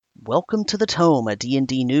Welcome to The Tome, a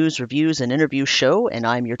D&D news, reviews, and interview show, and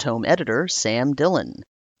I'm your Tome editor, Sam Dillon.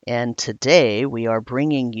 And today we are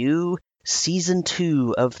bringing you Season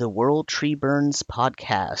 2 of the World Tree Burns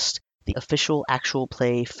podcast, the official actual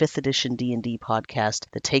play 5th edition D&D podcast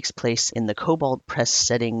that takes place in the Kobold Press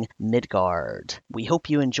setting Midgard. We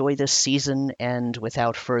hope you enjoy this season, and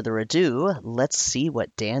without further ado, let's see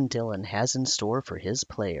what Dan Dillon has in store for his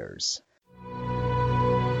players.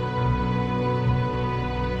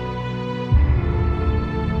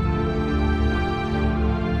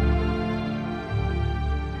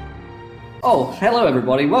 Oh, hello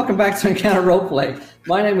everybody. Welcome back to Encounter Roleplay.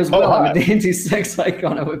 My name is Will. I'm a D&D sex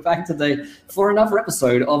icon, and we're back today for another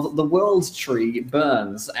episode of The World Tree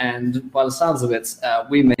Burns. And by the sounds of it,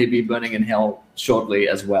 we may be burning in hell shortly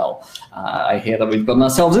as well. I hear that we've gotten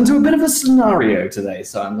ourselves into a bit of a scenario today,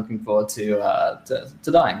 so I'm looking forward to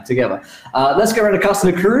dying together. Let's get ready to cast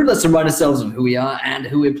the crew. Let's remind ourselves of who we are and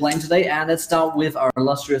who we're playing today. And let's start with our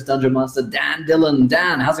illustrious Dungeon Master, Dan Dillon.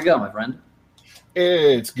 Dan, how's it going, my friend?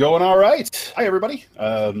 It's going all right. Hi, everybody.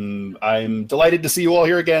 I'm delighted to see you all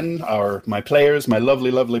here again, my players, my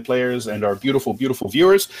lovely, lovely players, and our beautiful, beautiful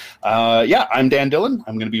viewers. I'm Dan Dillon.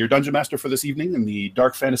 I'm going to be your Dungeon Master for this evening in the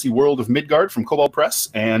dark fantasy world of Midgard from Kobold Press.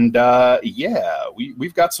 And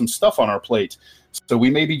we've got some stuff on our plate. So we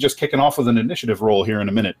may be just kicking off with an initiative roll here in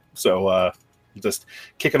a minute. So just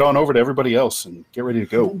kick it on over to everybody else and get ready to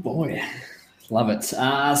go. Oh, boy. Love it.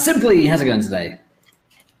 Simply, how's it going today?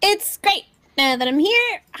 It's great. Now that I'm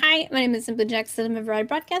here, hi, my name is Simply Jackson. I'm a variety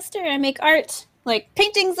broadcaster. I make art, like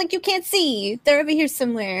paintings like you can't see. They're over here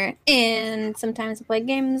somewhere. And sometimes I play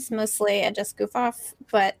games. Mostly I just goof off.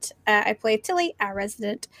 But I play Tilly, our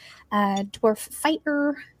resident dwarf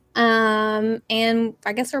fighter. And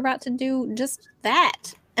I guess we're about to do just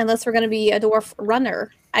that. Unless we're going to be a dwarf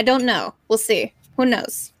runner. I don't know. We'll see. Who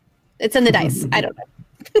knows? It's in the dice. I don't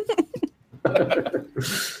know.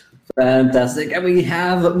 Fantastic. And we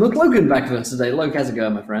have McLogan back with us today. Luke, how's it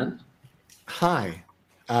going, my friend? Hi.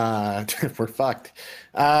 We're fucked.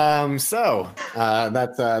 That's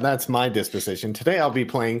my disposition. Today I'll be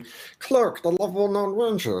playing Clark, the level known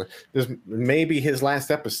ranger. This may be his last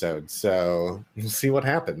episode, so we'll see what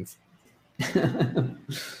happens.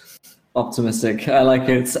 Optimistic. I like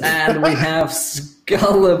it. And we have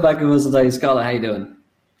Scarlett back with us today. Scarlett, how you doing?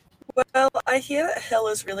 Well, I hear that hell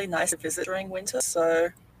is really nice to visit during winter, so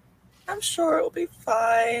I'm sure it'll be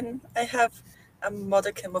fine. I have a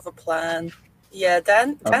modicum of a plan. Yeah,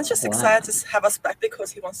 Dan's just excited to have us back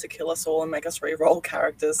because he wants to kill us all and make us re-roll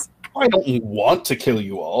characters. I don't want to kill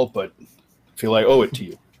you all, but I feel I owe it to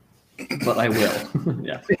you. But I will.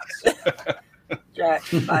 Yeah. Yeah,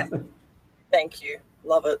 fine. Thank you.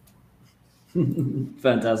 Love it.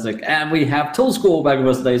 Fantastic. And we have Tool School back with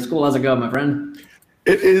us today. School, how's it going, my friend?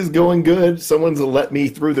 It is going good. Someone's let me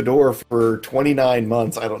through the door for 29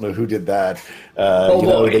 months. I don't know who did that.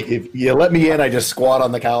 If you let me in, I just squat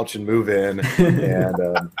on the couch and move in.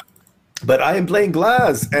 And but I am playing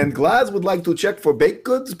Glaz, and Glaz would like to check for baked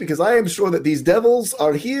goods because I am sure that these devils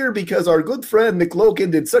are here because our good friend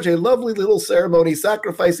McLogan did such a lovely little ceremony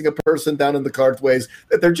sacrificing a person down in the cartways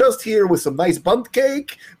that they're just here with some nice bundt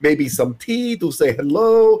cake, maybe some tea to say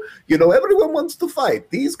hello. You know, everyone wants to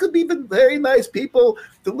fight. These could be very nice people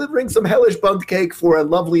delivering some hellish bundt cake for a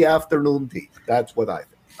lovely afternoon tea. That's what I think.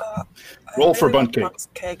 Roll for bundt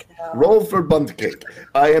cake. Roll for bundt cake.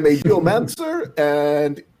 I am a geomancer,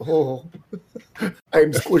 and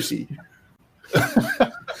I'm squishy.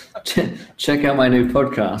 Check out my new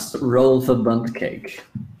podcast, Roll for Bundt Cake,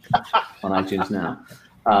 on iTunes now.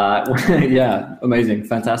 Yeah, amazing,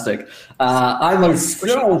 fantastic. I'm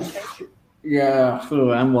myself. Yeah,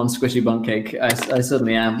 I'm one squishy bundt cake. I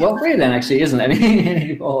certainly am. Well, Brayden actually isn't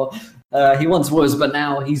anymore. He once was, but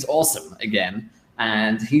now he's awesome again.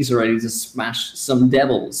 And he's ready to smash some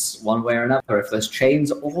devils one way or another. If there's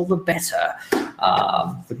chains, all the better.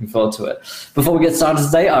 Looking forward to it. Before we get started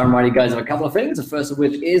today, I remind you guys of a couple of things. The first of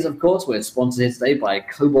which is, of course, we're sponsored here today by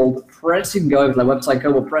Kobold Press. You can go over to their website,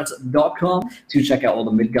 koboldpress.com, to check out all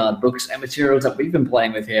the Midgard books and materials that we've been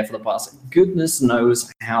playing with here for the past goodness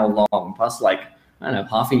knows how long. Past, I don't know,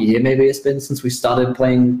 half a year maybe it's been since we started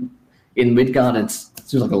playing in Midgard. It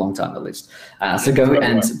seems like a long time at least. So go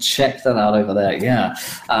and check that out over there, yeah.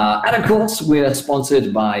 And of course, we're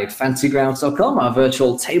sponsored by FantasyGrounds.com, our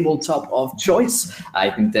virtual tabletop of choice.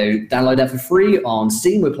 You can download that for free on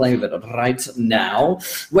Steam. We're playing with it right now.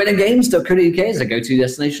 WinnerGames.co.uk is a go-to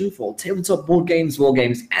destination for tabletop board games, war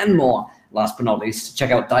games, and more. Last but not least,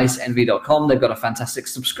 check out DiceEnvy.com. They've got a fantastic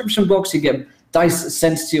subscription box. You get dice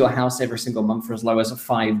sent to your house every single month for as low as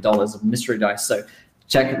 $5 of mystery dice. So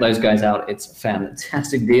check those guys out. It's a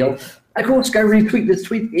fantastic deal. Of course, go retweet this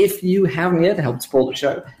tweet if you haven't yet to help support the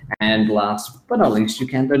show. And last but not least, you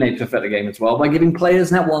can donate to affect the game as well by giving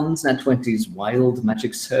players nat 1s, nat 20s, wild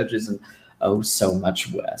magic surges, and oh, so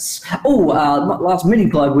much worse. Last mini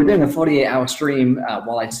plug, we're doing a 48-hour stream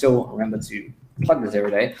while I still remember to plug this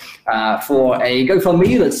every day for a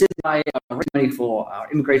GoFundMe that's sitting by raising money for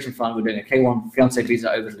our immigration fund. We're doing a K1 fiancé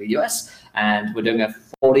visa over to the US, and we're doing a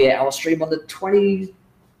 48-hour stream on the 23rd,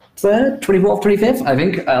 24th, 25th, I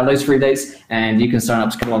think, those 3 days. And you can sign up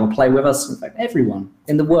to come along and play with us. In fact, everyone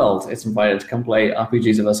in the world is invited to come play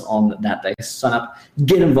RPGs with us on that day. Sign up,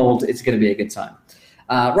 get involved. It's going to be a good time.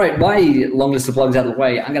 Right, my long list of plugs out of the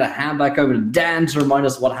way, I'm going to hand back over to Dan to remind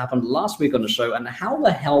us what happened last week on the show and how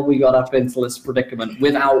the hell we got up into this predicament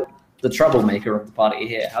without the troublemaker of the party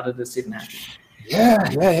here. How did this even happen?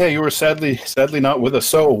 Yeah. You were sadly not with us.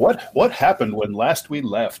 So what happened when last we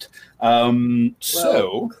left?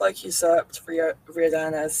 Like usurped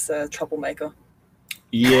Riordan as a troublemaker.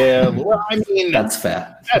 Yeah, well, I mean that's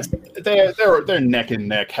fair. They're neck and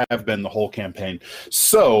neck, have been the whole campaign.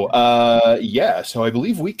 So so I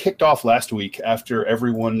believe we kicked off last week after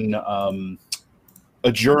everyone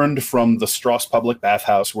adjourned from the Strauss Public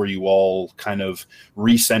Bathhouse, where you all kind of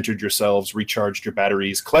recentered yourselves, recharged your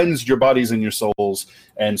batteries, cleansed your bodies and your souls,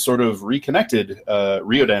 and sort of reconnected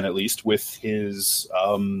Riordan, at least, with his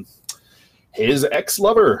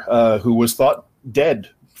ex-lover, who was thought dead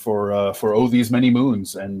for these many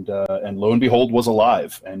moons, and lo and behold was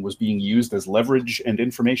alive and was being used as leverage and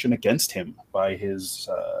information against him by his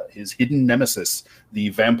hidden nemesis, the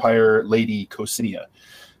vampire lady Cosinia.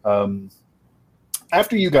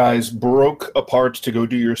 After you guys broke apart to go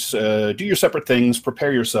do your separate things,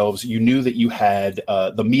 prepare yourselves, you knew that you had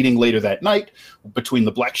the meeting later that night between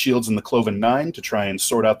the Black Shields and the Cloven Nine to try and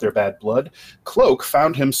sort out their bad blood. Cloak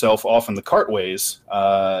found himself off in the cartways,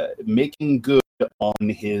 making good on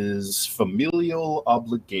his familial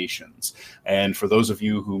obligations. And for those of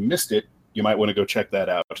you who missed it, you might want to go check that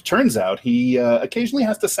out. It turns out he occasionally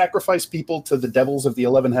has to sacrifice people to the devils of the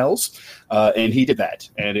 11 Hells, and he did that.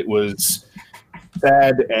 And it was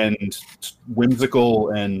sad and whimsical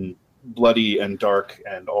and bloody and dark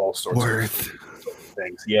and all sorts of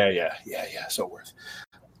things. Yeah. So worth.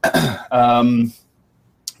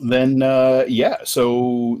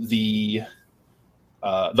 So the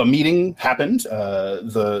meeting happened.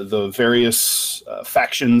 The various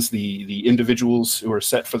factions, the individuals who were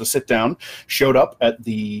set for the sit down, showed up at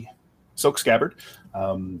the Silk Scabbard.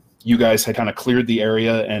 You guys had kind of cleared the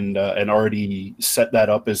area and already set that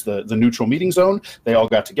up as the neutral meeting zone. They all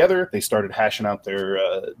got together. They started hashing out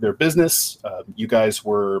their business. You guys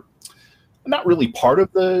were not really part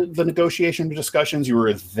of the negotiation discussions. You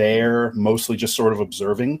were there mostly just sort of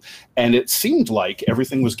observing, and it seemed like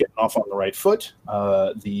everything was getting off on the right foot.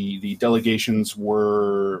 The delegations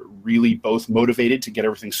were really both motivated to get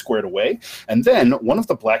everything squared away. And then one of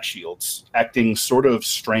the Black Shields, acting sort of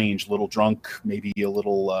strange, a little drunk, maybe a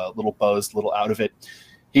little buzzed, a little out of it,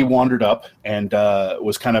 he wandered up and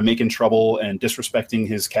was kind of making trouble and disrespecting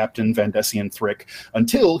his captain, Vandessian Thrick,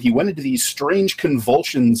 until he went into these strange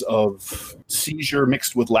convulsions of seizure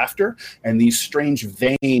mixed with laughter, and these strange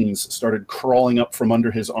veins started crawling up from under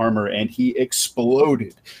his armor, and he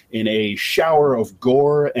exploded in a shower of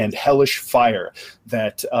gore and hellish fire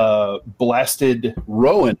that blasted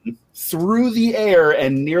Rowan through the air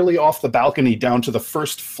and nearly off the balcony down to the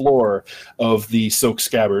first floor of the Silk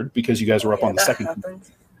Scabbard, because you guys were up on the second.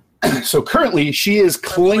 So currently, she is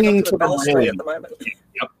clinging to the railing at the moment.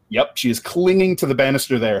 Yep, she is clinging to the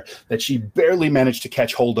banister there that she barely managed to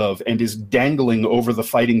catch hold of, and is dangling over the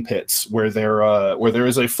fighting pits where there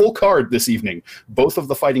is a full card this evening. Both of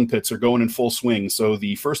the fighting pits are going in full swing, so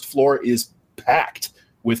the first floor is packed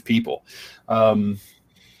with people. So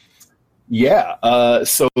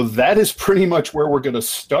that is pretty much where we're going to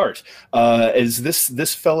start. As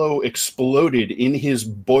this fellow exploded in his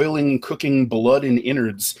boiling, cooking blood and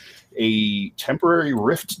innards, a temporary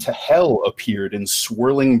rift to hell appeared in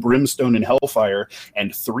swirling brimstone and hellfire,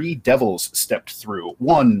 and 3 devils stepped through.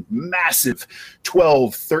 One massive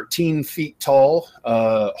 12, 13 feet tall,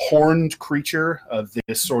 horned creature of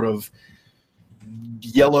this sort of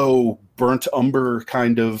yellow burnt umber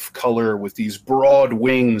kind of color with these broad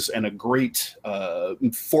wings and a great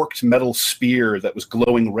forked metal spear that was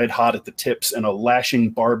glowing red hot at the tips and a lashing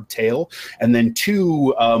barbed tail, and then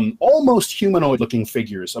 2 almost humanoid looking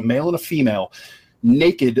figures, a male and a female,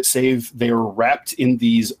 naked save they are wrapped in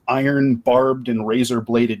these iron barbed and razor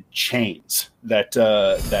bladed chains that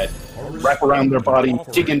wrap around their body,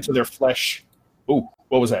 dig into their flesh. Ooh,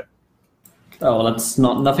 what was that? Oh, well, that's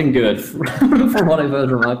nothing good from what I've heard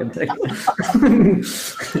from Architect.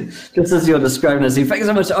 Just as you're describing this, thank you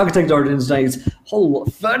so much to Architect Origins Days. Whole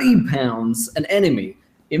 30 pounds, an enemy,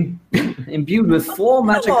 imbued with 4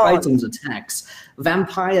 magic items attacks.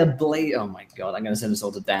 Vampire Blade. Oh my god, I'm going to send this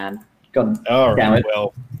all to Dan. God damn it.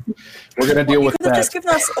 Well, we're going to deal with that. Just given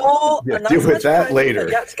us all a nice deal with that later.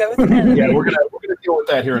 To go with it. Yeah, we're gonna deal with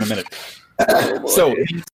that here in a minute. So,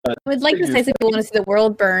 I would like to say people want to see the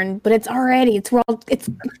world burn, but it's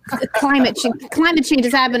climate change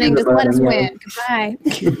is happening. Just let us win. Goodbye.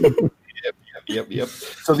 Yep.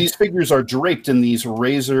 So these figures are draped in these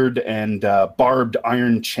razored and barbed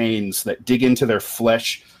iron chains that dig into their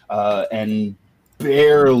flesh and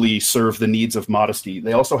barely serve the needs of modesty.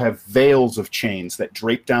 They also have veils of chains that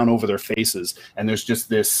drape down over their faces, and there's just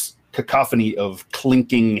this cacophony of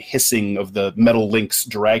clinking, hissing of the metal links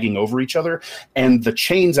dragging over each other, and the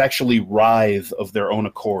chains actually writhe of their own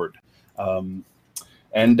accord.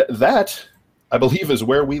 And that, I believe, is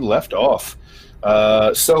where we left off.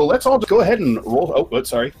 So let's all go ahead and roll. Oh,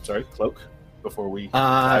 sorry, Cloak. Before we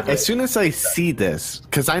as soon as I see this,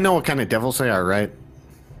 because I know what kind of devils they are, right?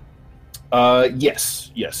 Yes.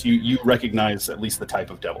 You recognize at least the type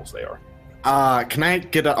of devils they are. Can I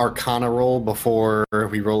get an Arcana roll before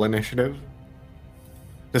we roll initiative?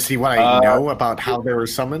 To see what I know about how they were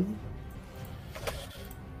summoned?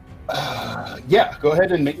 Yeah, go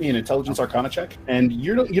ahead and make me an Intelligence Arcana check. And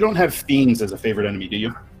you don't have fiends as a favorite enemy, do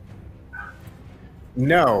you?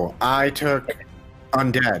 No, I took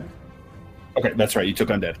undead. Okay, that's right. You took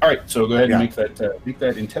undead. All right, so go ahead and make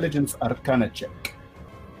that Intelligence Arcana check.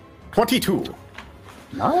 22.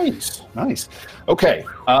 Nice. Okay.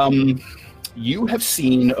 You have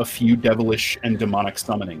seen a few devilish and demonic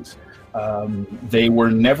summonings. They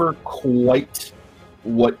were never quite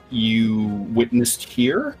what you witnessed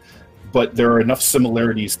here, but there are enough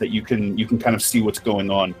similarities that you can kind of see what's going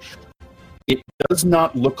on. It does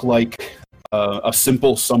not look like a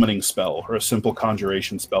simple summoning spell or a simple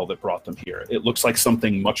conjuration spell that brought them here. It looks like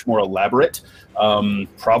something much more elaborate,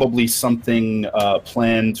 probably something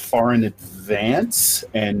planned far in advance,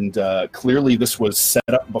 and clearly this was set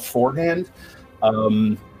up beforehand.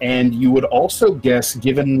 And you would also guess,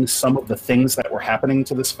 given some of the things that were happening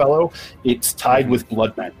to this fellow, it's tied with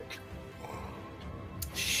blood magic.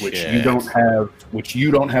 Which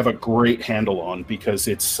you don't have a great handle on, because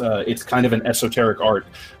it's kind of an esoteric art,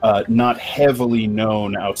 not heavily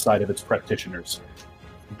known outside of its practitioners.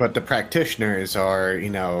 But the practitioners are,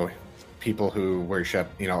 people who worship,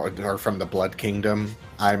 are from the Blood Kingdom.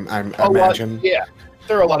 I imagine. Yeah,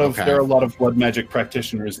 there are a lot of blood magic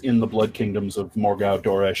practitioners in the Blood Kingdoms of Morgau,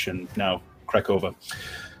 Doresh, and now Krakova.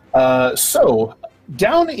 So.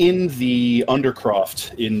 Down in the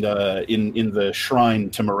Undercroft, in the shrine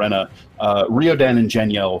to Morena, Riodan and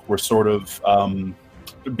Jeniel were sort of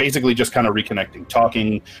basically just kind of reconnecting,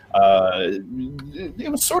 talking. It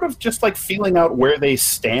was sort of just like feeling out where they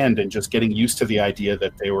stand and just getting used to the idea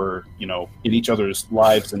that they were, in each other's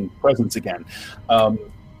lives and presence again.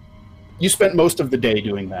 You spent most of the day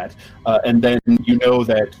doing that, and then you know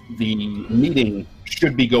that the meeting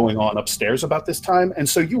should be going on upstairs about this time, and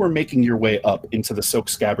so you were making your way up into the Silk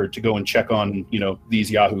Scabbard to go and check on, these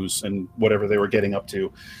yahoos and whatever they were getting up to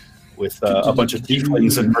with a bunch of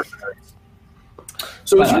tieflings and mercenaries.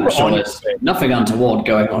 So as you were on your way, nothing untoward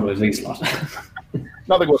going on with these lot.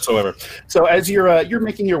 Nothing whatsoever. So as you're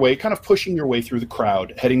making your way, kind of pushing your way through the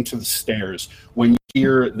crowd, heading to the stairs, when you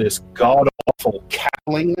hear this god-awful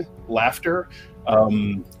cackling laughter,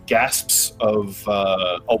 gasps of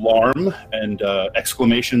alarm and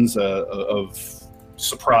exclamations of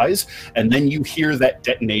surprise, and then you hear that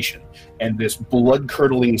detonation and this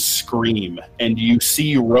blood-curdling scream, and you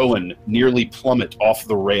see Rowan nearly plummet off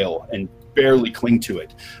the rail and barely cling to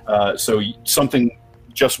it. So something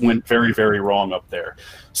just went very, very wrong up there.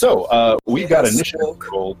 So we've got initiative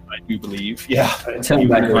rolled, I do believe. Yeah. Turn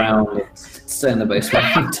back around. Stay in the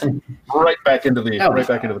basement. right back into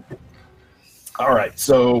the. All right.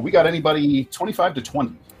 So we got anybody 25 to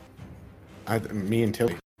 20. Me and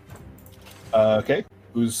Tilly. Okay.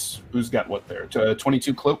 Who's got what there?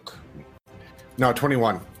 22 Cloak. No,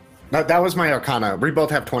 21. No, that was my Arcana. We both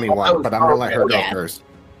have 21, but I'm gonna let her go first.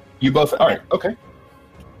 You both. All right. Okay.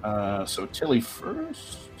 So Tilly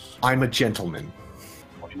first. I'm a gentleman.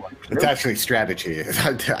 It's actually strategy.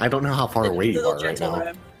 I don't know how far away you are right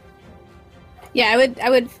now. Yeah, I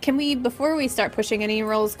would. Can we, before we start pushing any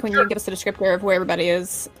rolls, can you give us a descriptor of where everybody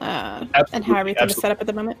is and how everything is set up at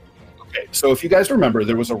the moment? Okay, so if you guys remember,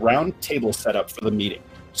 there was a round table set up for the meeting.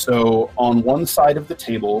 So on one side of the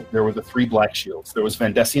table, there were the 3 black shields. There was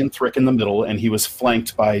Vandessian Thrick in the middle, and he was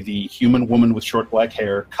flanked by the human woman with short black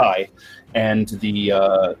hair, Kai, and the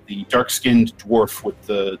dark-skinned dwarf with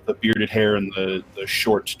the bearded hair and the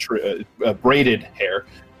short braided hair.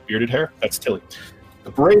 Bearded hair? That's Tilly. The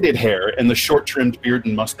braided hair and the short-trimmed beard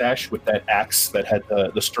and mustache with that axe that had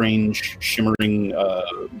the strange, shimmering,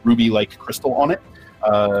 ruby-like crystal on it.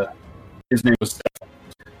 His name was Stefan.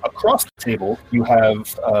 Across the table, you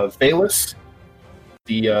have Valus,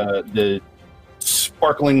 the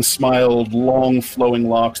sparkling, smiled, long, flowing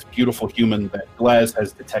locks, beautiful human that Glaz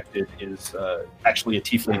has detected is actually a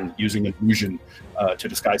tiefling using illusion to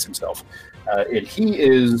disguise himself. And he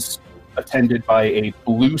is attended by a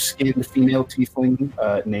blue-skinned female tiefling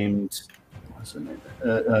named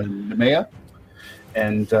Nemea,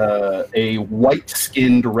 and a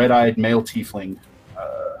white-skinned, red-eyed male tiefling.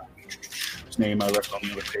 His name I left on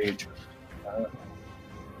the other page.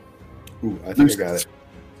 I think I got it.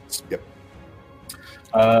 Yep.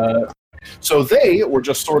 So they were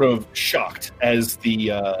just sort of shocked as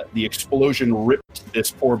the explosion ripped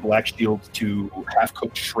this poor Black Shield to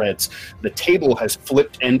half-cooked shreds. The table has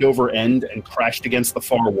flipped end over end and crashed against the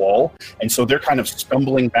far wall, and so they're kind of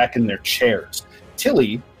stumbling back in their chairs.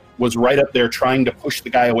 Tilly was right up there trying to push the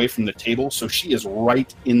guy away from the table, so she is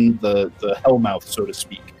right in the hellmouth, so to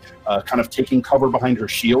speak, kind of taking cover behind her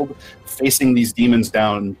shield, facing these demons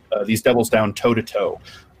down, these devils down toe-to-toe.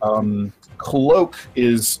 Cloak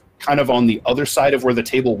is kind of on the other side of where the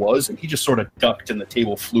table was, and he just sort of ducked and the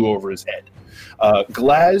table flew over his head.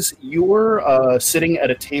 Glaz, you're sitting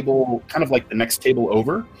at a table kind of like the next table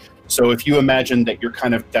over. So if you imagine that you're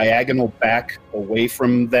kind of diagonal back away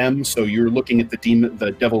from them, so you're looking at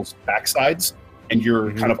the devil's backsides, and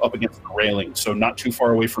you're kind of up against the railing. So not too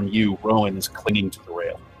far away from you, Rowan is clinging to the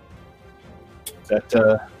rail. Does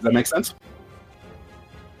that make sense?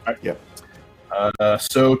 All right. Yep.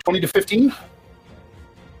 So 20 to 15?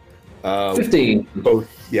 15.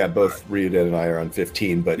 Both Rita and I are on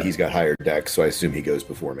 15, but he's got higher dex, so I assume he goes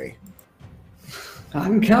before me.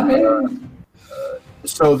 I'm coming.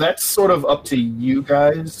 So that's sort of up to you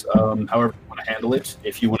guys, however you want to handle it.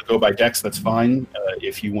 If you want to go by dex, that's fine.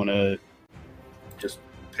 If you want to just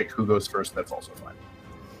pick who goes first, that's also fine.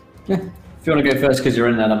 Yeah. If you want to go first because you're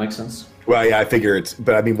in there, that makes sense. Well, yeah, I figure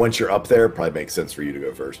but I mean, once you're up there, it probably makes sense for you to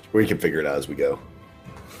go first. We can figure it out as we go.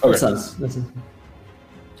 Okay. Makes sense.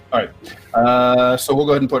 All right. So we'll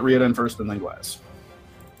go ahead and put Rita in first and then Glaz.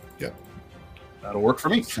 Yep. That'll work for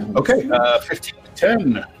me. Okay. 15 to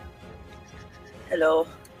 10. Hello.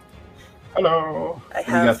 Hello. I What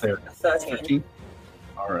do you got have there? 13.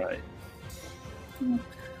 All right.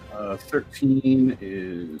 13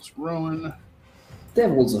 is Rowan.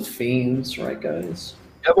 Devils are fiends, right, guys?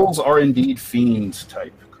 Devils are indeed fiend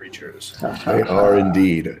type creatures. They are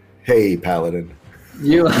indeed. Hey, Paladin.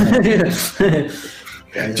 You. Do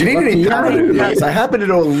you need any Paladin advice? I happen to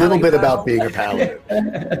know a little bit about being a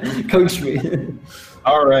Paladin. Coach me.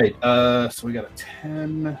 All right. So we got a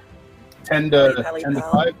 10 to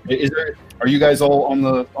 5. Are you guys all on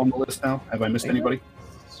the list now? Have I missed anybody?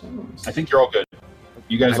 I think you're all good.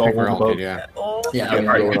 You guys all we're hold all above. good, yeah. Yeah, I'm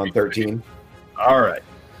all right, going good. on 13. All right.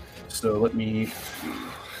 So let me.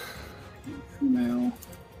 Female.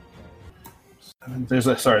 There's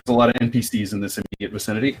a lot of NPCs in this immediate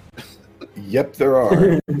vicinity. Yep, there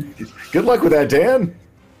are. Good luck with that, Dan.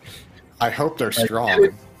 I hope they're strong.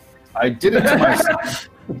 I did it to myself.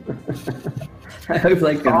 I hope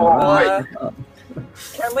they can. Right.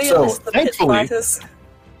 Can we So, list the pit thankfully- fighters?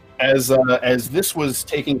 As this was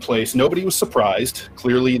taking place, nobody was surprised.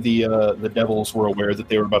 Clearly, the devils were aware that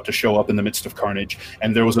they were about to show up in the midst of carnage,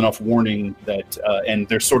 and there was enough warning that, and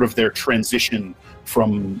there's sort of their transition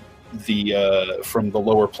from the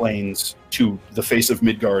lower planes to the face of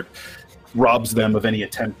Midgard robs them of any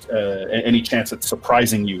chance at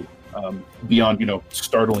surprising you. Beyond,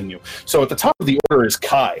 startling you. So at the top of the order is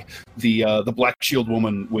Kai, the Black Shield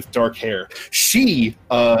woman with dark hair. She,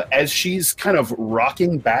 as she's kind of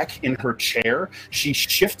rocking back in her chair, she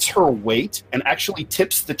shifts her weight and actually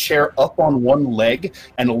tips the chair up on one leg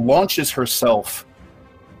and launches herself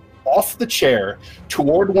off the chair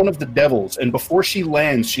toward one of the devils, and before she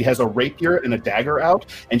lands, she has a rapier and a dagger out,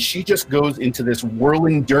 and she just goes into this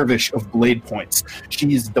whirling dervish of blade points.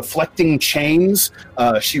 She's deflecting chains.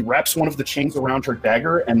 She wraps one of the chains around her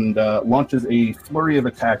dagger and launches a flurry of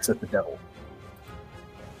attacks at the devil.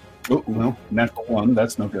 Oh, well, natural 1,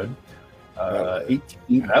 that's no good.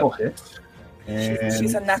 18, that'll hit. And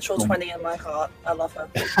She's a natural 20 in my heart. I love her.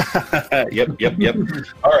 Yep.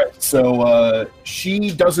 All right, so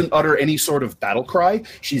she doesn't utter any sort of battle cry.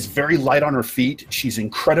 She's very light on her feet. She's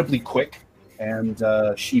incredibly quick, and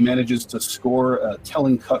she manages to score a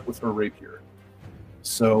telling cut with her rapier.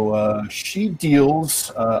 So she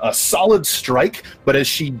deals a solid strike, but as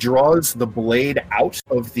she draws the blade out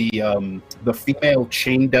of the female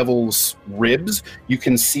chain devil's ribs, you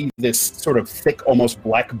can see this sort of thick, almost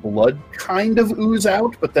black blood kind of ooze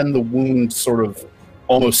out, but then the wound sort of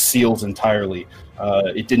almost seals entirely.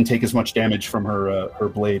 It didn't take as much damage from her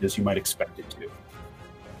blade as you might expect it to.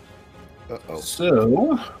 Uh-oh.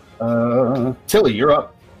 So, Tilly, you're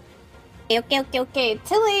up. Okay.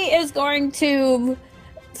 Tilly is going to,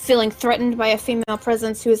 feeling threatened by a female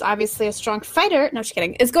presence who is obviously a strong fighter, no, just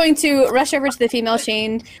kidding, is going to rush over to the female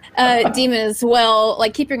chain demon as well,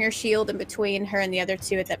 like keeping her shield in between her and the other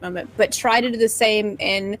two at that moment, but try to do the same,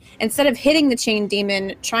 and instead of hitting the chain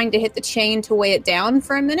demon, trying to hit the chain to weigh it down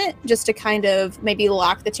for a minute, just to kind of maybe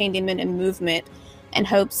lock the chain demon in movement, and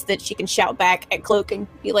hopes that she can shout back at Cloak and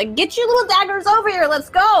be like, "Get your little daggers over here, let's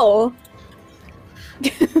go!"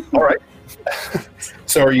 All right.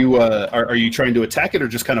 So are you trying to attack it or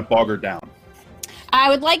just kind of bog her down? I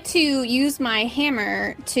would like to use my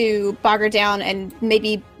hammer to bog her down and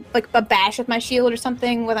maybe like a bash with my shield or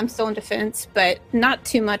something when I'm still in defense, but not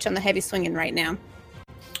too much on the heavy swinging right now.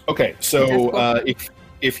 Okay, so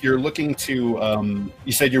if you're looking to,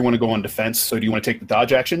 you said you want to go on defense, so do you want to take the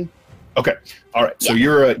dodge action? Okay, all right. So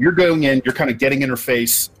you're going in, you're kind of getting in her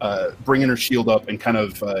face, bringing her shield up, and kind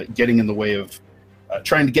of getting in the way of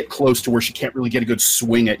trying to get close to where she can't really get a good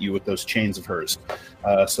swing at you with those chains of hers.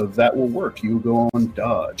 So that will work. You go on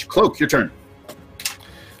dodge. Cloak, your turn.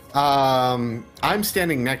 I'm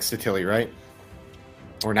standing next to Tilly, right?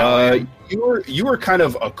 Or now? You were kind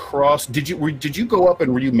of across. Did you go up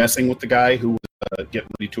and were you messing with the guy who was getting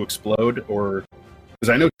ready to explode, or because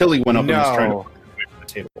I know Tilly went up and was trying to away from the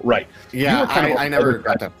table. Right. Yeah, I never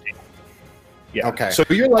got that. Yeah. Okay. So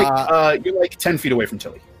you're like 10 feet away from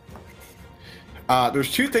Tilly.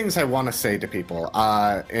 There's two things I want to say to people.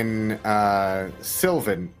 In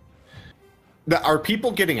Sylvan, are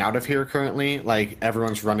people getting out of here currently? Like,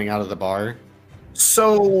 everyone's running out of the bar?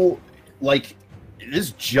 So, like,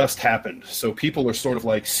 this just happened. So people are sort of,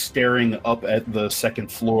 like, staring up at the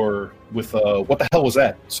second floor with what the hell was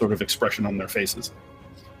that sort of expression on their faces.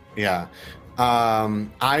 Yeah.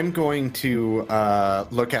 I'm going to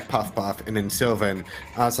look at Puff Puff and then Sylvan.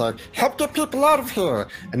 I was like, help get people out of here.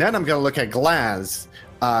 And then I'm going to look at Glaz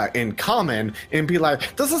in common and be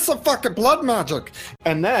like, this is some fucking blood magic.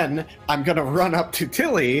 And then I'm going to run up to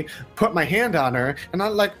Tilly, put my hand on her, and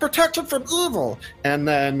I'm like, protection from evil. And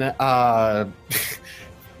then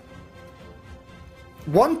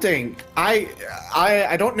one thing,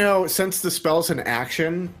 I don't know, since the spell's in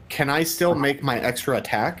action, can I still make my extra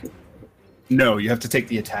attack? No, you have to take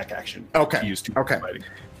the attack action. Okay. To use to okay. fighting.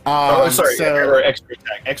 Sorry. Or extra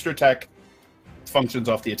attack. Extra attack functions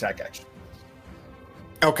off the attack action.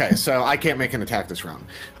 Okay, so I can't make an attack this round.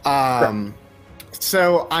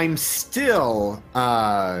 So I'm still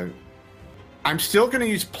going to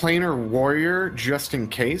use Planar Warrior just in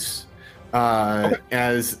case. Okay.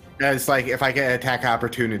 As like if I get attack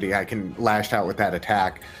opportunity, I can lash out with that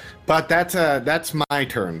attack. But that's my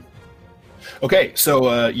turn. Okay,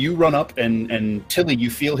 so you run up, and Tilly, you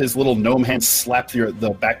feel his little gnome hand slap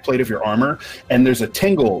the back plate of your armor, and there's a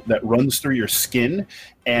tingle that runs through your skin,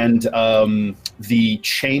 and the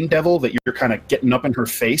chain devil that you're kind of getting up in her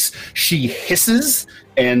face, she hisses,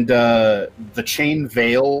 and the chain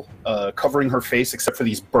veil covering her face, except for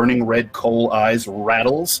these burning red coal eyes,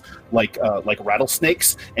 rattles like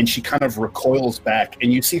rattlesnakes, and she kind of recoils back,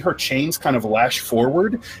 and you see her chains kind of lash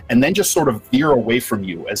forward, and then just sort of veer away from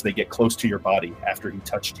you as they get close to your body after he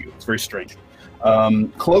touched you. It's very strange.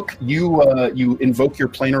 Cloak, you invoke your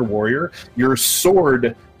Planar Warrior. Your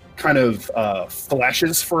sword kind of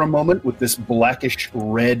flashes for a moment with this blackish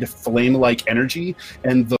red flame-like energy,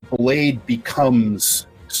 and the blade becomes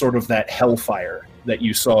sort of that hellfire that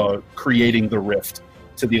you saw creating the rift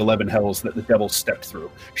to the 11 hells that the devil stepped through.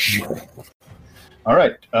 All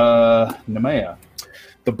right, Nemea.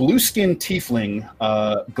 The blue-skinned tiefling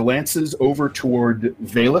glances over toward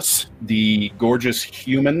Valus, the gorgeous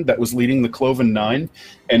human that was leading the Cloven Nine,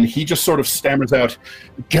 and he just sort of stammers out,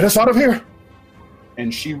 "Get us out of here!"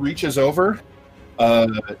 And she reaches over,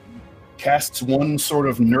 casts one sort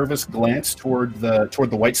of nervous glance toward the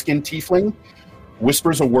white-skinned tiefling,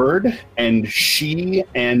 whispers a word, and she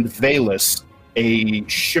and Valus, a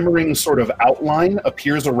shimmering sort of outline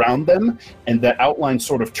appears around them, and that outline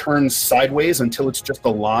sort of turns sideways until it's just a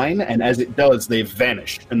line, and as it does, they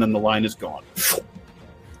vanish, and then the line is gone.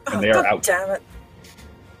 And they are out. Damn it.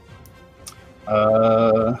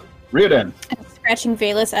 Riordan. I'm scratching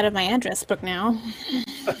Valus out of my address book now.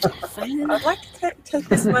 I'd like to take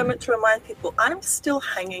this moment to remind people I'm still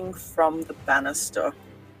hanging from the banister.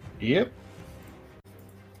 Yep.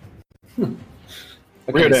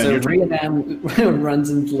 Okay, so Rhiannon runs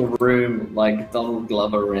into the room like Donald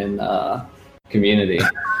Glover in Community.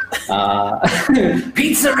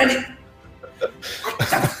 Pizza ready! What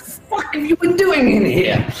the fuck have you been doing in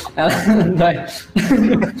here? And I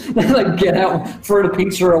like get out, throw the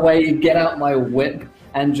pizza away, get out my whip,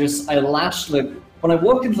 and I lash the. When I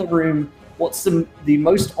walk into the room, what's the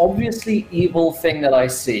most obviously evil thing that I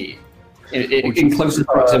see in closest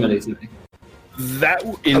proximity to me? That I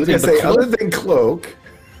was going to say, other than Cloak.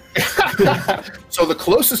 So the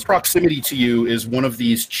closest proximity to you is one of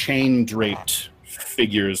these chain-draped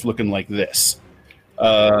figures looking like this.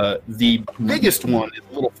 The biggest one is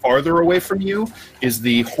a little farther away from you, is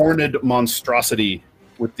the horned monstrosity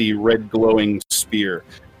with the red glowing spear.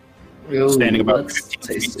 Standing about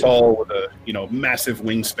 15 feet tall with a massive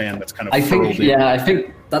wingspan that's kind of I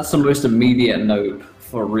think that's the most immediate note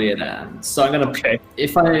for Rhiannon. So I'm gonna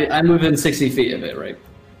if I'm within 60 feet of it, right?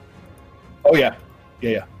 Oh yeah.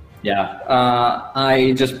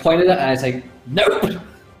 I just pointed it and I say nope,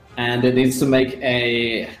 and it needs to make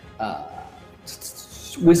a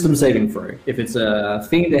wisdom saving throw. If it's a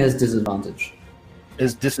fiend, it has disadvantage.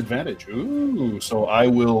 Is disadvantage. Ooh, so I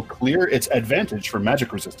will clear its advantage for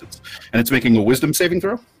magic resistance. And it's making a wisdom saving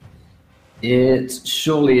throw? It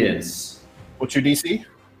surely is. What's your DC?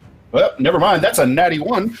 Well, never mind. That's a natty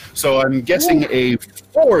 1. So I'm guessing a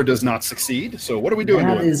 4 does not succeed. So what are we doing?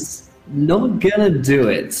 That is not gonna do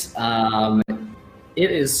it. It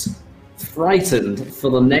is frightened for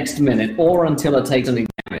the next minute or until it takes any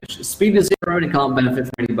damage. Speed is 0 and it can't benefit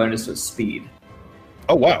from any bonus to its speed.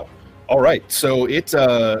 Oh, wow. All right, so it.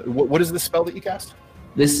 What is the spell that you cast?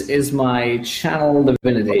 This is my Channel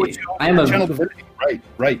Divinity. I am a Channel Divinity.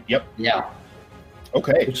 Right. Yep. Yeah.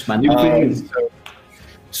 Okay. Which is my new thing.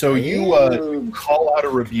 So you call out a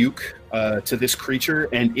rebuke to this creature,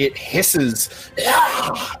 and it hisses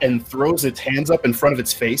and throws its hands up in front of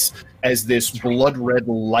its face as this blood red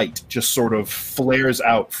light just sort of flares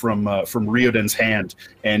out from Riordan's hand,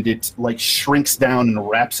 and it like shrinks down and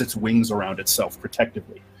wraps its wings around itself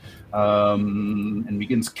protectively. And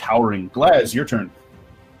begins cowering. Glaz, your turn.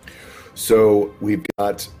 So we've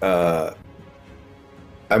got.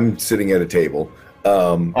 I'm sitting at a table,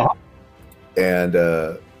 and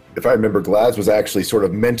if I remember, Glaz was actually sort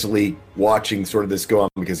of mentally watching sort of this go on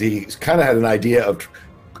because he kind of had an idea of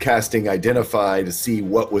casting Identify to see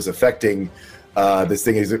what was affecting this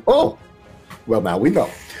thing. He's like, oh, well, now we know,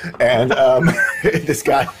 and this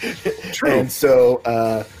guy. True. And so.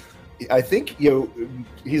 I think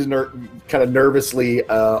he's kind of nervously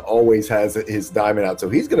always has his diamond out, so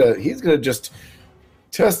he's gonna just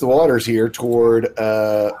test the waters here toward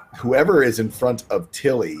whoever is in front of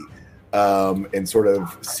Tilly, and sort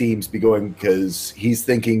of seems to be going because he's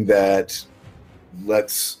thinking that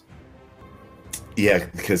because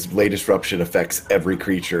Lay Disruption affects every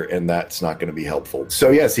creature and that's not going to be helpful. So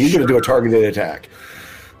yes, he's going to do a targeted attack.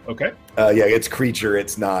 Okay. It's creature.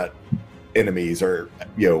 It's not enemies or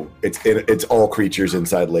it's all creatures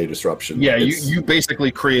inside Lay Disruption. You basically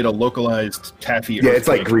create a localized taffy it's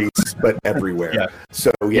like Grease but everywhere.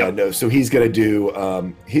 So so he's gonna do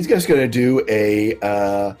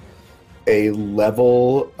a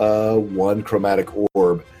level 1 chromatic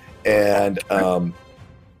orb, and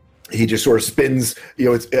he just sort of spins,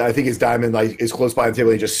 I think his diamond is close by the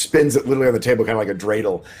table. He just spins it literally on the table, kind of like a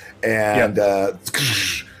dreidel, and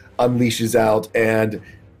unleashes out. And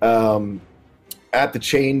at the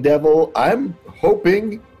Chain Devil, I'm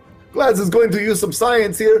hoping Glaz is going to use some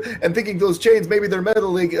science here and thinking those chains, maybe they're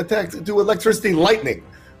metallic, attack to electricity, lightning,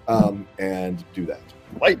 and do that.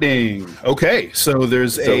 Lightning. Okay, so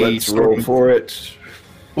let's roll for it.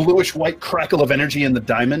 Bluish white crackle of energy in the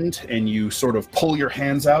diamond, and you sort of pull your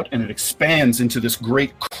hands out, and it expands into this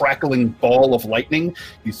great crackling ball of lightning.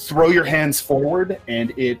 You throw your hands forward,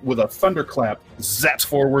 and it, with a thunderclap, zaps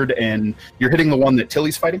forward, and you're hitting the one that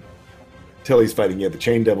Tilly's fighting? Tilly's fighting, the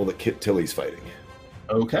Chain Devil that Tilly's fighting.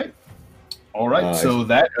 Okay. All right, so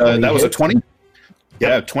that was a 20?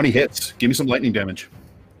 Yeah, 20 hits. Give me some lightning damage.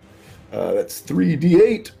 That's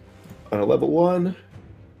 3d8 on a level 1.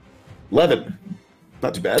 11.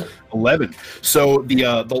 Not too bad. 11. So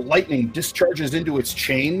the lightning discharges into its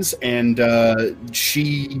chains, and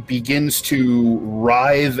she begins to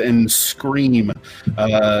writhe and scream.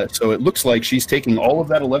 So it looks like she's taking all of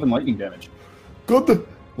that 11 lightning damage. Good.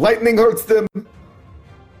 Lightning hurts them.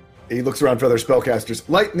 He looks around for other spellcasters.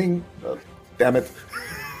 Lightning. Oh, damn it.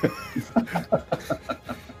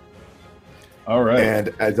 All right.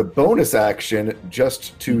 And as a bonus action,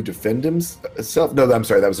 just to defend himself. No, I'm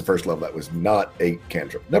sorry. That was the first level. That was not a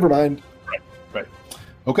cantrip. Never mind. Right.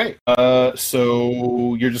 Okay.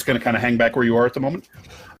 So you're just going to kind of hang back where you are at the moment?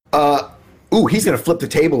 He's going to flip the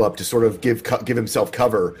table up to sort of give himself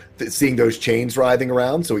cover, seeing those chains writhing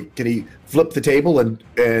around. So can he flip the table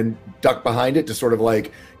and duck behind it to sort of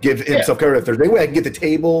like give himself cover? If there's any way I can get the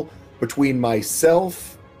table between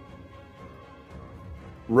myself,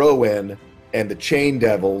 Rowan, and the Chain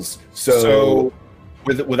Devils. So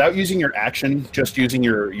without using your action, just using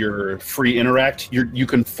your free interact, you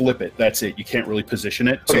can flip it. That's it. You can't really position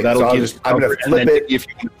it. So that'll give I'm going to flip it. If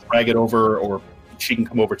you can drag it over, or she can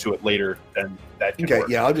come over to it later, then that can work.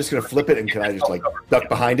 Yeah, I'm just going to flip it, and can I just like duck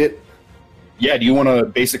behind it? Yeah, do you want to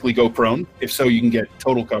basically go prone? If so, you can get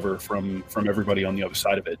total cover from everybody on the other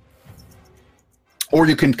side of it. Or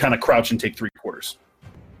you can kind of crouch and take 3/4.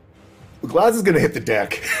 Glaz is going to hit the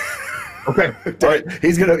deck. Okay. All right.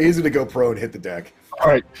 He's gonna go prone, hit the deck. All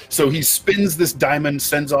right. So he spins this diamond,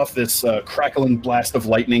 sends off this crackling blast of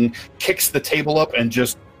lightning, kicks the table up, and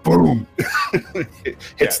just boom,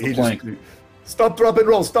 hits the plank. Stop, drop, and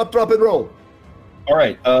roll. Stop, drop, and roll. All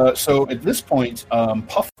right. So at this point,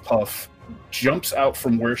 Puff Puff jumps out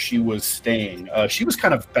from where she was staying. She was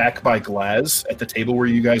kind of back by Glaz at the table where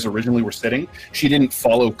you guys originally were sitting. She didn't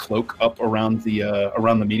follow Cloak up around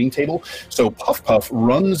the meeting table. So Puff Puff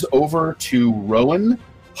runs over to Rowan,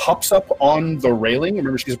 hops up on the railing.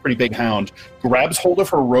 Remember, she's a pretty big hound. Grabs hold of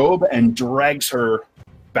her robe and drags her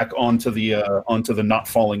back onto the not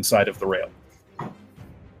falling side of the rail.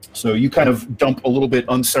 So you kind of dump a little bit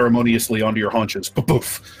unceremoniously onto your haunches.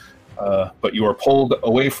 Poof. But you are pulled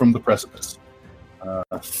away from the precipice.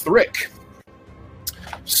 Thrick.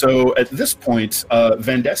 So at this point,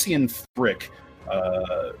 Vandessian Thrick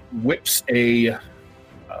whips a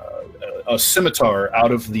scimitar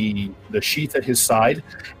out of the sheath at his side,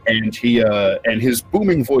 and his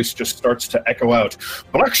booming voice just starts to echo out,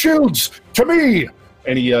 "Black shields, to me!"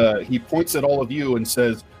 And he points at all of you and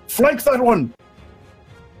says, "Flank that one!"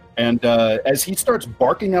 And as he starts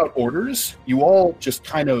barking out orders, you all just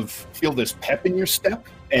kind of feel this pep in your step,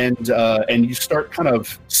 and you start kind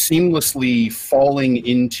of seamlessly falling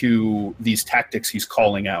into these tactics he's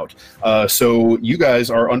calling out. So you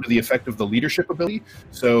guys are under the effect of the leadership ability,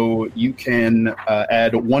 so you can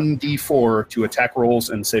add 1d4 to attack rolls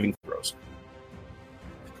and saving throws.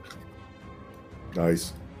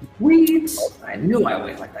 Nice. Sweet. I knew I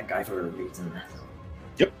always liked that guy for a reason.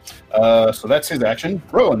 Yep. So that's his action.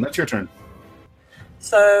 Rowan, that's your turn.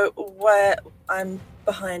 So where I'm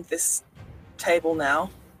behind this table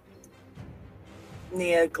now,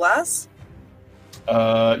 near Glaz.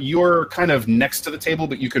 You're kind of next to the table,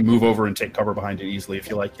 but you can move over and take cover behind it easily if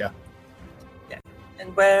you like. Yeah. Yeah.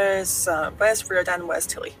 And where's Riodan? Where's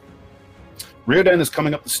Tilly? Riodan is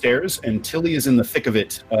coming up the stairs, and Tilly is in the thick of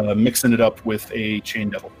it, mixing it up with a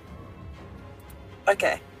Chain Devil.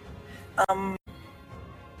 Okay.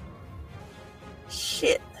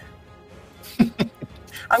 Shit.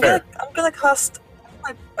 I'm gonna cast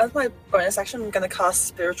as my bonus action. I'm gonna cast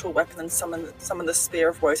Spiritual Weapon and summon the Spear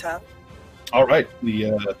of Wotan. All right,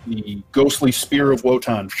 the ghostly Spear of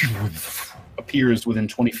Wotan appears within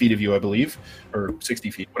 20 feet of you, I believe, or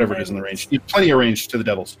 60 feet, whatever it is in the range. You have plenty of range to the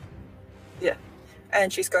devils. Yeah,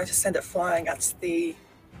 and she's going to send it flying at the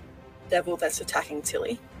devil that's attacking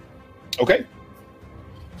Tilly. Okay.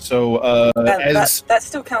 So that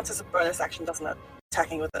still counts as a bonus action, doesn't it?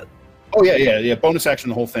 Attacking with it. Oh yeah. Bonus action,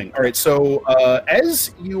 the whole thing. All right. So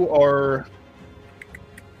as you are,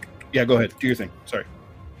 yeah, go ahead, do your thing. Sorry.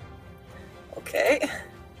 Okay.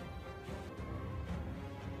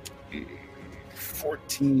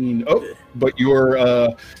 14. Oh, but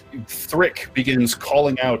your Thrick begins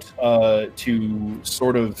calling out to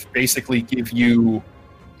sort of basically give you.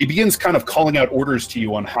 He begins kind of calling out orders to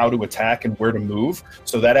you on how to attack and where to move.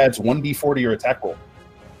 So that adds 1d4 to your attack roll.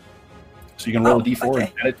 So you can roll a d4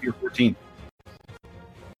 and add it to your 14.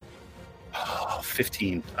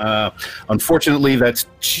 15. Unfortunately, that's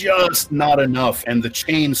just not enough, and the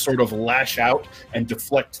chains sort of lash out and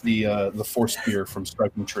deflect the force spear from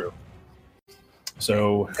striking true.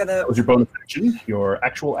 So that was your bonus action. Your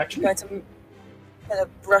actual action? I'm going to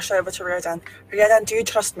rush over to Riodan. Riodan, do you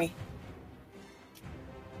trust me?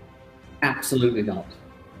 Absolutely not.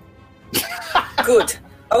 Good.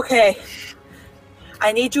 Okay.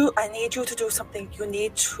 I need you to do something. You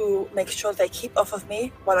need to make sure they keep off of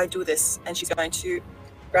me while I do this. And she's going to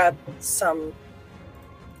grab some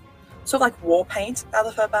sort of like war paint out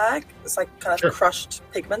of her bag. It's like kind of crushed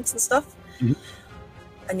pigments and stuff. Mm-hmm.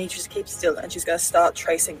 I need you to keep still. And she's going to start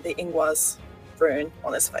tracing the Ingwar's rune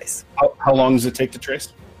on his face. How long does it take to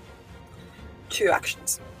trace? 2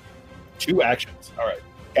 actions. 2 actions. All right.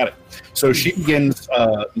 Got it. So she begins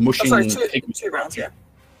mushing... two rounds, yeah.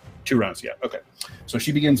 2 rounds, yeah. Okay. So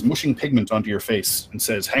she begins mushing pigment onto your face and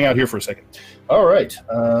says, hang out here for a second. All right.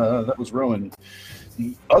 That was Rowan.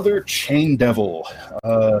 The other chain devil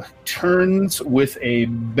turns with a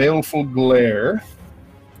baleful glare.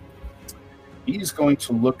 He's going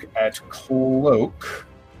to look at Cloak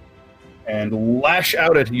and lash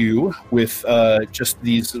out at you with just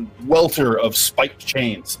these welter of spiked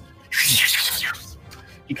chains.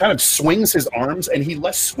 He kind of swings his arms, and he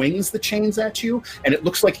less swings the chains at you, and it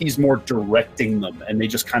looks like he's more directing them, and they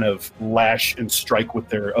just kind of lash and strike with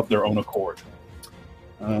their own accord.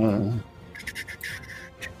 All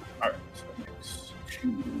right, so that makes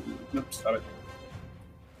 2. Nope, stop it.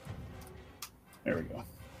 There we go.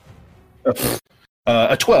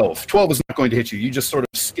 A 12. 12 is not going to hit you. You just sort of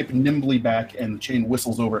skip nimbly back, and the chain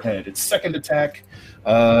whistles overhead. Its second attack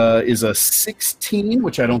is a 16,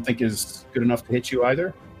 which I don't think is good enough to hit you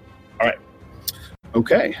either. All right.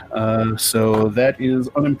 Okay. So that is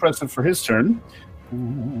unimpressive for his turn.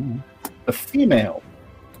 The female.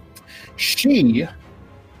 She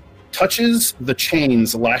touches the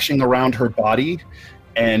chains lashing around her body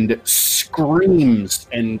and screams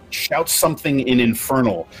and shouts something in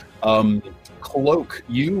Infernal. Cloak,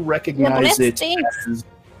 you recognize it as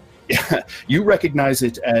you recognize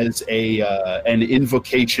it as an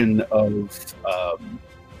invocation of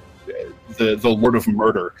the Lord of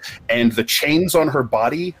Murder, and the chains on her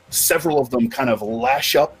body, several of them kind of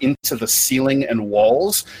lash up into the ceiling and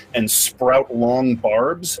walls and sprout long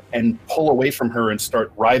barbs and pull away from her and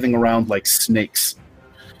start writhing around like snakes.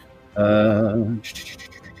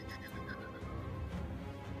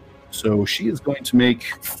 So she is going to make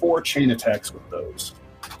 4 chain attacks with those.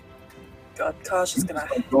 God, Tosh is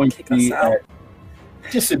going to kick us out. At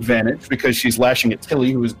disadvantage because she's lashing at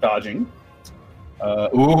Tilly, who is dodging.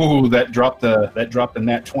 That dropped the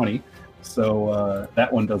nat 20, so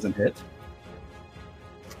that one doesn't hit.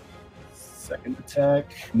 Second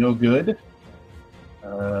attack, no good.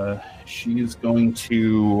 She is going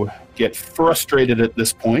to get frustrated at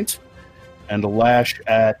this point and lash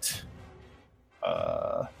at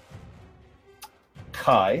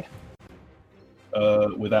Kai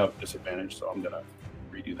without disadvantage, so I'm gonna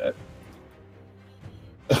redo that.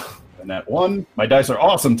 And that one. My dice are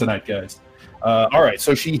awesome tonight, guys. All right,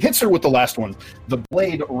 so she hits her with the last one. The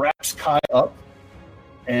blade wraps Kai up,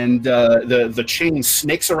 and the chain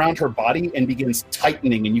snakes around her body and begins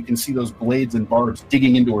tightening, and you can see those blades and barbs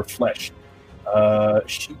digging into her flesh.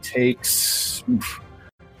 She takes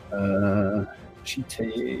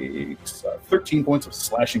 13 points of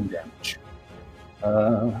slashing damage.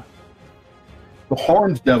 The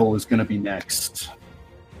Horned Devil is going to be next.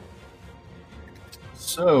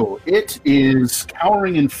 So it is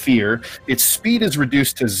cowering in fear. Its speed is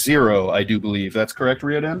reduced to 0, I do believe. That's correct,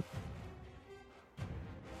 Ryodan?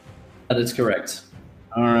 That is correct.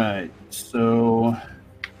 All right. So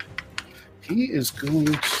he is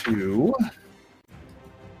going to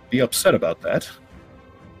be upset about that,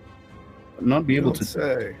 but not be able to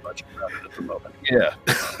say much about it at the moment. Yeah.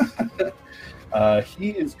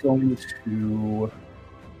 He is going to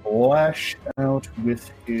lash out with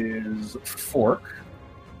his fork.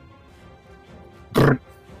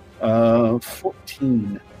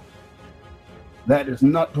 14. That is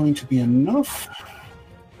not going to be enough.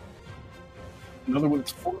 Another with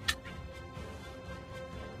its fork.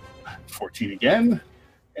 14 again,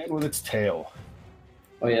 and with its tail.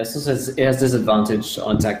 Oh yeah, so it has disadvantage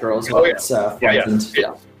on attack rolls. Oh yeah. It's frightened.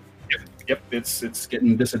 Yeah. Yep, it's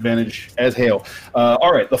getting disadvantage as hail.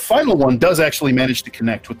 All right, the final one does actually manage to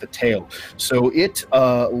connect with the tail. So it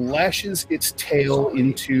lashes its tail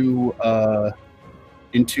into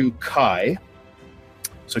Kai.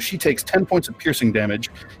 So she takes 10 points of piercing damage,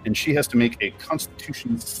 and she has to make a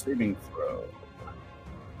Constitution saving throw.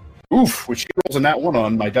 Oof, which she rolls a nat 1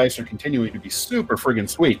 on. My dice are continuing to be super friggin'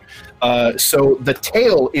 sweet. So the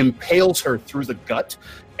tail impales her through the gut,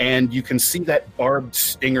 and you can see that barbed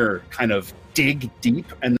stinger kind of dig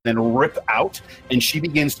deep and then rip out, and she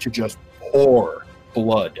begins to just pour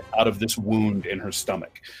blood out of this wound in her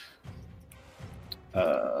stomach.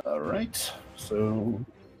 All right, so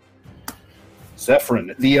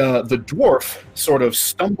Zephyrin, the dwarf sort of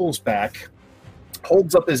stumbles back,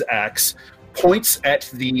 holds up his axe, points at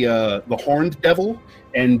the Horned Devil,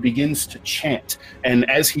 and begins to chant. And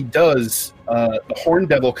as he does, the Horned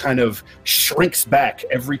Devil kind of shrinks back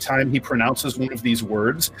every time he pronounces one of these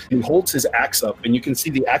words. He holds his axe up, and you can see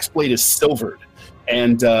the axe blade is silvered.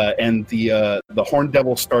 And the Horned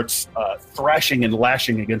Devil starts thrashing and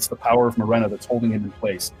lashing against the power of Morena that's holding him in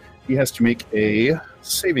place. He has to make a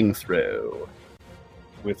saving throw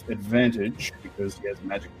with advantage because he has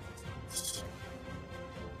magic resistance.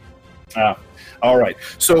 All right.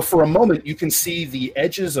 So for a moment, you can see the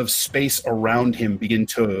edges of space around him begin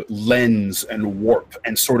to lens and warp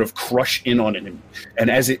and sort of crush in on him. And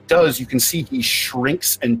as it does, you can see he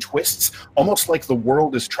shrinks and twists, almost like the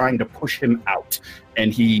world is trying to push him out.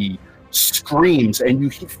 And he screams, and you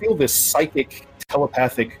feel this psychic,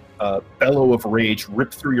 telepathic bellow of rage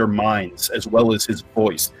rip through your minds, as well as his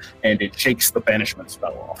voice, and it shakes the banishment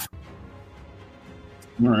spell off.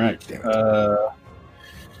 All right.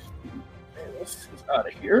 This is out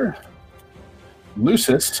of here.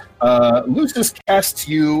 Lucis casts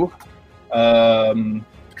you, kind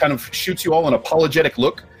of shoots you all an apologetic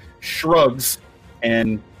look, shrugs,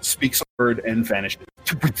 and speaks a word and vanishes.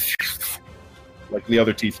 Like the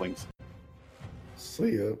other tieflings.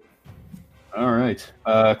 See ya. All right.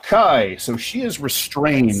 Kai, so she is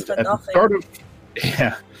restrained at the start of...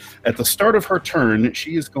 Yeah. At the start of her turn,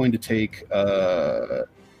 she is going to take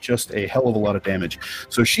just a hell of a lot of damage.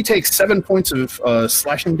 So she takes 7 points of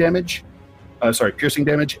slashing damage, piercing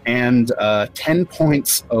damage, and 10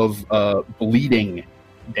 points of bleeding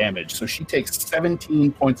damage. So she takes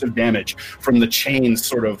 17 points of damage from the chains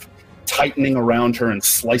sort of tightening around her and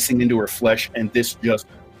slicing into her flesh, and this just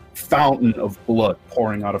fountain of blood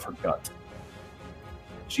pouring out of her gut.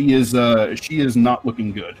 She is not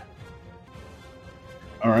looking good.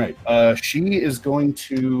 All right. She is going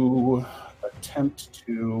to attempt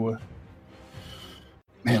to...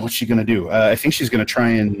 Man, what's she going to do? I think she's going to try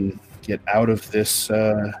and get out of this...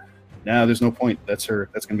 No, there's no point. That's going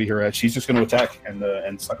to be her... she's just going to attack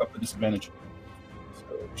and suck up the disadvantage.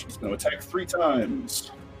 So she's going to attack 3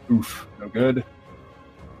 times. Oof, no good.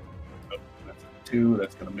 Oh, that's 2.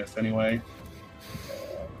 That's going to miss anyway.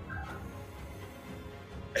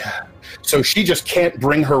 So she just can't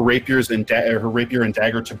bring her rapier and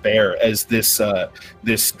dagger to bear as this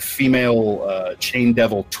female chain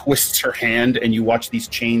devil twists her hand, and you watch these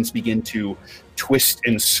chains begin to twist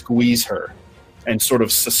and squeeze her and sort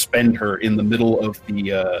of suspend her in the middle of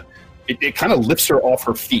the... It kind of lifts her off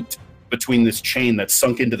her feet between this chain that's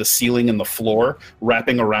sunk into the ceiling and the floor,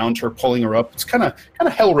 wrapping around her, pulling her up. It's kind of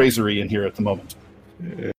Hellraiser-y in here at the moment.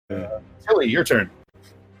 Tilly, your turn.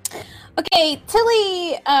 Okay,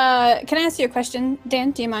 Tilly, can I ask you a question,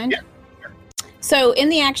 Dan? Do you mind? Yeah. So, in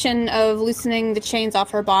the action of loosening the chains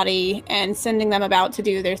off her body and sending them about to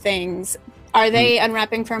do their things, are they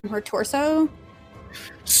unwrapping from her torso?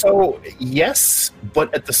 So, yes,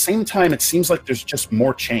 but at the same time, it seems like there's just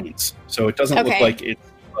more chains. So it doesn't look like it's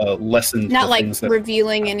lessened. Not like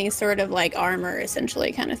revealing any sort of like armor,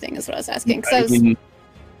 essentially, kind of thing is what I was asking.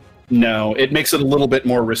 No, it makes it a little bit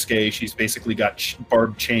more risque. She's basically got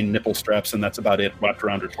barbed chain nipple straps, and that's about it wrapped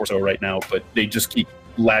around her torso right now. But they just keep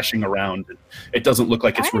lashing around. It doesn't look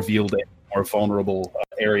like it's revealed a more vulnerable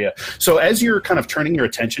area. So as you're kind of turning your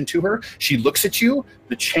attention to her, she looks at you.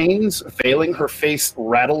 The chains veiling her face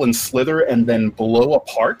rattle and slither and then blow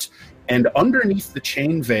apart. And underneath the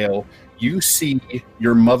chain veil, you see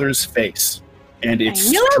your mother's face. And it's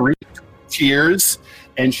streaked with tears.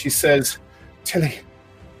 And she says, "Tilly,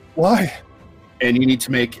 why?" And you need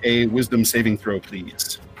to make a wisdom saving throw,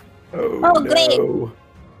 please. Oh no.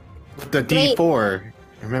 The D4.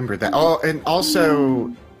 Remember that. Oh, and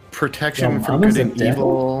also protection from good and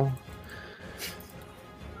evil.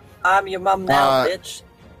 I'm your mom now, bitch.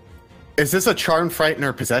 Is this a charm, frighten,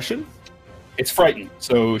 or possession? It's frightened,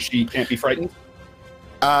 so she can't be frightened?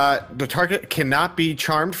 The target cannot be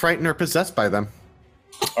charmed, frightened, or possessed by them.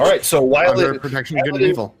 All right, so while protection from good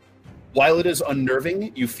and evil. While it is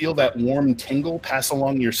unnerving, you feel that warm tingle pass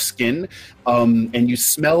along your skin, and you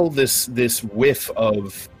smell this whiff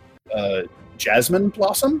of jasmine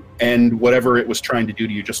blossom, and whatever it was trying to do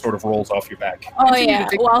to you just sort of rolls off your back. Oh yeah,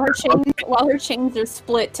 while her chains are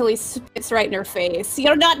split, Tilly spits right in her face.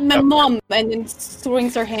 "You're not my mom," and then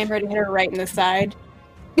swings her hammer to hit her right in the side.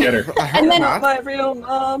 Get her. And then my real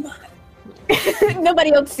mom.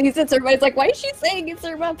 Nobody else sees it, so everybody's like, "Why is she saying it's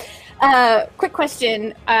her mom?" Quick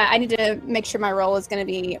question. I need to make sure my roll is going to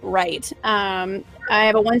be right. I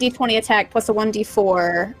have a 1d20 attack plus a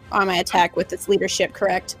 1d4 on my attack with its leadership,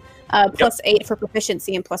 correct? Plus 8 for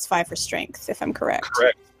proficiency and plus 5 for strength, if I'm correct.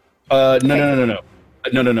 Correct. No.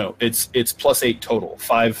 It's plus 8 total.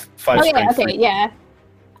 5 Oh, strength. yeah, okay, yeah.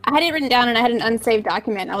 I had it written down and I had an unsaved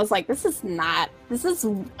document. I was like, this is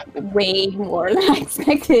way more than I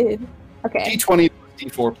expected. Okay. D20,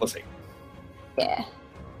 D4 plus 8. Yeah.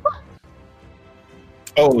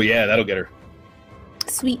 Oh, yeah, that'll get her.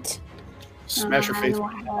 Sweet. Smash her face.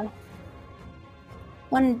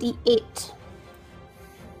 1d8.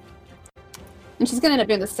 And she's gonna end up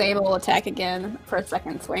doing the same little attack again for a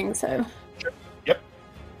second swing, so. Sure. Yep.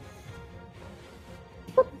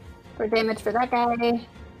 For damage for that guy.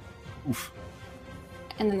 Oof.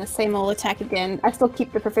 And then the same old attack again. I still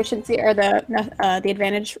keep the proficiency or the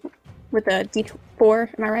advantage with the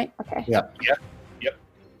D4. Am I right? Okay. Yep.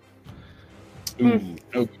 Ooh,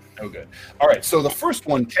 no good. All right, so the first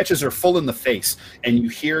one catches her full in the face, and you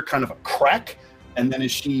hear kind of a crack, and then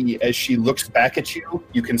as she looks back at you,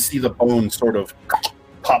 you can see the bone sort of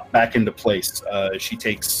pop back into place. She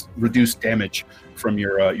takes reduced damage from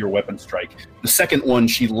your weapon strike. The second one,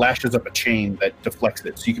 she lashes up a chain that deflects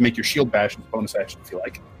it, so you can make your shield bash as a bonus action if you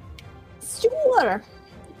like. Sure.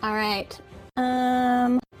 All right.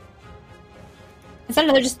 Is that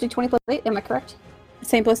another just D20 plus 8? Am I correct?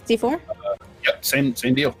 Same plus D4? Yep, same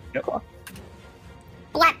deal. Yep.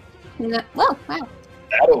 Black. No, well, wow.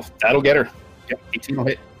 That'll get her. Yep, 18 will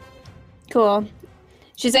hit. Cool.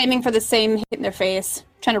 She's aiming for the same hit in their face,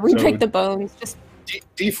 trying to re-break the bones. Just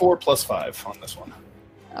D4 plus 5 on this one.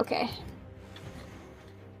 okay.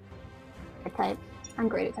 I type. I'm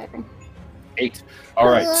great at typing. 8. All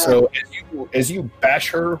right. So as you bash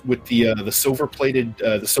her with the silver-plated,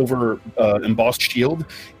 the silver embossed shield,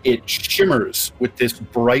 it shimmers with this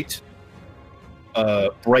bright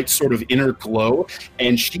sort of inner glow,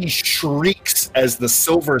 and she shrieks as the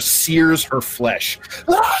silver sears her flesh.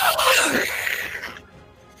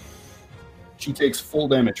 She takes full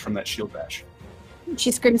damage from that shield bash.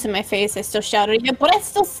 She screams in my face. I still shout at her, but it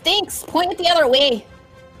still stinks. Point it the other way.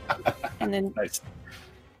 And then Nice.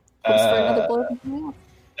 goes for another blow from something else.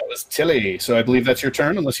 That was Tilly. So I believe that's your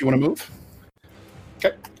turn, unless you want to move.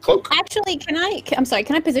 Okay, Cloak. Actually, can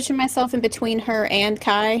I position myself in between her and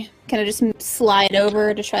Kai? Can I just slide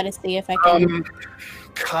over to try to see if I can?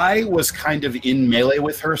 Kai was kind of in melee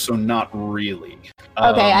with her, so not really.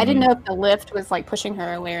 Okay, I didn't know if the lift was like pushing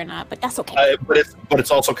her away or not, but that's okay. But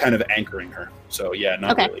it's also kind of anchoring her. So yeah,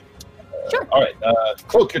 not Okay. really. Sure. All right,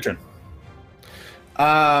 Cloak, your turn.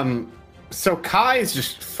 So Kai is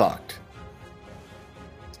just fucked.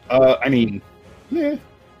 I mean, yeah.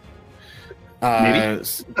 Maybe.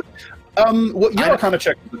 Well, your Arcana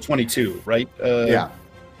check was a 22, right? Yeah.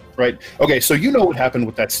 Right. Okay, so you know what happened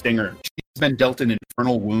with that stinger. She's been dealt an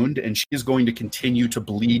infernal wound, and she is going to continue to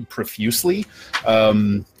bleed profusely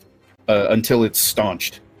until it's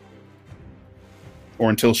staunched, or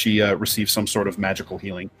until she receives some sort of magical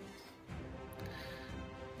healing.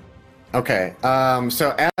 Okay.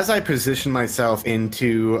 So as I position myself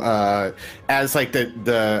into as like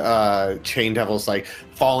the chain devil's like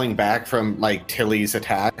falling back from like Tilly's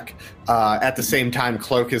attack, at the same time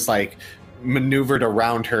Cloak is like maneuvered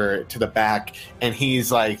around her to the back, and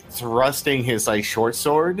he's like thrusting his like short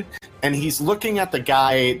sword, and he's looking at the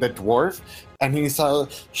guy, the dwarf, and he's like,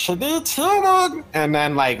 and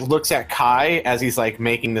then like looks at Kai as he's like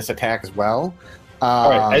making this attack as well. All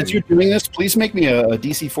right, as you're doing this, please make me a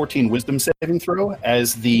DC 14 Wisdom saving throw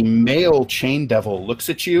as the male chain devil looks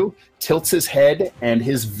at you, tilts his head, and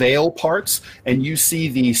his veil parts, and you see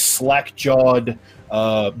the slack-jawed,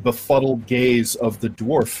 befuddled gaze of the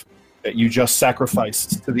dwarf that you just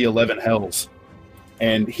sacrificed to the 11 hells.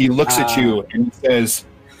 And he looks at you and says,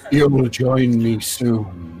 "You'll join me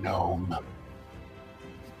soon, gnome."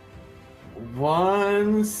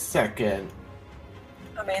 1 second.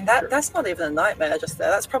 I mean, that's not even a nightmare just there.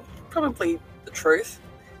 That's probably the truth.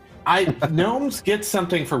 Gnomes get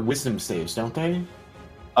something for wisdom saves, don't they?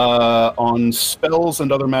 On spells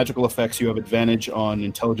and other magical effects, you have advantage on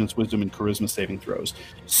intelligence, wisdom, and charisma saving throws.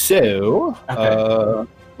 So,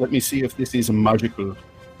 let me see if this is magical.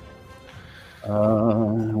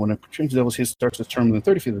 When a change devil sees starts its term within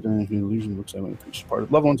 30 feet of the illusion looks like when it's part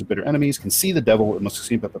of loved ones or bitter enemies can see the devil. It must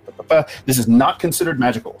succeed. This is not considered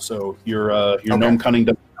magical, so your gnome cunning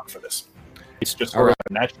doesn't count for this. It's just sort of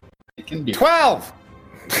a natural it can do. 12.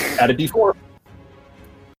 Add a d4.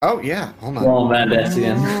 Oh yeah, hold on. Well,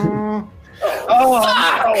 Vandessian.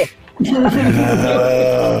 Oh,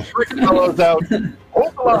 Frick fellows out.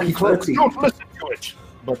 Hold the line, close. Don't listen to it.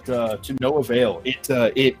 But to no avail.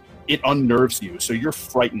 It unnerves you, so you're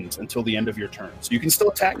frightened until the end of your turn. So you can still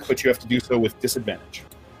attack, but you have to do so with disadvantage.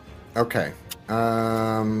 Okay.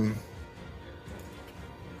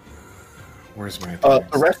 Where's my The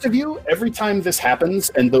rest of you, every time this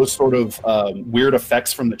happens and those sort of weird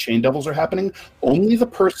effects from the chain devils are happening, only the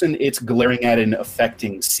person it's glaring at and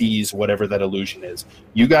affecting sees whatever that illusion is.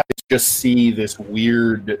 You guys just see this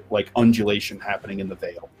weird like undulation happening in the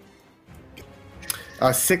veil.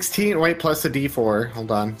 16, wait, plus a d4. Hold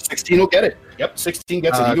on. 16 will get it. Yep, 16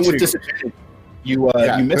 gets it. Even with disadvantage. You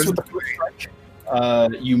miss with the first strike.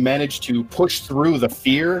 You manage to push through the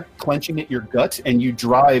fear clenching at your gut, and you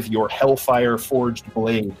drive your hellfire forged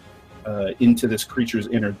blade into this creature's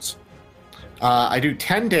innards. I do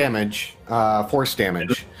 10 damage, force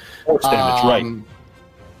damage. Force damage, right.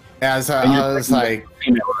 As I was like,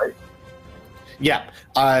 female, right? yeah,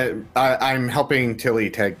 I'm helping Tilly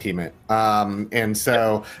tag team it. And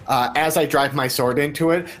so as I drive my sword into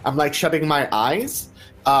it, I'm like shutting my eyes.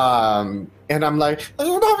 And I'm like,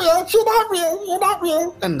 you're not real, you're not real, you're not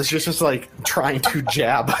real. And she's just like trying to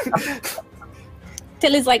jab.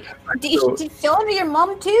 Tilly's like, show him to your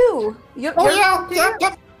mom too. Yep.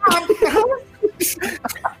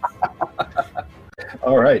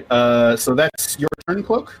 All right. So that's your turn,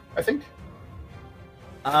 Cloak, I think.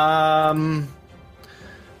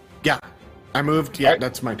 Yeah, I moved. Yeah,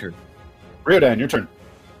 that's my turn. Riodan, your turn.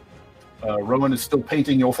 Rowan is still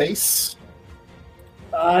painting your face.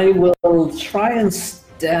 I will try and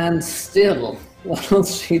stand still while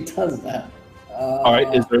she does that. All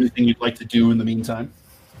right. Is there anything you'd like to do in the meantime?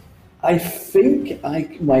 I think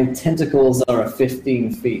my tentacles are at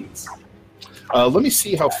 15 feet. Let me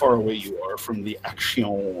see how far away you are from the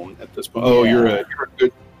action at this point. Oh, you're a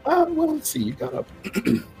good. Well, let's see. You got up.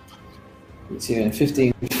 Let's see,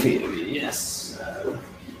 15 feet. Yes.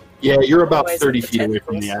 Yeah, you're about Always 30 with the feet away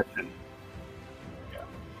from the tentacles. action.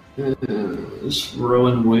 Is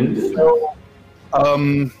Rowan wounded?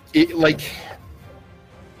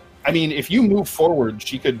 I mean, if you move forward,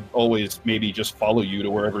 she could always maybe just follow you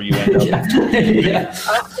to wherever you end up. Yeah.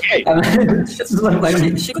 Okay.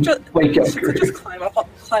 She could just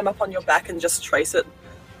climb up on your back and just trace it.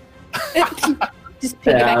 Just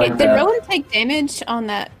piggyback it. Did Yeah. Rowan take damage on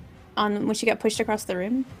that? On when she got pushed across the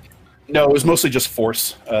room? No, it was mostly just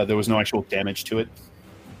force. There was no actual damage to it.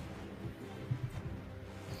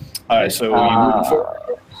 All right, so you move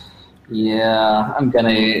forward. Yeah, I'm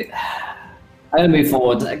gonna move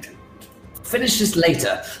forward. Finish this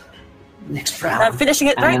later. Next round. I'm finishing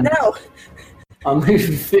it right And now. I'm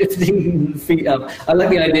moving 15 feet up. I like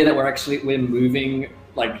the idea that we're moving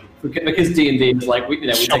like because D&D is like we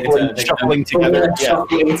take a turn, Shuffling together. Yeah.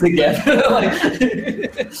 shuffling together, like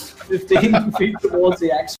 15 feet towards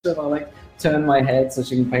the action. I like turn my head so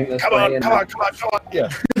she can paint this Come way. on, and come on. Yeah.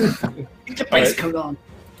 Get your base coat on.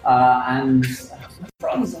 And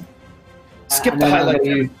Skip the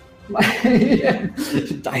highlights.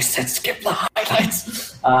 I said skip the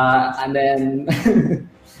highlights. And then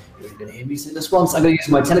you're going to hear me say this once. I'm going to use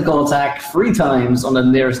my tentacle attack 3 times on the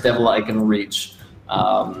nearest devil I can reach.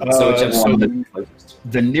 So whichever one is closest.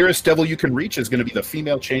 The nearest devil you can reach is going to be the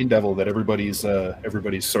female chain devil that everybody's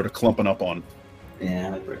sort of clumping up on.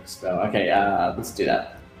 Yeah, that breaks spell. Okay, let's do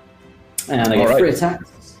that. And I All get right. 3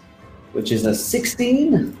 attacks, which is a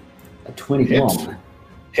 16, a 21,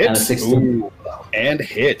 Hit. and a 16. Ooh, and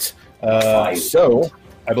hit. So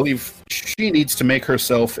I believe she needs to make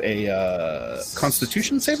herself a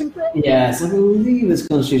Constitution saving throw. Yes, I believe it's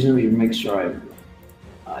Constitution. Let me make sure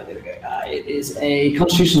there we go. It is a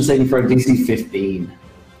Constitution saving throw, DC 15.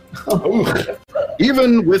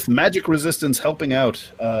 Even with magic resistance helping out,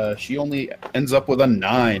 she only ends up with a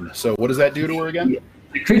 9. So what does that do to her again?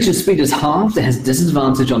 The creature's speed is halved, it has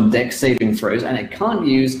disadvantage on dex saving throws, and it can't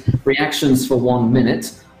use reactions for 1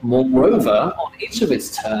 minute. Moreover, on each of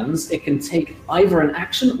its turns, it can take either an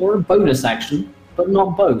action or a bonus action, but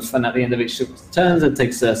not both. And at the end of each of its turns, it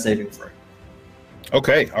takes a saving throw.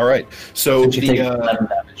 Okay, all right. So She takes 11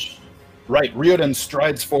 damage. Right, Riodan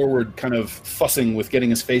strides forward, kind of fussing with getting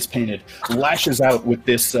his face painted, lashes out with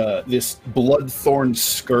this blood-thorn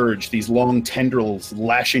scourge, these long tendrils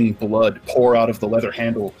lashing blood pour out of the leather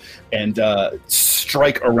handle and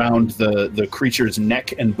strike around the creature's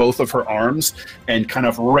neck and both of her arms and kind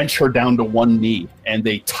of wrench her down to one knee. And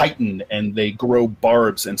they tighten and they grow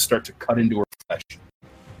barbs and start to cut into her flesh.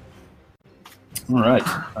 All right.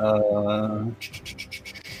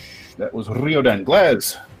 That was Riodan.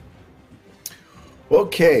 Glaz.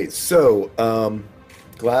 Okay, so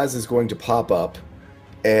Glaz is going to pop up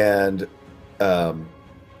and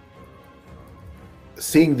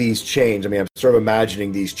seeing these chains. I mean, I'm sort of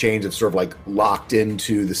imagining these chains have sort of like locked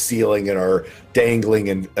into the ceiling and are dangling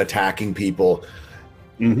and attacking people.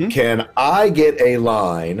 Mm-hmm. Can I get a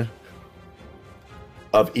line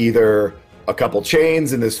of either a couple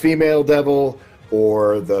chains and this female devil,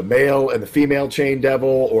 or the male and the female chain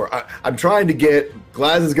devil, or I'm trying to get,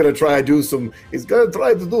 Glaz is going to try to do some, he's going to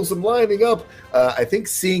try to do some lining up. I think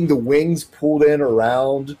seeing the wings pulled in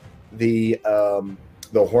around the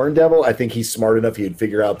horn devil, I think he's smart enough, he'd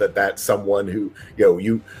figure out that that's someone who,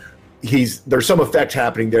 there's some effect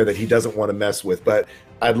happening there that he doesn't want to mess with, but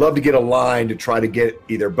I'd love to get a line to try to get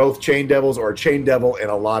either both chain devils or a chain devil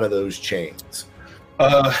and a lot of those chains.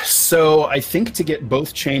 So I think to get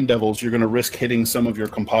both chain devils, you're going to risk hitting some of your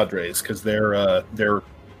compadres because they're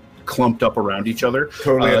clumped up around each other.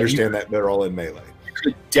 Totally understand that they're all in melee.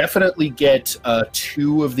 could definitely get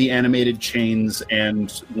 2 of the animated chains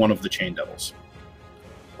and 1 of the chain devils.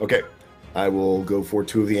 Okay. I will go for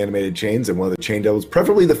 2 of the animated chains and 1 of the chain devils,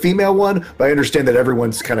 preferably the female one, but I understand that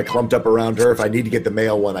everyone's kind of clumped up around her. If I need to get the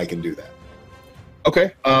male one, I can do that.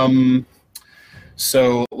 Okay.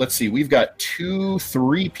 So let's see. We've got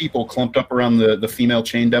 3 people clumped up around the female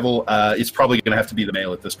chain devil. It's probably going to have to be the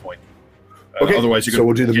male at this point. Okay. Otherwise, so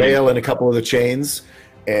we'll do the male and a couple of the chains,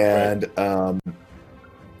 and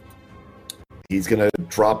he's going to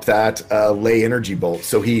drop that ley energy bolt.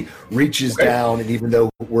 So he reaches down, and even though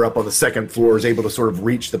we're up on the 2nd floor, is able to sort of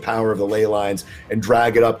reach the power of the ley lines and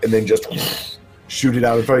drag it up, and then just shoot it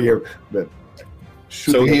out in front of you.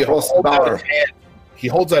 So he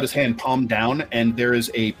holds out his hand palm down, and there is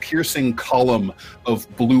a piercing column of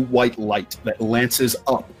blue-white light that lances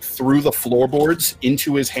up through the floorboards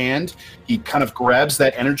into his hand. He kind of grabs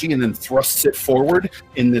that energy and then thrusts it forward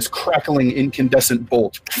in this crackling incandescent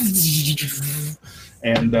bolt.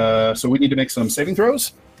 And so we need to make some saving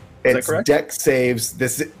throws? Is that correct? Dex saves.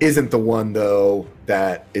 This isn't the one, though,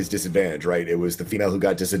 that is disadvantaged, right? It was the female who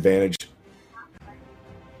got disadvantaged.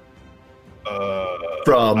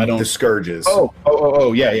 From the Scourges.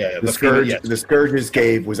 Yeah. The Scourges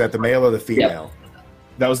gave, was that the male or the female? Yep.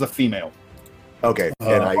 That was the female. Okay,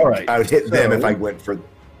 and I would hit them if I went for...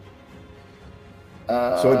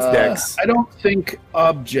 so it's Dex. I don't think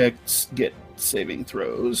objects get saving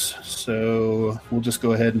throws, so we'll just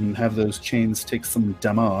go ahead and have those chains take some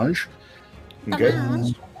damage. Okay.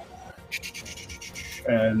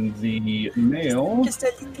 And the male... Just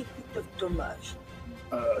a little bit of damage.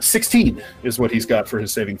 16 is what he's got for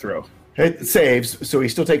his saving throw. It saves, so he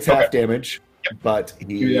still takes half damage, but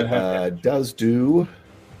he does do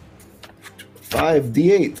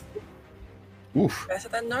 5d8. Oof. Better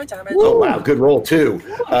than no damage. Oh, wow, good roll, too.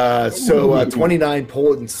 So 29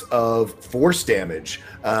 points of force damage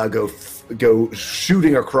go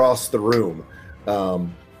shooting across the room,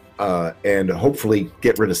 and hopefully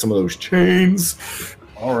get rid of some of those chains.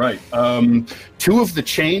 All right. 2 of the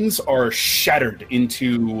chains are shattered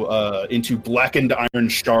into blackened iron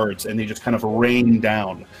shards, and they just kind of rain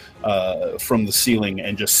down from the ceiling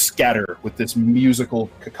and just scatter with this musical,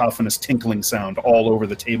 cacophonous tinkling sound all over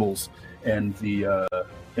the tables and the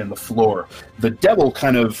floor. The devil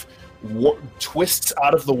kind of twists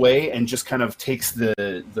out of the way and just kind of takes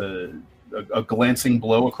a glancing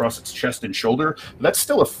blow across its chest and shoulder. That's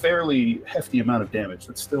still a fairly hefty amount of damage.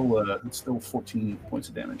 That's still 14 points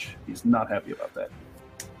of damage. He's not happy about that.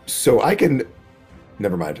 So I can...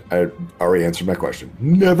 Never mind. I already answered my question.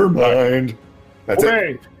 Never mind. That's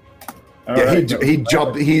it.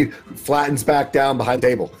 He flattens back down behind the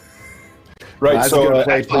table. Right, so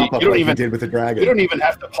actually, you don't even did with the dragon. You don't even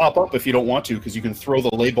have to pop up if you don't want to, because you can throw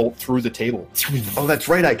the ley bolt through the table. Oh, that's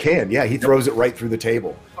right, I can. Yeah, he throws it right through the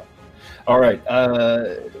table. All right,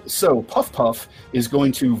 so Puff Puff is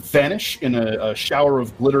going to vanish in a shower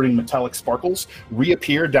of glittering metallic sparkles,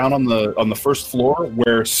 reappear down on the 1st floor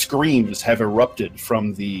where screams have erupted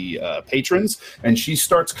from the patrons, and she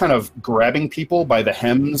starts kind of grabbing people by the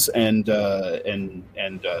hems and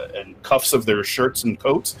cuffs of their shirts and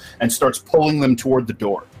coats, and starts pulling them toward the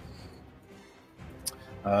door.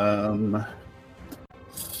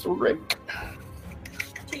 Thrick.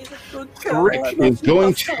 Rick is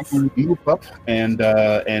going to move up and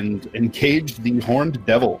engage the horned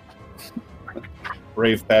devil.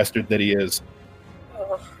 Brave bastard that he is.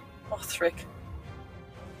 Oh, Thrick.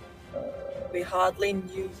 We hardly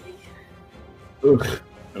knew ye. Ugh,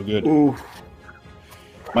 no good. Ooh.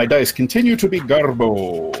 My dice continue to be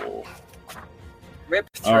garbo. Rip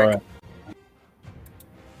Thrick. All right.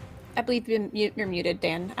 I believe you're muted,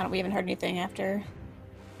 Dan. We haven't heard anything after.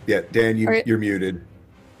 Yeah, Dan, you're muted.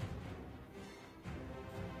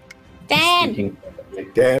 Dan!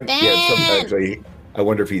 Dan? Yeah, sometimes I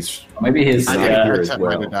wonder if he's... Maybe he's... here as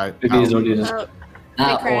well. Maybe he's already just...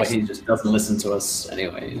 or he just doesn't listen to us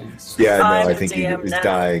anyway. Yeah, no, I think he is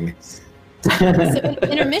dying. So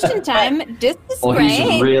intermission time, this is or great.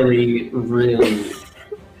 He's really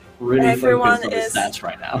Everyone focused on his stats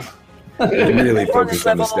right now. Really focused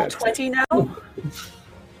on the level stats. 20 now?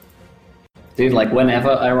 Dude, like, whenever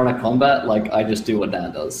I run a combat, like, I just do what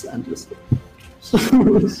Dan does and just... So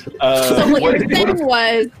what you're saying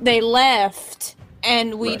was they left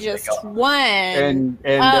and we just won. And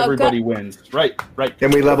everybody wins. Right.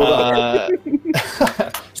 And we leveled up.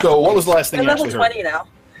 So what was the last thing you level actually 20 heard? now.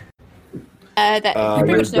 That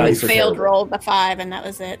pretty much dice are failed terrible. rolled the 5 and that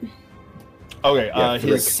was it. Okay,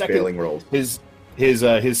 his failing roll. His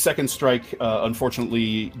second strike,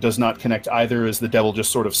 unfortunately, does not connect either, as the devil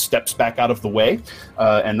just sort of steps back out of the way,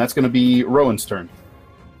 and that's going to be Rowan's turn.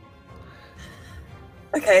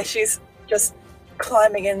 Okay, she's just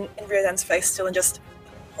climbing in Riordan's face still and just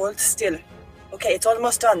hold still. Okay, it's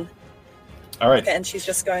almost done. All right. Okay, and she's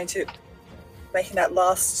just going to making that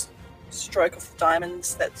last stroke of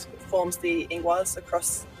diamonds that forms the ingwas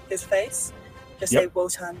across his face. Just say,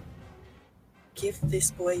 Wotan, give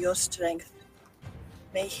this boy your strength.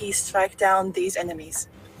 May he strike down these enemies.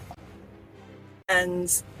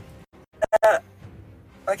 And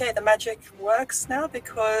okay, the magic works now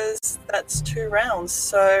because that's 2 rounds.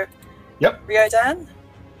 So, Riordan,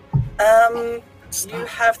 you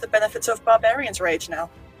have the benefits of Barbarian's Rage now.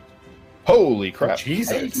 Holy crap!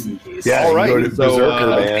 Jesus. Yeah, all right. Go to Berserker,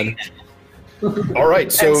 man. All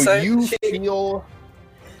right, so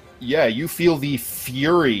you feel the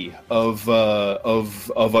fury of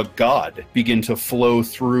a god begin to flow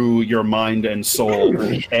through your mind and soul,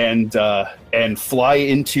 and fly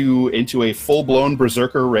into a full-blown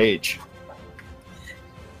Berserker rage.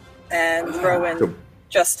 And Rowan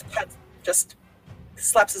just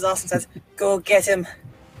slaps his ass and says, "Go get him."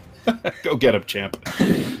 Go get him, champ.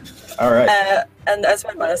 All right. And as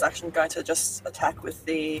my bonus action, I'm going to just attack with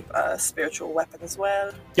the spiritual weapon as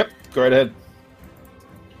well. Yep, go right ahead.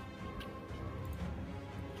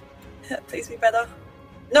 Please be better.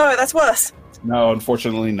 No, that's worse. No,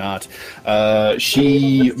 unfortunately not.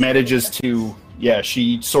 She manages to,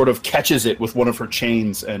 she sort of catches it with one of her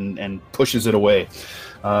chains and pushes it away.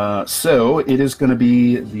 So it is going to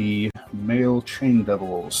be the male chain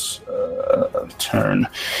devil's turn.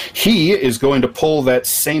 He is going to pull that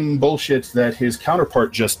same bullshit that his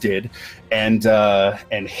counterpart just did, and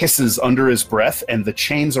hisses under his breath, and the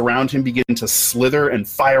chains around him begin to slither and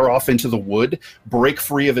fire off into the wood, break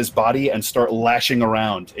free of his body, and start lashing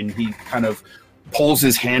around. And he kind of pulls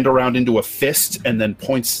his hand around into a fist, and then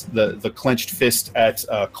points the clenched fist at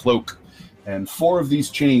Cloak. And 4 of these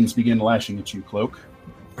chains begin lashing at you, Cloak.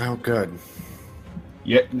 Oh, good.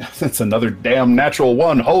 Yeah, that's another damn natural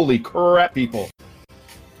 1. Holy crap, people.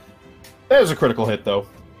 There's a critical hit, though.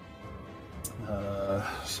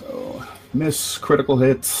 So, miss, critical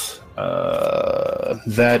hit.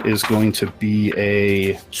 That is going to be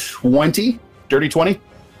a 20. Dirty 20.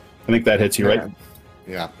 I think that hits you, right?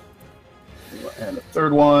 Yeah. And a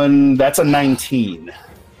third one, that's a 19.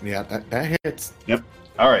 Yeah, that hits. Yep.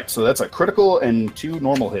 All right, so that's a critical and 2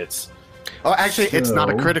 normal hits. Oh, actually, it's not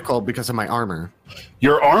a critical because of my armor.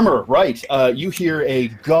 Your armor, right. You hear a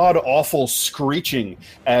god-awful screeching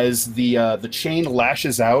as the chain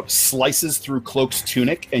lashes out, slices through Cloak's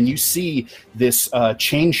tunic, and you see this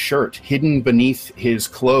chain shirt hidden beneath his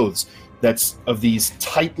clothes that's of these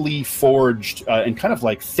tightly forged and kind of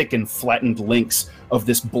like thick and flattened links of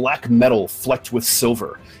this black metal flecked with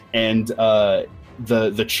silver. And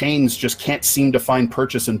the chains just can't seem to find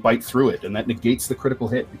purchase and bite through it, and that negates the critical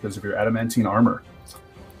hit because of your adamantine armor.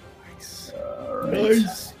 Nice. All right.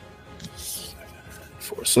 Nice.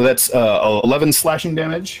 So that's 11 slashing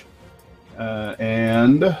damage,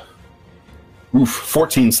 and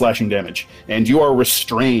 14 slashing damage. And you are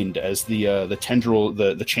restrained as the tendril,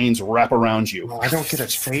 the chains wrap around you. Oh, I don't get a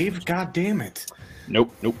save? God damn it.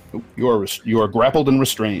 Nope. You are grappled and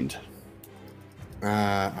restrained.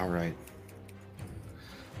 All right.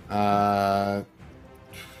 I'm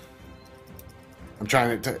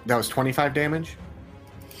trying to. That was 25 damage?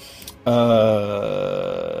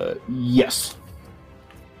 Yes.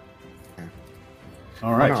 Okay.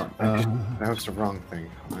 All right. Oh, no, that was the wrong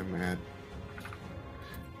thing. I'm at.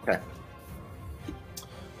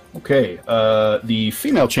 Okay. The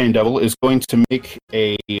female chain devil is going to make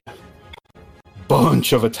a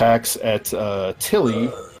bunch of attacks at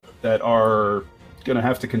Tilly that are going to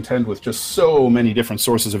have to contend with just so many different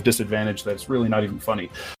sources of disadvantage that it's really not even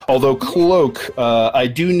funny. Although, Cloak, I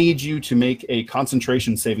do need you to make a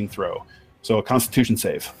concentration saving throw. So a constitution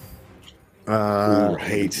save.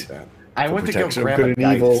 Right. I went to go grab good a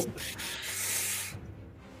and evil.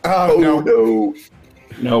 Oh, no.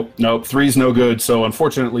 Nope. 3's no good. So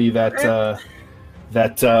unfortunately, the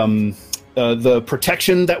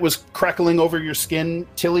protection that was crackling over your skin,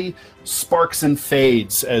 Tilly, sparks and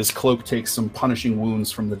fades as Cloak takes some punishing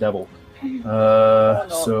wounds from the devil.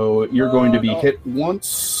 So you're going to be hit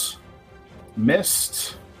once,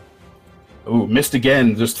 missed. Ooh, missed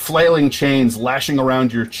again. Just flailing chains lashing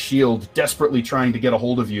around your shield, desperately trying to get a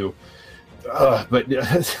hold of you. But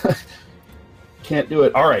can't do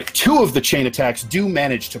it. All right, 2 of the chain attacks do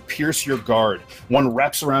manage to pierce your guard. One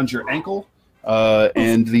wraps around your ankle,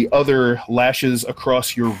 and the other lashes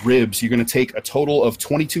across your ribs. You're going to take a total of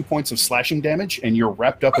 22 points of slashing damage, and you're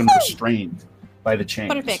wrapped up and restrained by the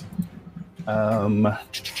chains. Perfect.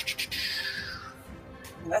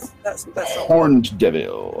 That's Horned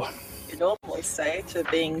Devil. you normally say to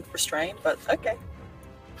being restrained, but okay.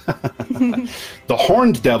 The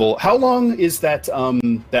Horned Devil. How long is that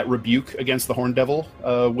that rebuke against the Horned Devil,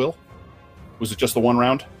 Will? Was it just the 1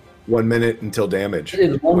 round? 1 minute until damage. It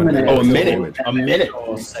is 1 minute. Oh, a until minute. damage. A minute.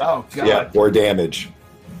 Oh, God. Yeah, or damage.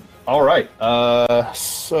 All right.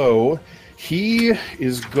 So he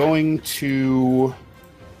is going to.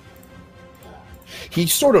 He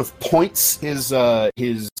sort of points his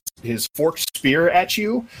forked spear at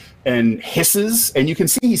you and hisses, and you can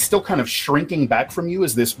see he's still kind of shrinking back from you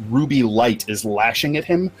as this ruby light is lashing at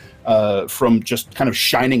him from just kind of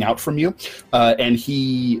shining out from you, and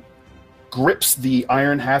he grips the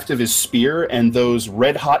iron haft of his spear, and those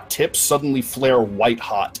red hot tips suddenly flare white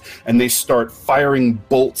hot, and they start firing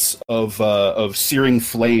bolts of searing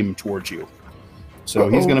flame towards you. So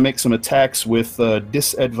he's going to make some attacks with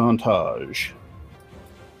disadvantage.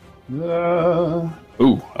 Wow.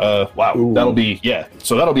 Ooh. That'll be, yeah.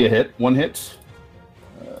 So that'll be a hit. 1 hit.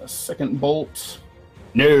 Second bolt.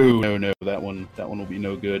 No. That one will be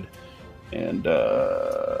no good. And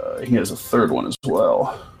he has a third one as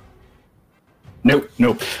well. Nope.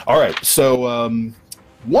 All right. So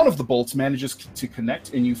one of the bolts manages to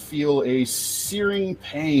connect, and you feel a searing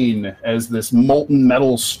pain as this molten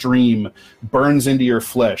metal stream burns into your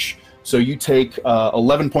flesh. So you take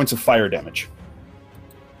 11 points of fire damage.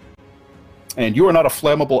 And you are not a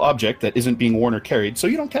flammable object that isn't being worn or carried, so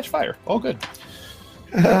you don't catch fire. All good.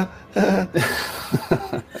 All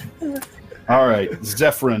right,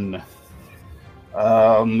 Zephyrin.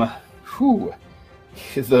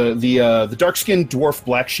 The dark-skinned dwarf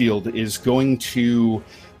Black Shield is going to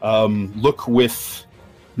look with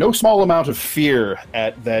no small amount of fear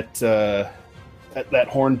at that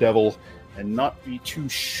Horned Devil, and not be too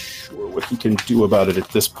sure what he can do about it at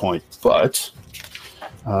this point. But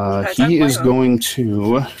he is going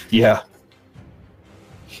to,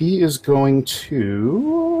 he is going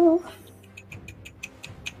to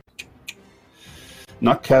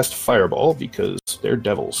not cast Fireball because they're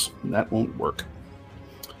devils, and that won't work.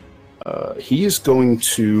 He is going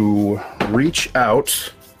to reach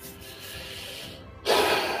out.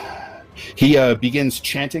 He begins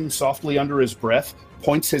chanting softly under his breath,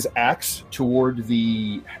 points his axe toward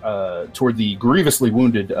the grievously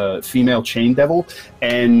wounded female chain devil,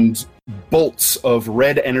 and bolts of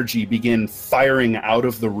red energy begin firing out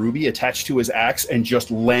of the ruby attached to his axe and just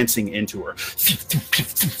lancing into her.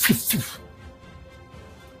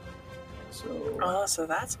 So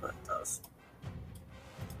that's what it does.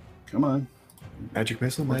 Come on. Magic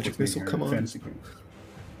missile, come on. Fantasy Queen.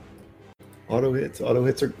 Auto hits are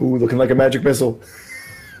looking like a magic missile.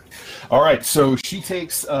 All right, so she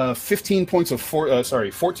takes 14 points of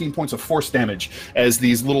force damage as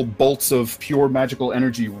these little bolts of pure magical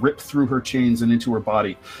energy rip through her chains and into her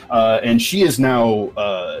body. And she is now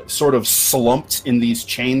sort of slumped in these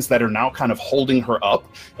chains that are now kind of holding her up,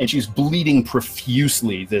 and she's bleeding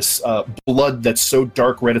profusely, this blood that's so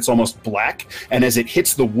dark red it's almost black, and as it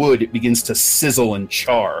hits the wood, it begins to sizzle and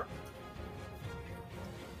char.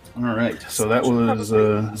 All right, so that was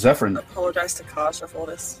Zephyrin. Apologize to Kasha for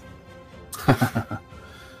this.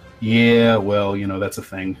 Yeah, well, you know, that's a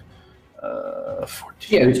thing. 14.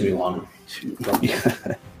 Yeah, it be long.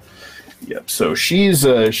 Yep, so she's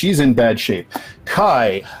in bad shape.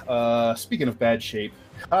 Kai, speaking of bad shape,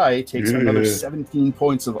 Kai takes another 17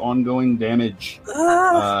 points of ongoing damage.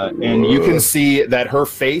 And you can see that her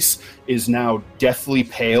face is now deathly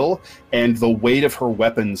pale, and the weight of her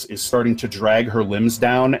weapons is starting to drag her limbs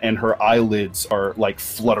down, and her eyelids are, like,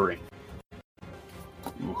 fluttering.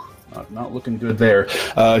 Ooh. Not looking good there.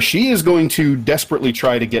 She is going to desperately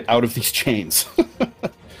try to get out of these chains.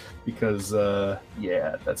 Because,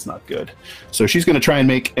 yeah, that's not good. So she's going to try and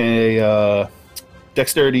make a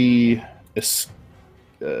dexterity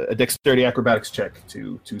acrobatics check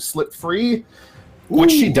to slip free,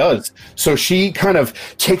 which she does. So she kind of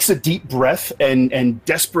takes a deep breath and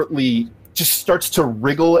desperately just starts to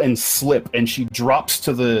wriggle and slip, and she drops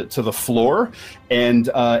to the floor, and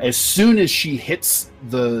as soon as she hits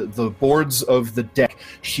the boards of the deck,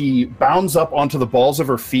 she bounds up onto the balls of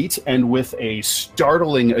her feet and with a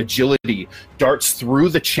startling agility darts through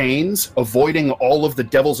the chains, avoiding all of the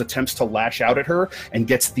devil's attempts to lash out at her, and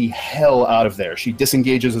gets the hell out of there. She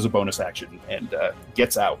disengages as a bonus action and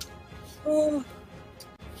gets out.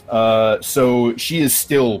 So she is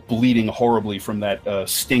still bleeding horribly from that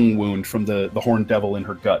sting wound from the Horned Devil in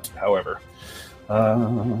her gut, however.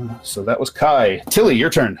 So that was Kai. Tilly, your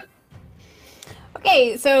turn.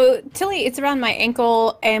 Okay, so Tilly, it's around my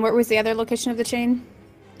ankle, and where was the other location of the chain?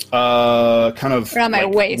 Kind of around my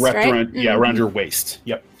waist, right? Around, yeah, around your waist.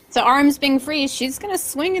 Yep. So arms being free, she's gonna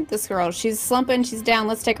swing at this girl. She's slumping, she's down.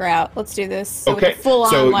 Let's take her out. Let's do this. So Okay. with a full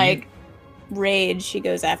on, rage, she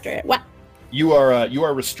goes after it. What? You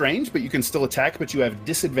are restrained, but you can still attack, but you have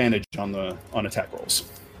disadvantage on attack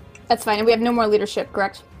rolls. That's fine. And we have no more leadership,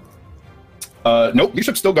 correct? Nope,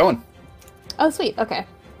 leadership's still going. Oh, sweet. Okay.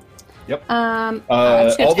 Yep.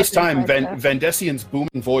 All this time, Vandesian's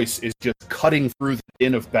booming voice is just cutting through the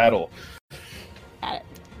din of battle. Got it.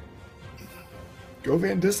 Go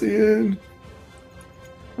Vandesian!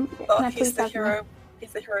 Oh, he's the hero.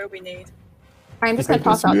 He's the hero we need. I'm just gonna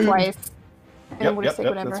toss out twice, and we'll just take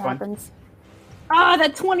whatever happens. Ah,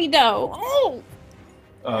 that 20 though. Oh.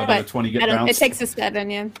 The 20 get bounced. It takes a 7,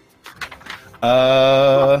 yeah.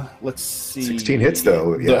 Let's see. 16 hits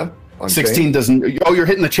though. Yeah. 16 chain? doesn't. Oh, you're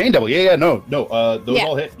hitting the chain devil. Yeah. No. Those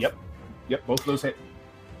all hit. Yep. Both of those hit.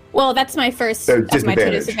 Well, that's my first of my 2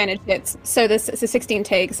 disadvantage hits. So this is a 16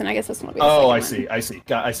 takes, and I guess this one will be. I see. I see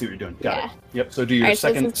what you're doing. Got it. Yep. So do your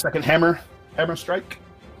second hammer strike.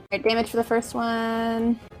 Right, damage for the first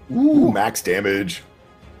one. Ooh, max damage.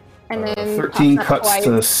 And then 13 cuts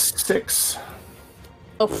to 6.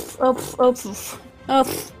 Oof. Can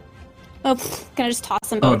I just toss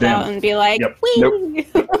them both out and be like, whee? Nope.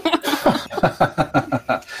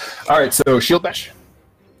 All right, so shield bash.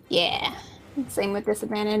 Yeah. Same with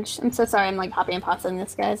disadvantage. I'm so sorry I'm like hopping and tossing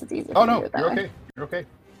this, guys. It's easier. Oh, no. You're okay.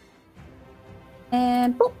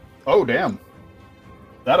 And boop. Oh, damn.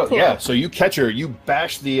 That'll cool. Yeah, so you catch her, you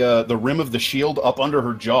bash the rim of the shield up under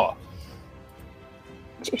her jaw.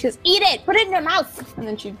 She says, eat it! Put it in your mouth! And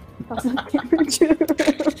then she does damage.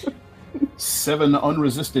 7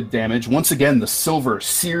 unresisted damage. Once again, the silver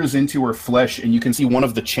sears into her flesh, and you can see one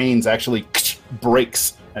of the chains actually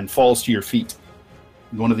breaks and falls to your feet.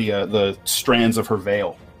 One of the strands of her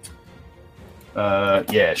veil.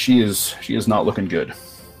 Yeah, she is not looking good.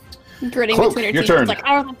 Gritting Cloak, between her your teeth. turn. It's like,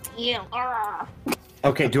 I want to heal.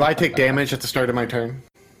 Okay, do I take damage at the start of my turn?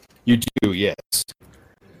 You do, yes.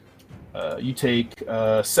 You take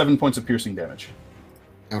 7 points of piercing damage.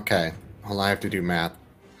 Okay. Well, I have to do math.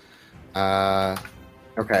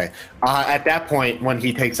 Okay. At that point, when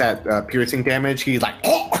he takes that piercing damage, he like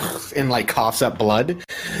and like coughs up blood.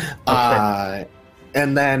 Okay.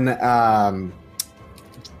 And then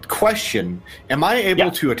question: am I able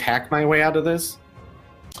to attack my way out of this?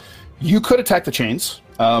 You could attack the chains.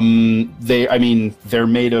 They're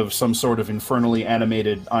made of some sort of infernally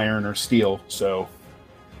animated iron or steel, so.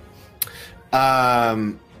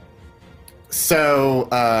 I'm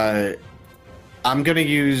gonna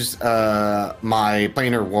use my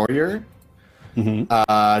planar warrior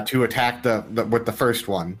to attack with the first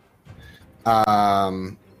one.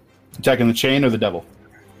 Attacking the chain or the devil?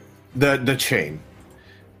 The chain.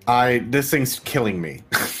 This thing's killing me.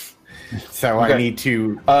 So okay. I need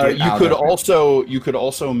to. You could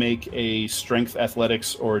also make a strength,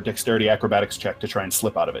 athletics, or dexterity acrobatics check to try and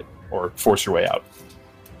slip out of it or force your way out.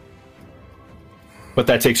 But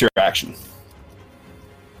that takes your action.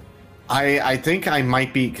 I think I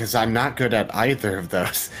might be, because I'm not good at either of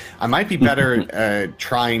those. I might be better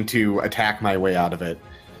trying to attack my way out of it.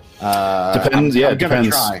 Depends. I'm gonna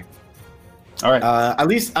try. All right. At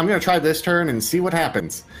least I'm gonna try this turn and see what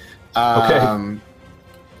happens. Okay.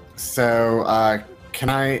 So, can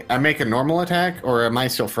I make a normal attack, or am I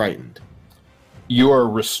still frightened? You are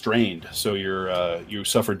restrained, so you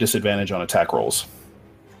suffer disadvantage on attack rolls.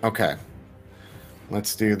 Okay.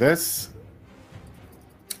 Let's do this.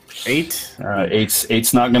 8.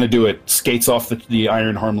 Eight's not going to do it. Skates off the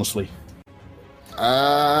iron harmlessly.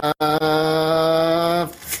 Oh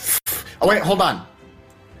wait, hold on.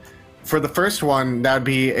 For the first one, that would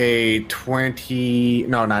be a 20.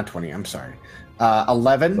 No, not 20. I'm sorry.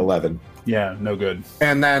 11. 11. Yeah, no good.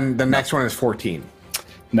 And then the next one is 14.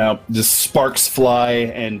 Now, just sparks fly,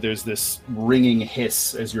 and there's this ringing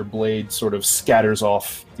hiss as your blade sort of scatters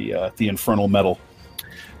off the infernal metal.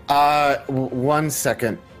 1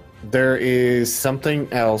 second. There is something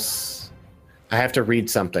else. I have to read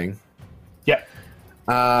something. Yeah.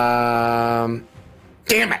 Damn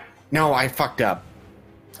it! No, I fucked up.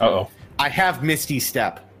 Uh-oh. I have Misty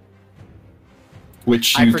Step.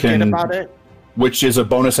 Which I forget about it. Which is a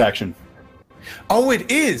bonus action. Oh,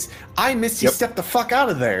 it is! I Misty Step the fuck out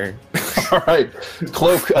of there. All right.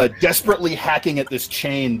 Cloak desperately hacking at this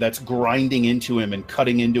chain that's grinding into him and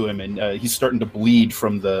cutting into him, and he's starting to bleed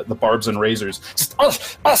from the barbs and razors. Just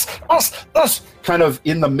us. Kind of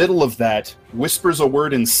in the middle of that, whispers a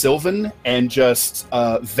word in Sylvan and just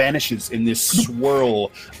vanishes in this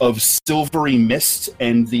swirl of silvery mist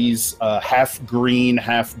and these half green,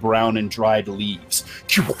 half brown and dried leaves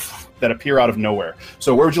that appear out of nowhere.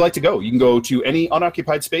 So where would you like to go? You can go to any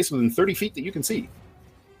unoccupied space within 30 feet that you can see.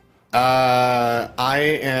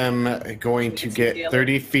 I am going to get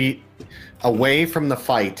 30 feet away from the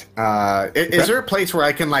fight. Is there a place where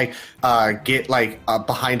I can get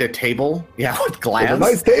behind a table? Yeah, with glass. A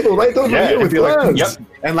nice table right over here with glass. Yep.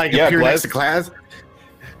 And appear next to glass.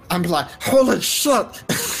 I'm like, holy shit!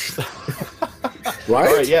 Right?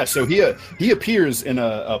 All right, yeah. So he appears in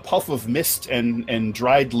a puff of mist and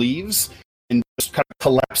dried leaves, and just kind of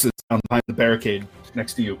collapses down behind the barricade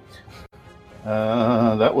next to you.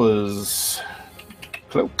 That was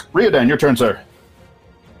Riodan. Your turn, sir.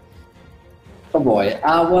 Oh boy.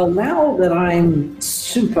 Well, now that I'm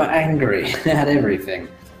super angry at everything,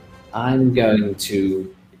 I'm going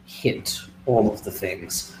to hit all of the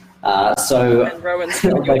things. And Rowan's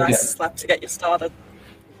giving you a nice slap to get you started.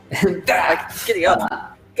 Giddy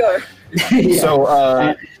up. Go. Yeah.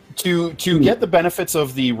 So to get the benefits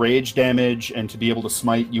of the rage damage and to be able to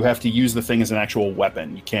smite, you have to use the thing as an actual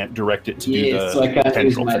weapon. You can't direct it to do the so I can't use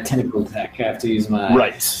tendril my thing. tentacle attack. I have to use my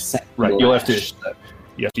Right. You'll have to.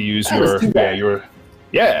 You have to use your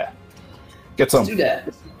Get some. Let's do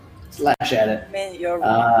that. Slash at it. Man, you're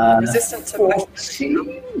resistant to magic.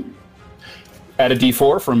 Add a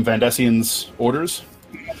D4 from Vandessian's orders.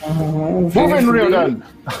 Move in, Riodan.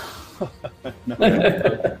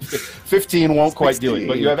 15 won't quite do it,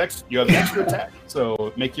 but you have an extra attack.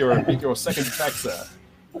 So make your second attack, sir.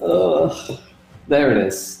 There it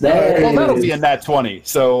is. Well, that'll be a nat 20.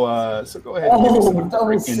 So go ahead.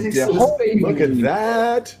 Double sixes, baby. Look at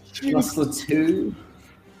that. Plus the 2.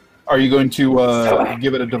 Are you going to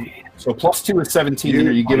give it so plus 2 is 17, and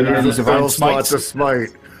are you giving it a divine smite? Smite.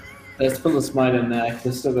 Let's put the smite in there.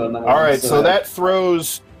 There's still got another All one, right, so that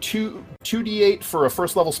throws 2d8 for a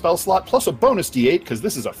first level spell slot, plus a bonus d8, because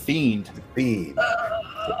this is a fiend. Fiend.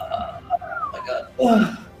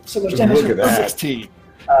 so much damage. Look at that. 16.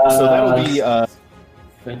 So that'll be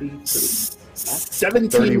 17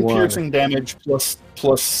 31. piercing damage plus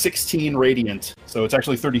 16 radiant. So it's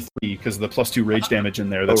actually 33 because of the plus 2 rage damage in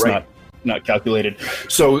there. That's not calculated.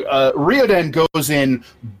 So Riodan goes in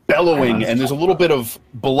bellowing, and there's a little bit of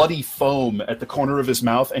bloody foam at the corner of his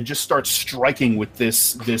mouth, and just starts striking with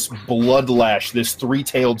this blood lash, this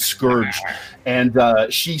 3-tailed scourge. And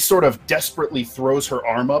she sort of desperately throws her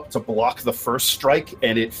arm up to block the first strike,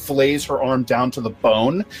 and it flays her arm down to the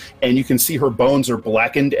bone, and you can see her bones are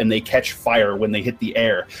blackened and they catch fire when they hit the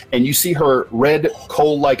air. And you see her red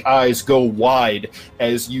coal-like eyes go wide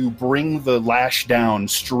as you bring the lash down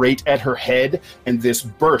straight at her head, and this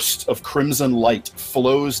burst of crimson light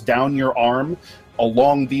flows down your arm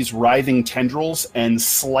along these writhing tendrils and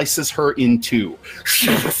slices her in two.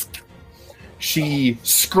 She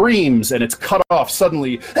screams, and it's cut off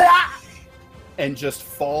suddenly, and just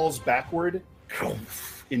falls backward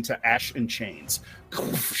into ash and chains.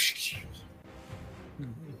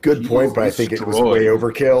 Good point, but I think it was way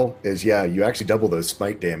overkill. You actually double those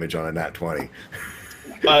smite damage on a nat 20.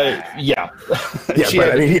 Yeah.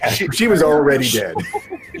 She was already dead.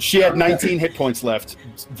 She had 19 hit points left.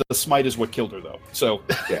 The smite is what killed her, though. So,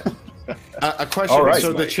 yeah. A question. All right,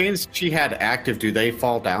 so the Mike. chains she had active, do they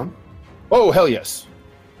fall down? Oh, hell yes.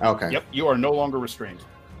 Okay. Yep, you are no longer restrained.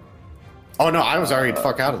 Oh no, I was already the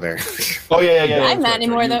fuck out of there. Oh, yeah. I'm not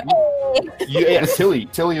anymore, though. Yeah,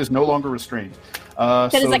 Tilly is no longer restrained.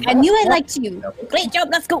 That is like, I knew I liked you. Great job,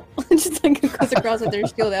 let's go. Just like goes across with their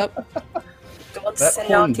shield out. Don't That say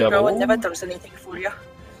horn Auntie Rowan devil- never does anything for you.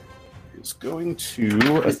 Is going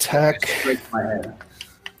to attack. My head.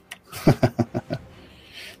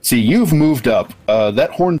 See, you've moved up.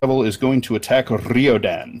 That horn devil is going to attack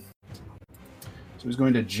Riodan. So he's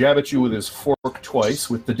going to jab at you with his fork twice,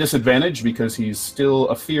 with the disadvantage because he's still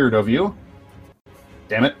afeared of you.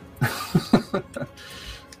 Damn it.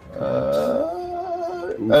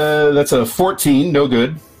 That's a 14, no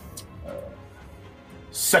good.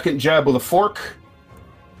 Second jab with a fork.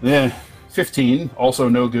 15, also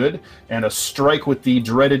no good. And a strike with the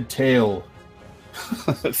dreaded tail.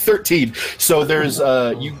 13. So there's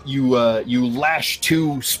you lash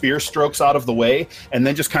 2 spear strokes out of the way, and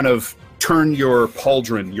then just kind of turn your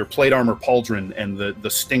pauldron, your plate armor pauldron, and the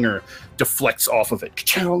stinger deflects off of it.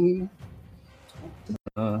 Ka-chow!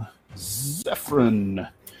 Zephyrin.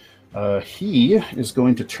 He is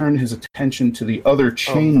going to turn his attention to the other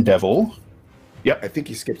chain devil. I think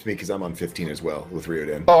he skipped me because I'm on 15 as well with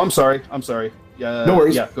Riodan. Oh, I'm sorry. No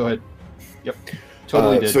worries. Yeah, go ahead. Yep.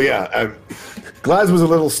 Totally did. So Glaz was a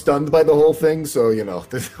little stunned by the whole thing, so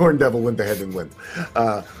the Horn Devil went ahead and went.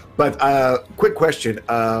 But quick question: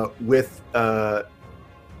 with to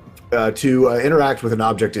interact with an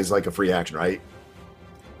object is like a free action, right?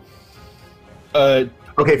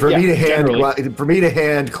 Okay, for Yeah, me to generally.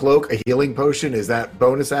 hand Cloak a healing potion, is that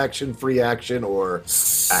bonus action, free action, or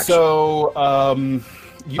action? So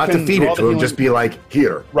you Not can to feed draw it the to him, healing- just be like,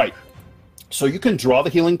 here. right. So you can draw the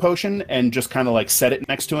healing potion and just kind of like set it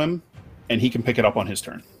next to him, and he can pick it up on his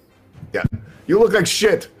turn. Yeah. You look like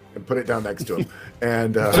shit. And put it down next to him.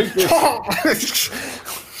 And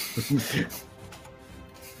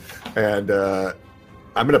and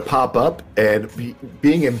I'm going to pop up, and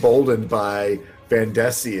being emboldened by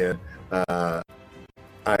Vandesian, I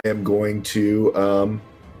am going to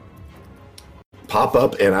pop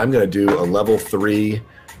up, and I'm going to do a level 3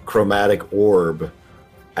 chromatic orb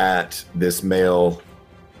at this male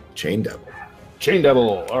chain devil. Chain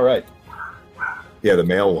Devil, all right. Yeah, the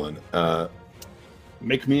male one.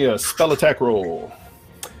 Make me a spell attack roll.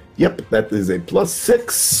 Yep, that is a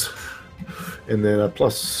 +6, and then a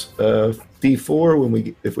plus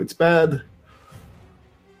D4 if it's bad.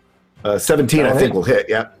 17, That'll I think, hit. will hit.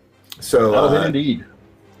 Yep. So That'll hit indeed.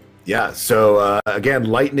 yeah. So again,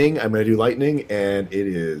 lightning. I'm going to do lightning, and it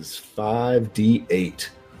is 5d8.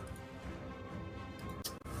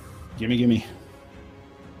 Gimme.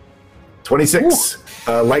 26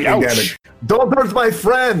 lightning Ouch. damage. Don't hurt my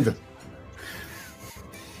friend.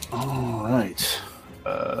 All right.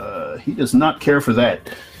 He does not care for that.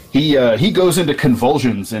 He goes into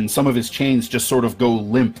convulsions, and some of his chains just sort of go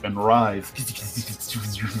limp and writhe.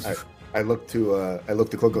 I look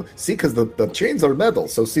to Cloak. Go, see, because the chains are metal,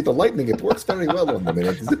 so see the lightning. It works very well on them, and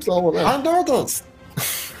it zips all around. I know this.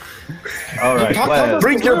 All right, Can't Glaz.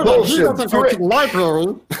 Drink your bullshit. He doesn't go to the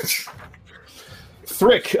library.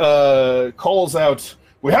 Thrick calls out,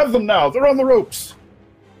 "We have them now. They're on the ropes."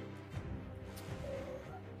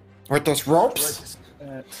 With those ropes?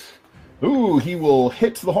 Ooh, he will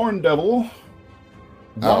hit the Horn Devil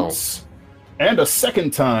once and a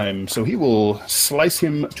second time, so he will slice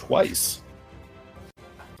him twice.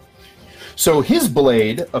 So his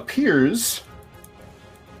blade appears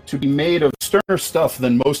to be made of sterner stuff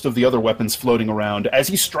than most of the other weapons floating around. As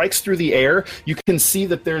he strikes through the air, you can see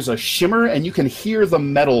that there's a shimmer, and you can hear the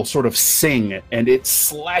metal sort of sing, and it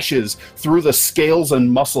slashes through the scales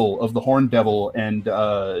and muscle of the Horn Devil and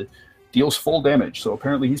deals full damage. So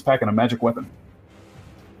apparently he's packing a magic weapon.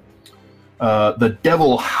 The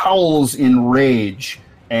devil howls in rage,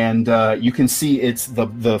 and you can see it's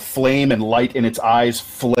the flame and light in its eyes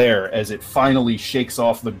flare as it finally shakes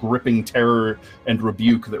off the gripping terror and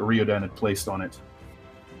rebuke that Riodan had placed on it.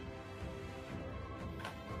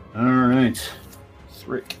 All right.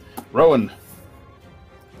 Thrick. Rowan.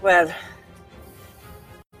 Well,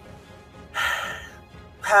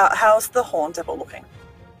 how's the Horn Devil looking?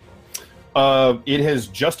 It has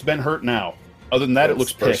just been hurt now. Other than that, it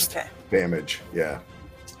looks pissed. Okay. Damage. Yeah.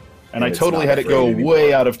 And I it's totally not had it go afraid anymore.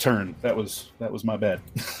 way out of turn. That was my bad.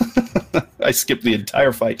 I skipped the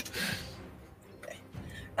entire fight.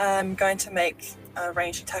 I'm going to make a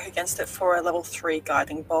ranged attack against it for a level 3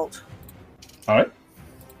 guiding bolt. All right.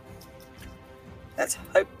 Let's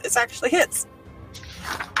hope this actually hits.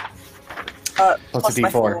 Plus Plus a my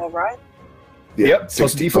D4. 4, right? Yeah, Yep, plus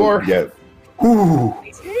 60 D4. Yeah. Ooh.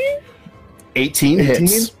 18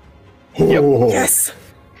 hits. Yep. Yes.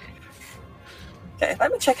 Okay,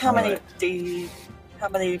 let me check how many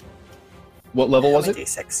What level was it?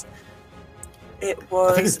 D6. It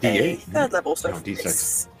was it's a D8. third level, so No, D6.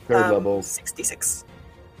 it's, Third level. 66.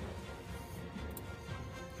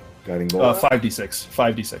 Guiding bolt. 5d6.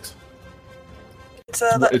 5d6. It's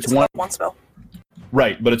It's one one- spell.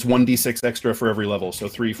 Right, but it's 1d6 extra for every level, so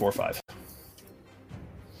 3, 4, 5.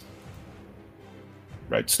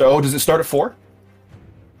 Right. So, does it start at 4?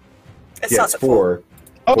 It Yeah, starts it's at 4. 4.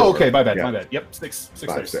 Oh, Four. okay. My bad. Yeah. My bad. Yep. 6 5,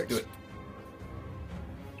 dice. 6. Do it.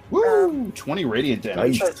 Woo! 20 radiant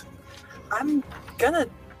damage. Nice. I'm gonna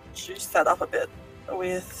juice that up a bit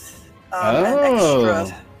with Oh.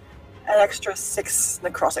 an extra 6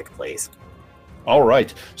 necrotic, please. All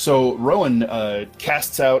right. So Rowan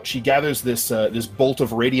casts out. She gathers this this bolt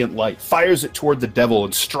of radiant light, fires it toward the devil,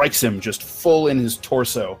 and strikes him just full in his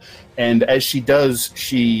torso. And as she does,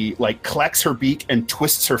 she like clacks her beak and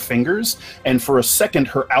twists her fingers. And for a second,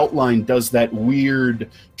 her outline does that weird,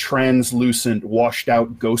 translucent,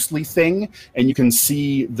 washed-out, ghostly thing. And you can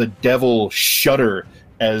see the devil shudder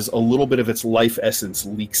as a little bit of its life essence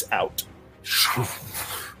leaks out.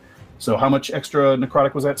 So how much extra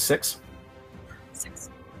necrotic was that? 6? 6.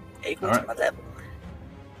 Equal All to right. my level.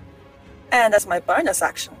 And as my bonus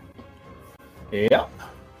action, Yeah.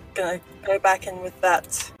 gonna go back in with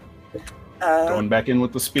that Going back in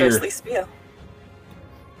with the spear. ghostly spear.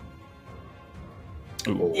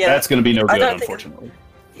 Ooh, Yeah. that's going to be no I good, don't think- unfortunately.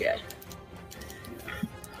 Yeah.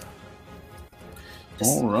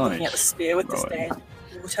 Just All right. looking at the spear with Right. disdain.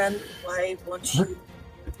 Wooten, why won't you?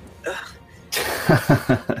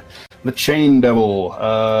 The Chain Devil.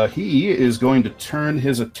 He is going to turn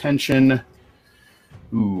his attention.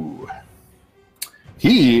 Ooh.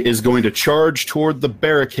 He is going to charge toward the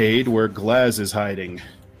barricade where Glaz is hiding.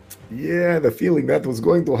 Yeah, the feeling that was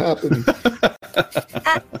going to happen.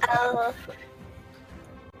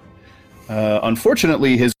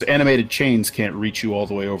 Unfortunately, his animated chains can't reach you all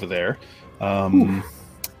the way over there. But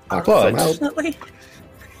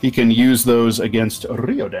he can use those against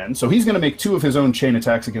Riodan. So he's going to make 2 of his own chain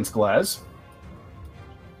attacks against Glaz.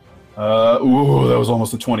 Ooh, that was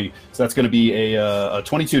almost a 20. So that's going to be a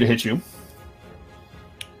 22 to hit you.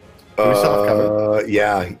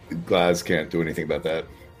 Yeah, Glaz can't do anything about that.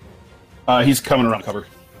 He's coming around cover.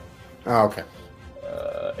 Oh, okay.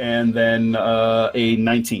 And then a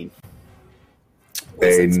 19.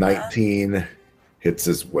 A 19 hits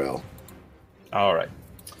as well. All right.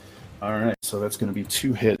 So that's going to be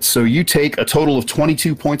 2 hits. So you take a total of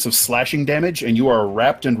 22 points of slashing damage, and you are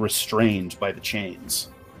wrapped and restrained by the chains.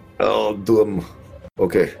 Oh, damn.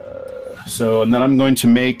 Okay. And then I'm going to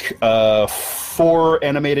make 4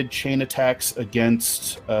 animated chain attacks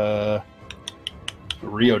against Riodan.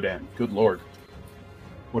 Good lord.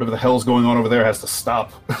 Whatever the hell's going on over there has to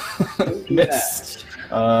stop. Miss.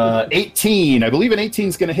 18. I believe an 18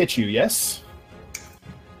 is going to hit you, yes?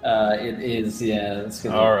 It is, yeah.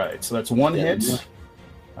 All right, so that's 1 hit.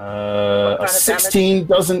 A 16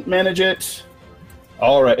 doesn't manage it.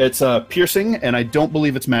 All right, it's piercing, and I don't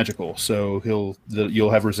believe it's magical, so you'll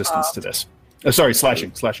have resistance to this. Sorry,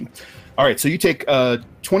 slashing. All right, so you take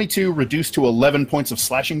 22 reduced to 11 points of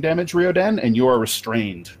slashing damage, Riodan, and you are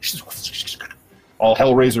restrained. All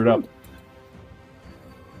hell razored up.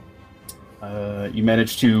 You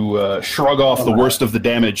manage to shrug off the worst of the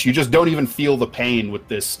damage. You just don't even feel the pain with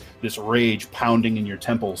this rage pounding in your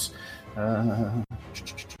temples.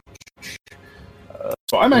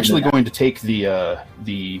 So I'm actually going to take the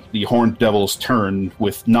Horned Devil's turn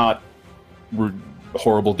with not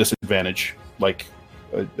horrible disadvantage, like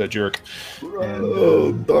a jerk.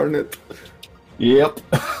 Oh, darn it. Yep.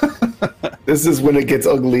 This is when it gets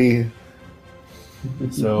ugly.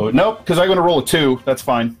 So, nope, because I'm going to roll a 2. That's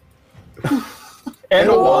fine. And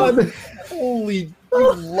a 1. Holy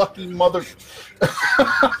lucky mother.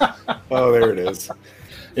 Oh, there it is.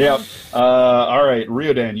 Yep. All right,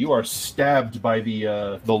 Riodan, you are stabbed by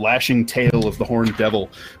the lashing tail of the Horned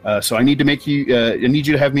Devil. So I need to make you. I need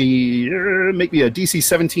you to have me make me a DC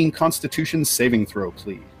 17 Constitution saving throw,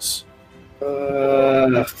 please.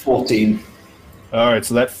 14. All right,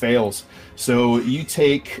 so that fails. So you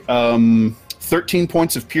take 13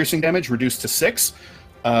 points of piercing damage, reduced to 6.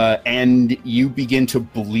 And you begin to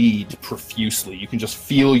bleed profusely. You can just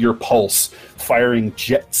feel your pulse firing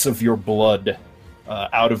jets of your blood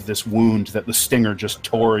out of this wound that the stinger just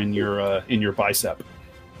tore in your bicep.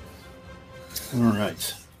 All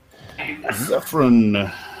right,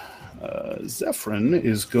 Zephyrin. Zephyrin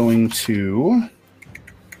is going to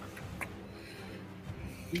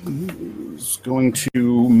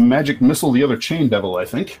magic missile the other chain devil, I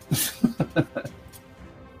think.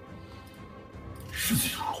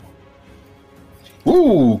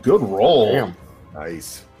 Ooh, good roll. Damn.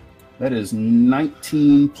 Nice. That is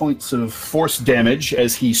 19 points of force damage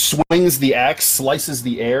as he swings the axe, slices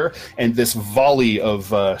the air, and this volley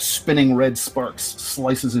of spinning red sparks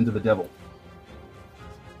slices into the devil.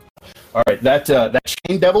 All right, that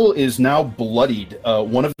chain devil is now bloodied.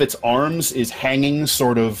 One of its arms is hanging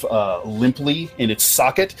sort of limply in its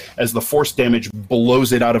socket as the force damage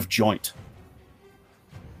blows it out of joint.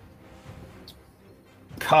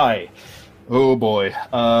 Kai. Oh boy.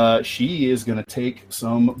 She is going to take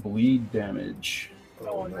some bleed damage.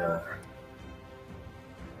 Oh no.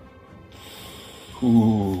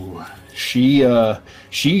 Ooh.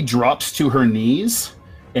 She drops to her knees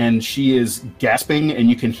and she is gasping, and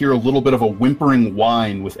you can hear a little bit of a whimpering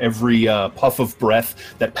whine with every puff of breath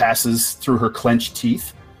that passes through her clenched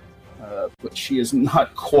teeth. But she is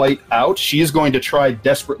not quite out. She is going to try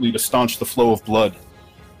desperately to staunch the flow of blood.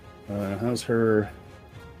 How's her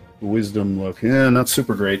wisdom look? Yeah, not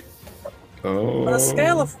super great. Oh. On a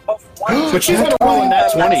scale of 1 But she's going to roll in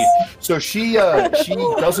that 20. So she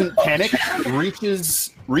doesn't panic,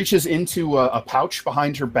 reaches into a pouch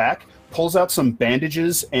behind her back, pulls out some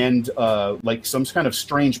bandages and like some kind of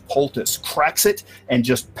strange poultice, cracks it, and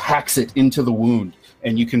just packs it into the wound.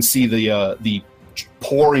 And you can see the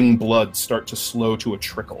pouring blood start to slow to a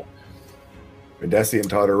trickle. Mendesian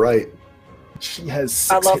taught her right. She has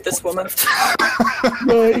 6 I love hit this points woman.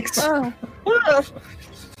 left.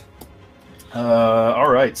 Oh.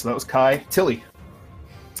 All right, so that was Kai. Tilly.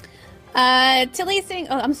 Tilly's saying,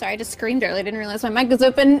 oh, I'm sorry, I just screamed earlier. I didn't realize my mic was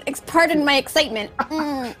open. Pardon my excitement.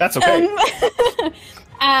 That's okay.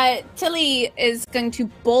 Tilly is going to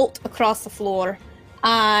bolt across the floor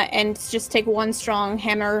and just take one strong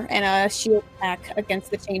hammer and a shield attack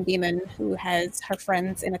against the chain demon who has her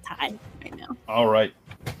friends in a tie right now. All right.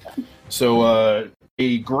 So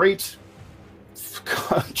a great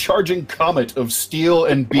charging comet of steel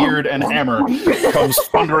and beard and hammer comes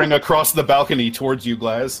thundering across the balcony towards you,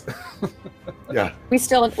 Glaz. Yeah. We're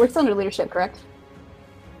still under leadership, correct?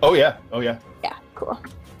 Oh yeah. Yeah, cool.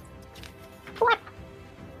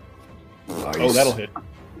 Nice. Oh, that'll hit.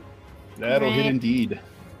 That'll Right. hit indeed.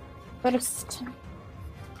 First.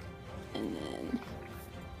 And then...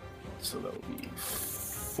 So that'll be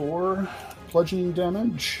 4 bludgeoning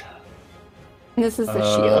damage. And this is the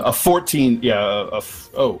shield. A 14. Yeah.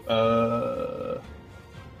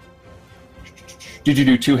 Did you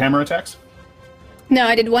do 2 hammer attacks? No,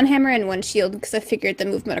 I did 1 hammer and 1 shield because I figured the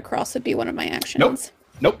movement across would be one of my actions.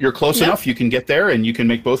 Nope, you're close Nope. enough. You can get there, and you can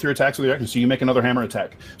make both your attacks with your action. So you make another hammer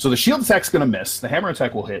attack. So the shield attack's going to miss. The hammer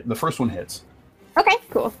attack will hit. The first one hits. Okay,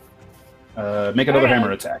 cool. Make another Alright.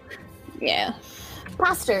 hammer attack. Yeah.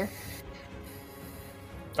 Pasta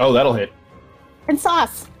Oh, that'll hit. and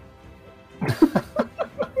sauce.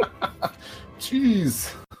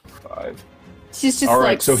 Jeez. 5. She's just All right,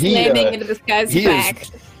 like so he, slamming into this guy's he back.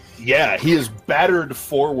 He is battered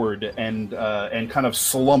forward and kind of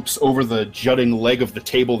slumps over the jutting leg of the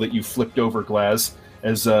table that you flipped over, Glaz.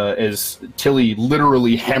 As Tilly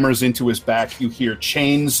literally hammers into his back, you hear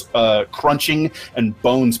chains crunching and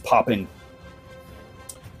bones popping.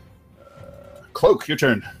 Cloak, your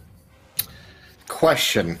turn.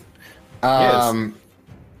 Question. Yes.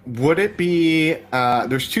 Would it be...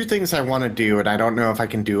 there's 2 things I want to do, and I don't know if I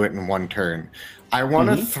can do it in one turn. I want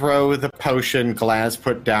to throw the potion Glaz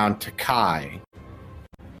put down to Kai.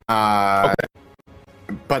 But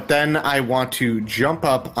then I want to jump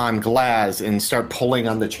up on Glaz and start pulling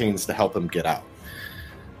on the chains to help him get out.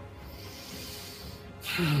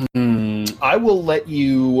 I will let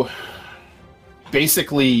you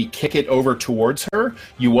basically kick it over towards her.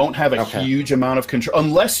 You won't have a huge amount of control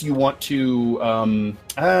unless you want to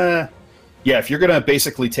if you're gonna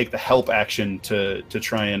basically take the help action to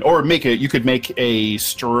try and, or you could make a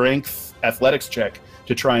strength athletics check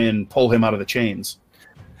to try and pull him out of the chains.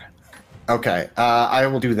 Okay, I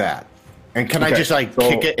will do that. And can I just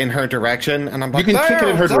kick it in her direction? And I'm like, you can kick it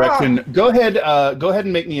in her direction. Go ahead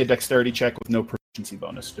and make me a dexterity check with no proficiency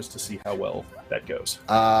bonus, just to see how well that goes.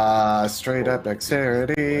 Straight up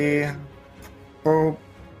dexterity. Oh,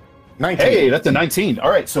 19. Hey, that's a 19. All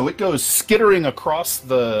right, so it goes skittering across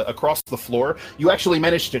the floor. You actually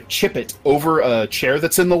manage to chip it over a chair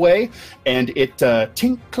that's in the way, and it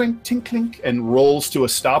tink clink, and rolls to a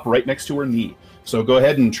stop right next to her knee. So go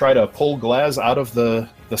ahead and try to pull Glaz out of the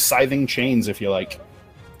scything chains if you like.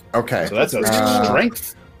 Okay. So that's a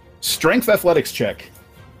strength athletics check.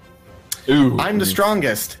 Ooh. I'm the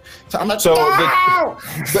strongest. So I'm like, So no!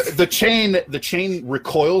 the chain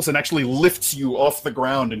recoils and actually lifts you off the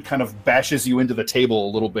ground and kind of bashes you into the table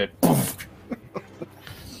a little bit.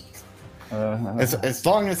 As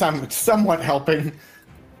long as I'm somewhat helping.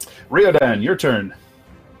 Riodan, your turn.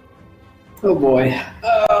 Oh boy.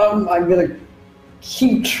 I'm gonna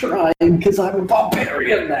keep trying because I'm a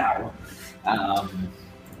barbarian now.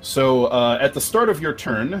 So at the start of your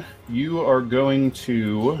turn, you are going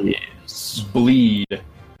to bleed.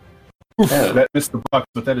 Oof, that missed the box,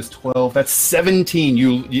 but that is 12. That's 17.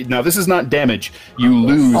 You now this is not damage. You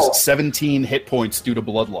lose 17 hit points due to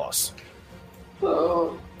blood loss.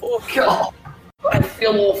 Oh God! I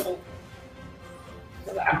feel awful.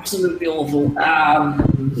 Absolutely awful.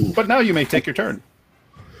 But now you may take your turn.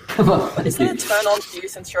 Is there a turn on for you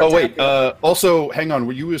since you're Oh wait. attacking? Also, hang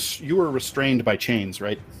on. You were restrained by chains,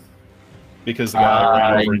 right? Because the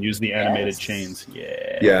guy ran over and used the animated chains.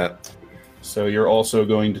 Yeah. Yeah. So you're also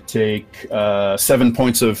going to take 7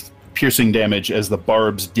 points of piercing damage as the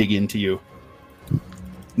barbs dig into you.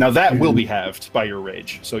 Now that will be halved by your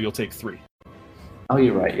rage, so you'll take 3. Oh,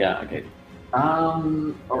 you're right. Yeah. Okay. All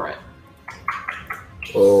right.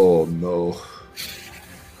 Oh no.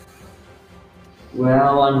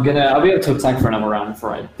 Well, I'll be able to attack for another round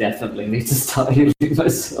before I definitely need to start healing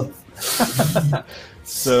myself.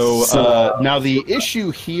 So now the issue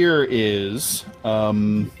here is,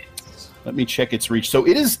 let me check its reach. So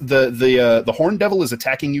it is the Horn Devil is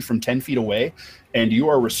attacking you from 10 feet away, and you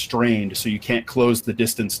are restrained, so you can't close the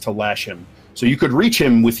distance to lash him. So you could reach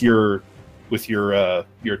him with your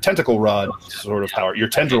tentacle rod sort of power, your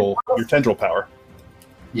tendril power.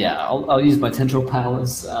 Yeah, I'll use my tendril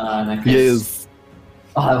powers. In that case. Yes.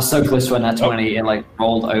 Oh, that was so close to a nat 20. It like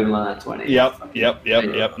rolled over the nat 20.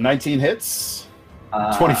 Yep. 19 hits.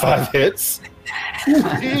 25 hits.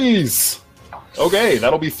 Jeez. Okay,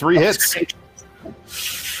 that'll be 3 hits.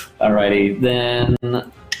 Alrighty, then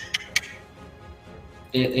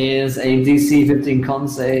it is a DC 15 con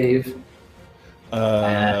save.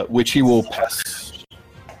 Which he will pass.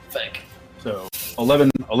 Fake. So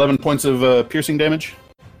 11 points of piercing damage.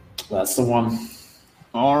 That's the one.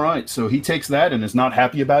 All right, so he takes that and is not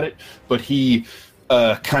happy about it, but he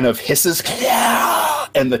kind of hisses,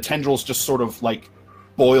 and the tendrils just sort of like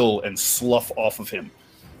boil and slough off of him,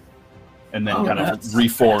 and then of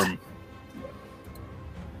reform.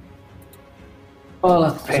 Oh,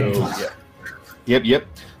 that's painful. So, Yep.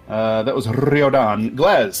 That was Riodan.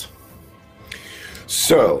 Glaz.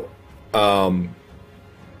 So,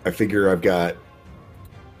 I figure I've got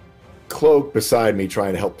Cloak beside me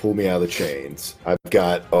trying to help pull me out of the chains. I've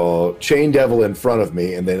got Chain Devil in front of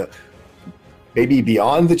me, and then maybe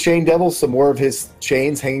beyond the Chain Devil, some more of his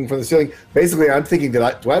chains hanging from the ceiling. Basically, I'm thinking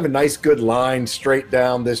that do I have a nice good line straight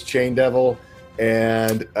down this Chain Devil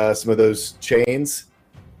and some of those chains?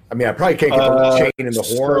 I mean, I probably can't get the chain in the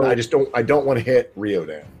horn. I don't want to hit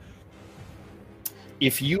Riodan.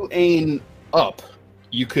 If you aim up,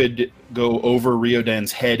 you could go over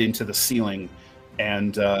Riodan's head into the ceiling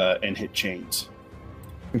and hit chains.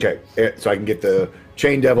 Okay, so I can get the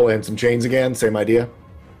Chain Devil and some chains again. Same idea.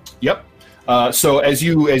 Yep. So as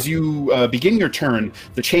you begin your turn,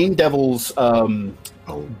 the Chain Devil's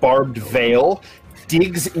barbed veil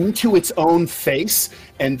digs into its own face,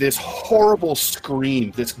 and this horrible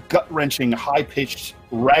scream, this gut-wrenching, high-pitched,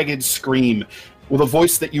 ragged scream, with a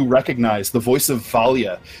voice that you recognize, the voice of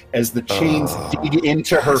Valia, as the chains dig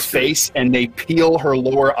into her face and they peel her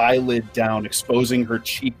lower eyelid down, exposing her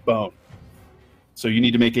cheekbone. So you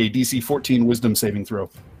need to make a DC 14 Wisdom saving throw.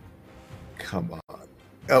 Come on.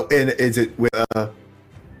 Oh, and is it with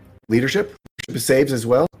leadership? Leadership saves as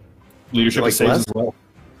well? Leadership like saves Glaz? as well.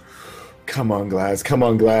 Come on, Glaz. Come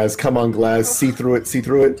on, Glaz. Come on, Glaz. See through it. See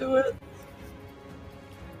through it. Do it.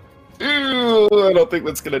 Ooh, I don't think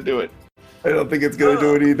that's going to do it. I don't think it's going to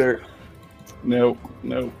do it either. No.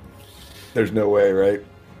 There's no way, right?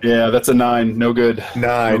 Yeah, that's a 9. No good.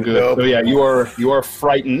 9. No good. Nope. So yeah, you are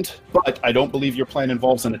frightened, but I don't believe your plan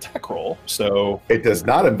involves an attack roll. So It does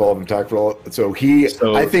not involve an attack roll. So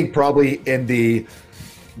I think probably in the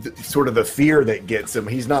sort of the fear that gets him,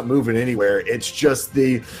 he's not moving anywhere. It's just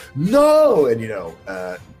the no, and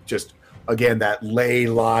just again that ley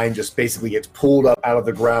line just basically gets pulled up out of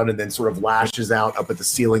the ground and then sort of lashes out up at the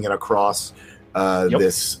ceiling and across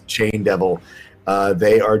this Chain Devil.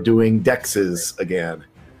 They are doing dexes again,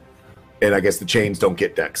 and I guess the chains don't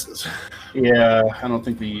get dexes. yeah, I don't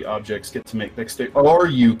think the objects get to make dex. Are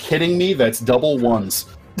you kidding me? That's double ones.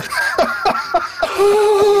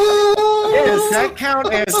 Does that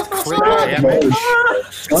count as crit damage?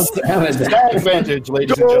 Sad advantage,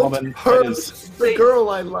 ladies and gentlemen. The girl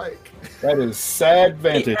I like. That is sad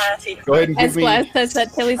advantage. Go ahead and give As me. Glass says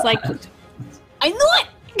that, Tilly's like, I knew it!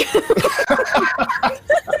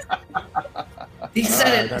 He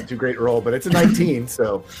said it. Not too great roll, but it's a 19,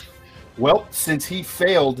 so. Well, since he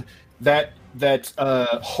failed, that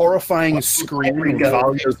horrifying scream in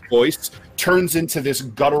Valia's voice turns into this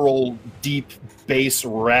guttural, deep bass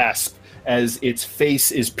rasp as its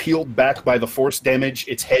face is peeled back by the force damage,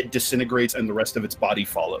 its head disintegrates, and the rest of its body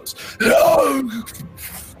follows. So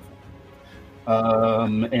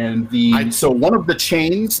one of the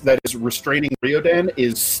chains that is restraining Riodan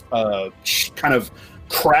is kind of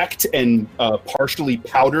cracked and partially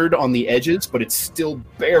powdered on the edges, but it's still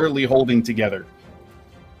barely holding together.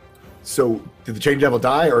 So did the Chain Devil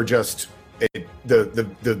die, or just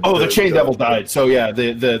the Chain Devil died. So yeah,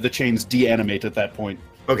 the chains deanimate at that point.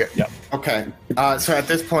 Okay. Yeah. Okay. So at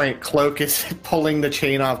this point, Cloak is pulling the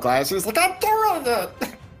chain off Glass. He's like, I'm doing it!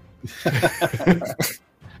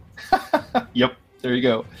 Yep. There you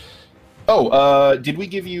go. Oh, did we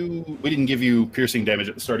give you? We didn't give you piercing damage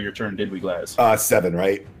at the start of your turn, did we, Glaz? 7,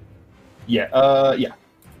 right? Yeah. Yeah.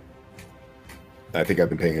 I think I've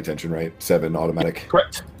been paying attention, right? 7 automatic.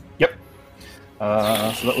 Correct. Yep. So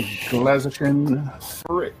that was Glazichin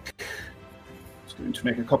Frick. He's going to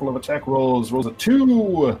make a couple of attack rolls. Rolls a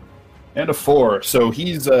 2 and a 4. So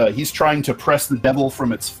he's trying to press the devil from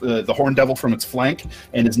the horn devil from its flank,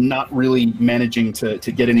 and is not really managing to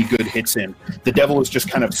get any good hits in. The devil is just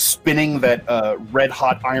kind of spinning that red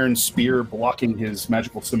hot iron spear, blocking his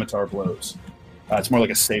magical scimitar blows. It's more like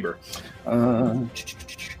a saber.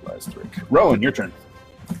 Rowan, your turn.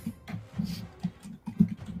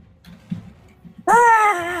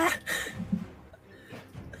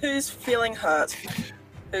 Who's feeling hurt?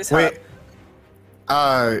 Who's Wait. hurt?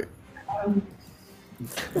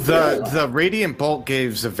 The radiant bolt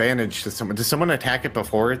gives advantage to someone. Does someone attack it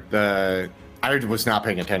before I was not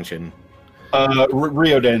paying attention.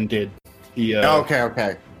 Rioden did. He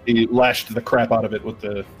okay. He lashed the crap out of it with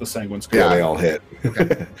the sanguine skull. Yeah, they all hit.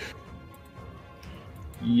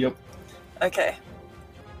 Yep. Okay.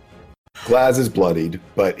 Glaz is bloodied,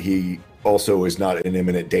 but he also is not in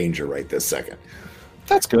imminent danger right this second.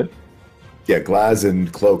 That's good. Yeah, Glaz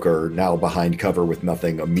and Cloak are now behind cover with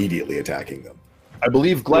nothing immediately attacking them. I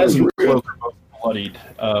believe Glaz and Cloak are both bloodied.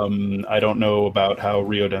 I don't know about how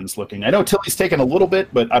Rioden's looking. I know Tilly's taken a little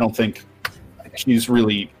bit, but I don't think she's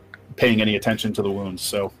really paying any attention to the wounds.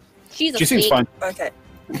 So she seems fine. Okay.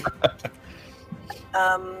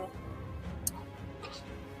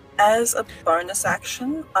 As a bonus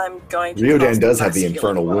action, I'm going to. Rioden does have the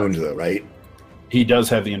infernal wound, though, right? He does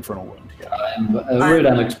have the infernal wound. Yeah.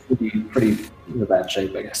 Rioden looks pretty in bad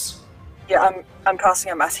shape, I guess. Yeah, I'm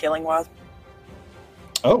casting a mass healing word.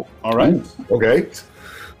 Oh, all right. Okay.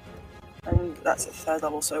 And that's a third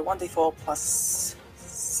level, so 1d4 plus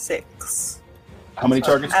 6. How many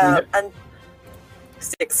targets do you hit? And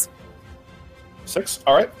 6. 6?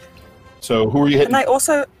 All right. So who are you hitting? And I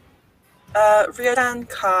also, Riodan,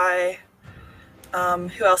 Kai,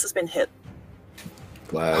 who else has been hit?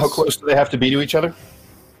 Glaz. How close do they have to be to each other?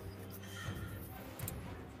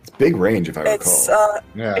 It's big range, if I recall.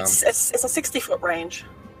 It's a 60-foot range.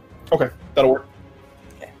 Okay, that'll work.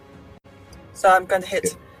 So I'm going to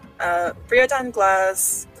hit Riodan,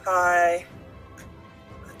 Glaz, Kai,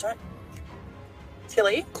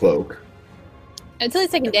 Tilly. Cloak. Tilly's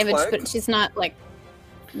taking damage, Cloak. but she's not like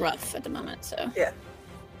rough at the moment. So Yeah.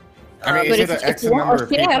 I mean, But is it an X number of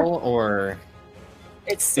people, or?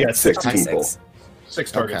 It's 6. Yeah, 6 times people.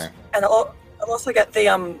 6 targets. Okay. And I'll also get the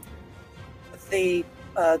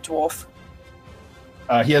dwarf.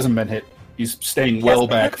 He hasn't been hit. He's staying He well hasn't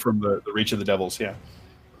been back hit? from the reach of the devils, yeah.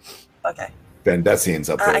 Okay. Vandessian's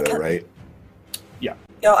up there, I though, can- right?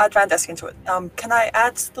 Yeah, I'll add Van Desk into it. Can I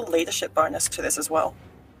add the leadership bonus to this as well?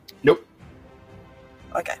 Nope.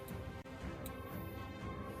 Okay.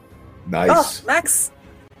 Nice. Oh, Max,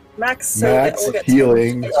 so they Max, all get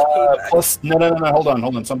healing. HP back. Plus, no, hold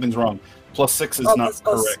on. Something's wrong. Plus 6 is not plus-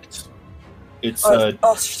 correct. It's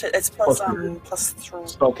Oh shit! It's plus plus three. plus 3.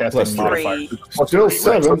 spellcasting plus modifier. three. Plus Still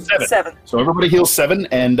 3, right, so 7. 7. So everybody heals 7,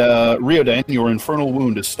 and Riodan, your infernal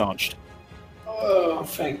wound is staunched. Oh,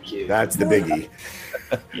 thank you. That's the biggie.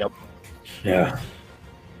 Yep. Yeah.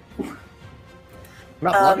 Not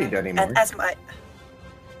bloodied anymore. And as my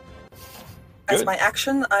Good.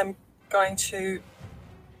 action, I'm going to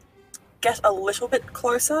get a little bit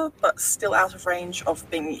closer, but still out of range of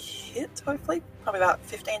being hit. Hopefully, probably about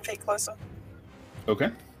 15 feet closer. Okay.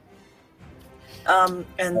 And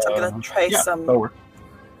I'm gonna trace Yeah, that'll work.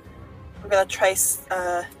 I'm gonna trace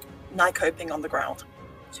Nycoping on the ground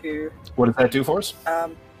to What does that do for us?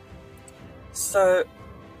 so.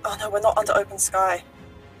 Oh no, we're not under open sky.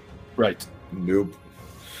 Right. Nope.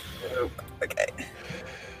 Okay.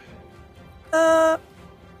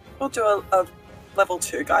 We'll do a level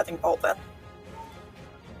 2 guiding bolt then.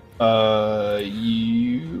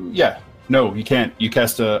 No, you can't. You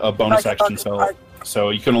cast a bonus Okay, action okay, spell, so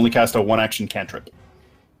you can only cast a 1-action cantrip.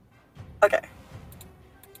 Okay.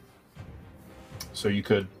 So you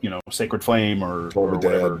could, Sacred Flame or Toll the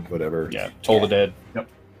whatever. dead, whatever. Yeah, Toll the Dead. Yep.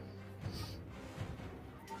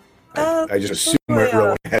 I just assume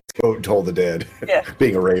everyone has quote Toll the Dead, Yeah.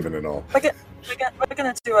 being a raven and all. We're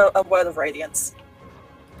gonna do a word of radiance.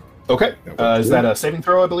 Okay. That works Is too. that a saving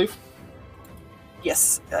throw, I believe?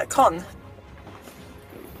 Yes, con.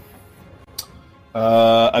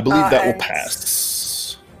 I believe that will and-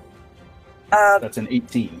 pass. That's an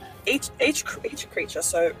 18. Each creature.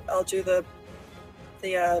 So I'll do the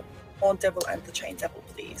Horn Devil and the Chain Devil,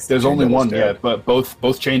 please. There's Chain only Devil's one, dead. yeah, but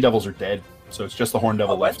both Chain Devils are dead, so it's just the Horn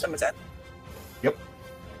Devil Both of left. them are dead. Yep.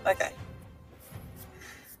 Okay.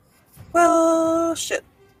 Well, shit.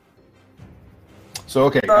 So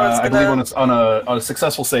okay, So it's I believe gonna- when it's on a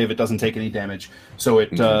successful save, it doesn't take any damage. So it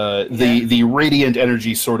the radiant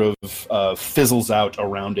energy sort of fizzles out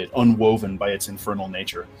around it, unwoven by its infernal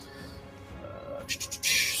nature.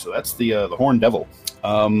 So that's the Horn Devil.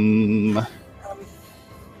 For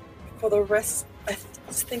the rest, I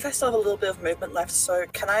think I still have a little bit of movement left. So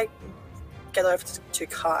can I get over to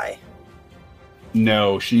Kai?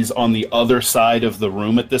 No, she's on the other side of the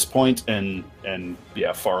room at this point, and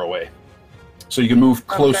yeah, far away. So you can move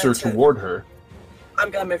I'm closer going to- toward her. I'm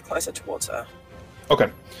gonna move closer towards her. Okay.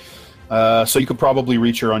 So you could probably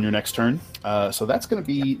reach her on your next turn. So that's going to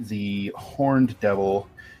be the Horned Devil.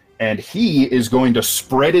 and he is going to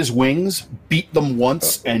spread his wings, beat them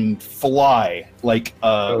once, and fly like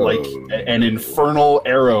an infernal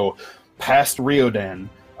arrow past Riodan.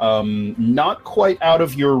 Not quite out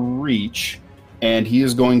of your reach, and he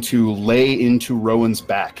is going to lay into Rowan's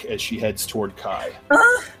back as she heads toward Kai.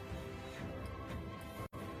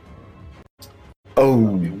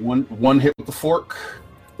 One hit with the fork,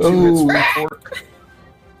 2 hits with the fork,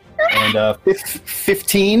 and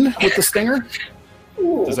 15 with the stinger.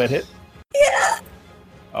 Does that hit? Yeah.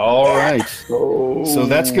 All right. So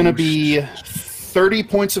that's going to be 30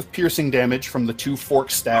 points of piercing damage from the 2 fork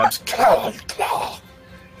stabs,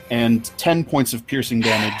 and 10 points of piercing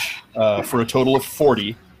damage for a total of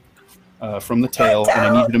 40 from the tail. And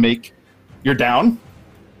I need you to make... You're down?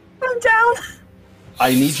 I'm down.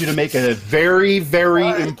 I need you to make a very, very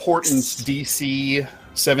important DC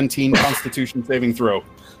 17 Constitution saving throw.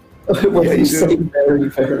 What are you saying? Very,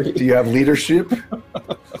 very. Do you have leadership?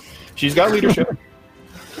 She's got leadership.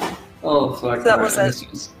 Oh, fuck. That was a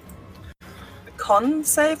con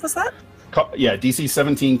save, was that? Yeah, DC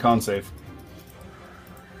 17 con save.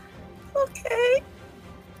 Okay.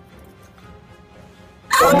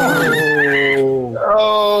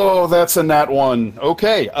 Oh, that's a nat 1.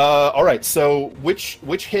 Okay. All right. So which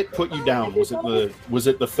hit put you down? Was it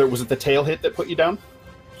the tail hit that put you down?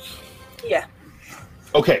 Yeah.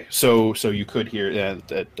 Okay, so you could hear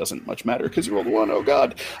that doesn't much matter because you rolled a 1. Oh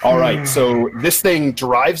god! All right, so this thing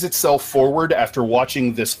drives itself forward after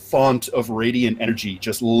watching this font of radiant energy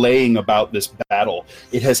just laying about this battle.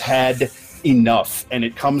 It has had enough, and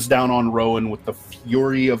it comes down on Rowan with the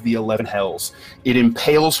fury of the 11 hells. It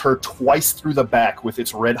impales her twice through the back with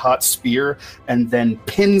its red-hot spear, and then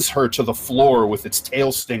pins her to the floor with its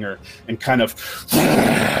tail stinger, and kind of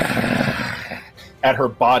at her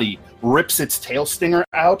body, rips its tail stinger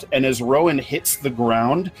out, and as Rowan hits the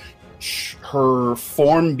ground, her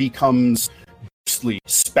form becomes ghostly,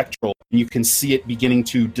 spectral, and you can see it beginning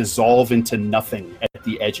to dissolve into nothing at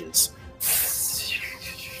the edges.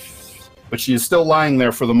 But she is still lying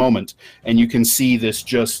there for the moment, and you can see this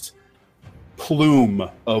just plume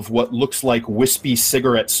of what looks like wispy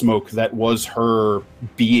cigarette smoke that was her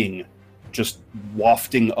being, just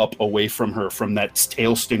wafting up away from her from that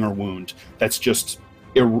tail stinger wound that's just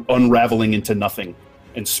unraveling into nothing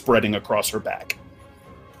and spreading across her back.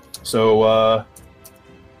 So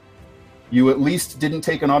you at least didn't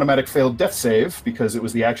take an automatic failed death save because it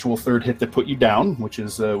was the actual third hit that put you down, which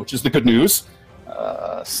is the good news.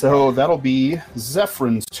 So that'll be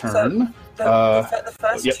Zephrin's turn. So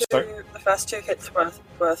the first two hits were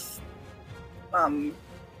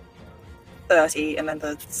 30, and then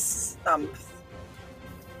the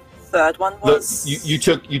third one was... You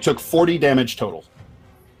took 40 damage total.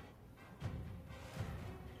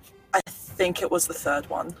 I think it was the third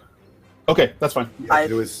one. Okay, that's fine. Yeah,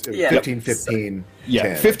 it was 15, 15, yeah,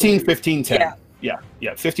 10. 15, 15, 10. Yeah,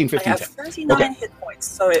 15, 15, I have 10. 39 Okay. hit points,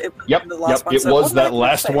 so it Yep, the last one. it So was that my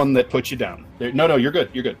last save? one that put you down. No, you're good.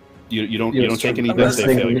 You're good. You don't take any I'm death save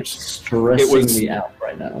saying failures. It's stressing It was- me out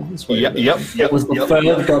right now. Yep. It was the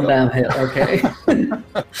third goddamn hit, okay?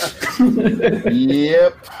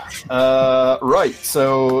 Yep. Right.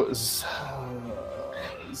 So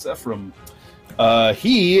Zephram,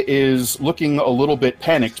 he is looking a little bit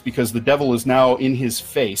panicked because the devil is now in his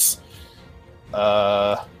face.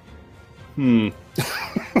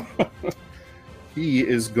 He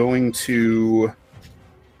is going to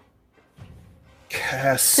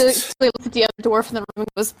cast. So he looks at the other dwarf in the room and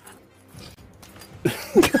goes,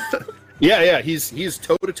 Yeah, he's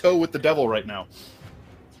toe to toe with the devil right now.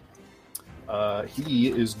 He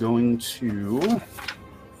is going to.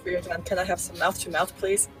 Can I have some mouth to mouth,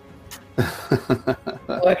 please?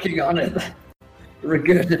 Working on it.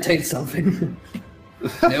 Regurgitate something.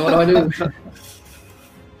 Now what do I do?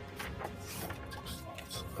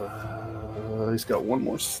 He's got one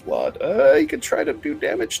more slot. He could try to do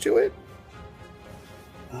damage to it.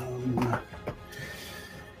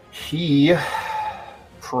 He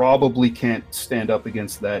probably can't stand up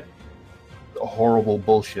against that horrible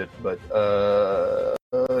bullshit, but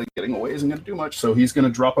getting away isn't going to do much, so he's going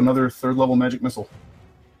to drop another third level magic missile.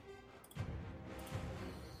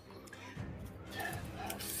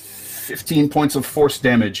 15 points of force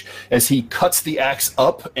damage as he cuts the axe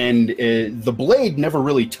up, and the blade never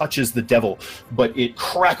really touches the devil, but it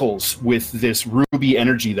crackles with this ruby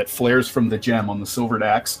energy that flares from the gem on the silvered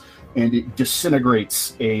axe, and it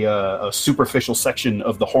disintegrates a superficial section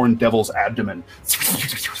of the horned devil's abdomen.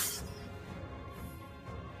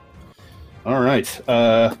 All right.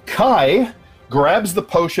 Kai grabs the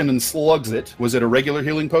potion and slugs it. Was it a regular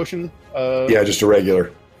healing potion? Yeah, just a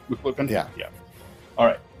regular. With Lupin? Yeah. All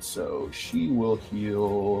right. So she will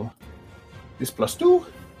heal this +2.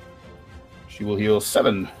 She will heal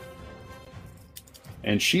 7.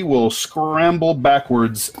 And she will scramble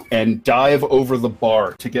backwards and dive over the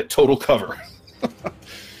bar to get total cover.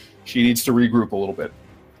 She needs to regroup a little bit.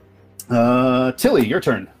 Tilly, your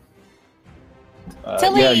turn.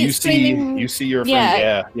 Tilly yeah, you screaming- see your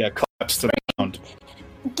friend. Yeah, collapse to the ground.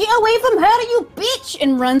 Get away from her, you bitch!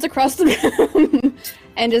 And runs across the room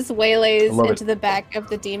and just waylays I love into the back of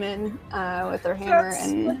the demon with her hammer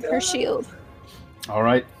and her shield. All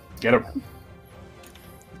right, get him.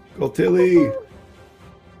 Go Tilly.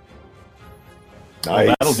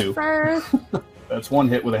 Nice. That'll do. First, That's one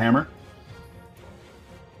hit with a hammer.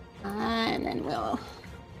 and then we'll...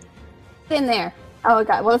 In there. Oh,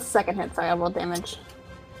 God. Well, it's the second hit. Sorry, I rolled damage.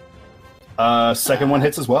 Second one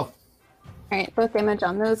hits as well. Alright, both damage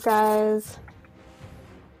on those guys.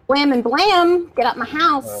 Wham and blam! Get out my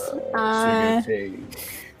house! So you're going to take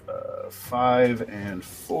 5 and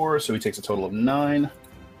 4, so he takes a total of 9.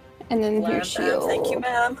 And then Blam, your bam. shield. Thank you,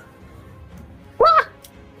 ma'am.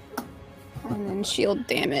 And then shield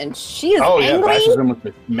damage. She is Oh, yeah, angry, bashes him with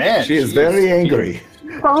the... Man, She is very angry.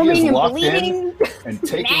 foaming and locked in. bleeding. And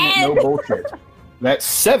taking it, no bullshit. That's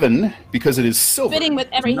 7, because it is silver. Spitting with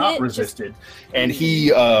every not hit, resisted. And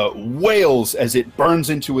he wails as it burns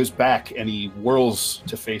into his back, and he whirls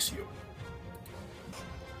to face you.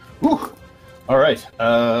 Whew. All right,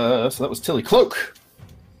 so that was Tilly. Cloak.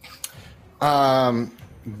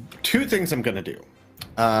 2 things I'm gonna do.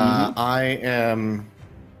 I am.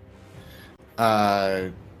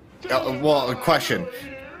 Well, a question.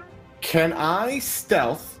 Can I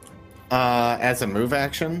stealth as a move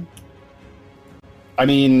action? I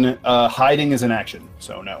mean, hiding is an action,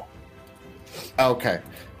 so no. Okay.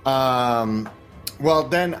 Well,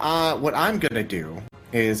 then what I'm gonna do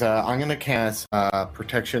is I'm gonna cast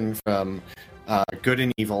protection from good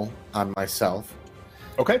and evil on myself.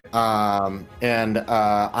 Okay. And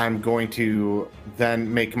I'm going to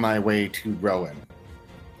then make my way to Rowan.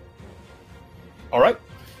 All right.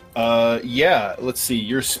 Yeah, let's see.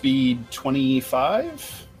 Your speed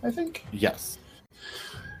 25, I think? Yes.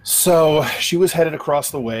 So she was headed across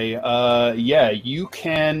the way. Yeah, you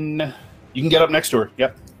can get up next to her.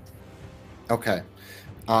 Yep. Okay.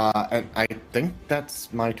 And I think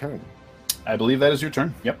that's my turn. I believe that is your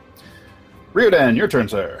turn. Yep. Riodan, your turn,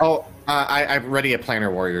 sir. Oh, I'm ready a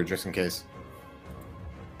planar warrior just in case.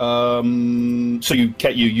 So you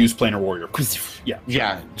use planar warrior. Yeah.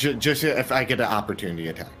 Yeah, just if I get an opportunity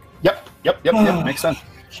attack. Yep. Makes sense.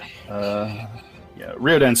 Yeah,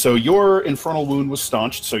 Riodan. So your infernal wound was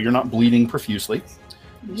staunched, so you're not bleeding profusely.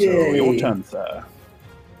 So your turn, sir.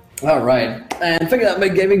 All right, and thank you that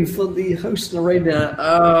made gaming for the host narrator.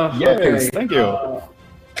 Yes, okay. thank you.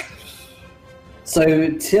 So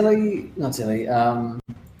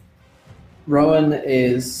Rowan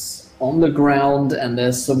is on the ground, and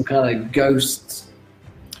there's some kind of ghost.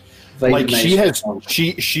 Like she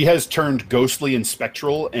has turned ghostly and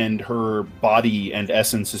spectral, and her body and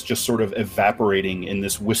essence is just sort of evaporating in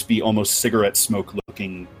this wispy, almost cigarette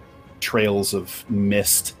smoke-looking trails of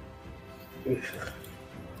mist.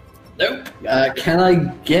 Nope. Can I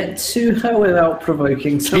get to her without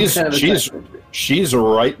provoking some kind of attack? She's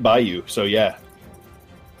right by you, so yeah.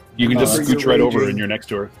 You can just scooch right over and you're next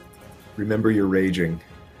to her. Remember, you're raging.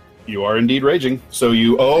 You are indeed raging. So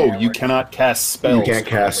you cannot cast spells. You can't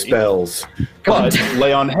cast spells. But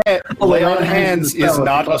lay on hands is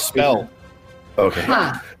not a spell. Okay.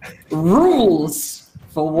 Ha! Rules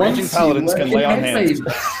for once. Raging paladins can lay on hands.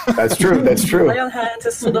 That's true. That's true. Lay on hands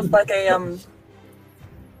is sort of like a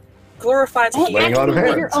glorified Don't Laying on actually hands.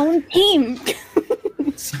 let your own team.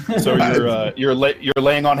 So you're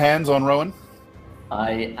laying on hands on Rowan?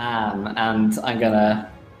 I am, and I'm gonna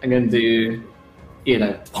do,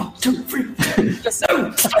 1, 2, 3. just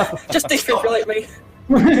defibrillate me.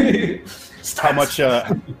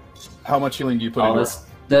 How much healing do you put in?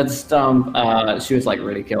 That's dumb. She was like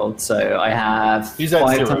really killed, so I have. He's at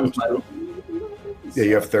 5 0. times my. Yeah,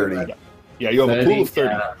 you have 30. Yeah, you have a pool of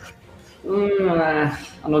 30.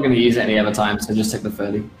 I'm not going to use it any other time, so just take the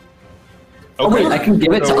 30. Okay. Oh wait, I can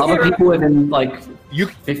give it to So- other people within like You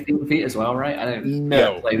 15 feet as well, right? I don't.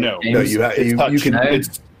 No, play no. games. No, you can. No?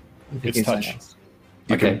 It's Thinking touch. something else.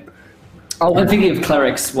 Okay. Oh, I'm thinking of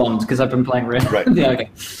cleric's wand because I've been playing real. Right. Yeah. Okay.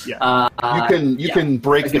 Yeah. You can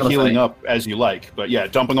break I'll the give it a healing 30. up as you like, but yeah,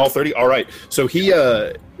 dumping all 30. All right. So he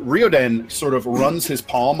Riodan sort of runs his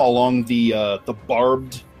palm along the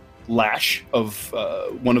barbed lash of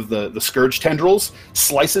one of the scourge tendrils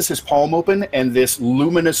slices his palm open, and this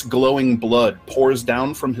luminous glowing blood pours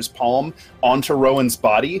down from his palm onto Rowan's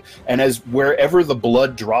body, and as wherever the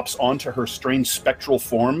blood drops onto her strange spectral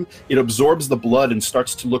form, it absorbs the blood and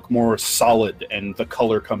starts to look more solid, and the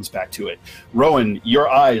color comes back to it. Rowan, your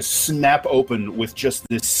eyes snap open with just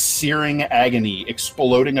this searing agony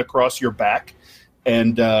exploding across your back,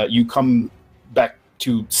 and you come back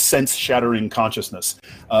to sense-shattering consciousness.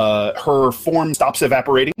 Her form stops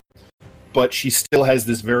evaporating, but she still has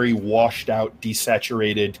this very washed-out,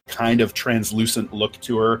 desaturated, kind of translucent look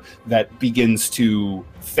to her that begins to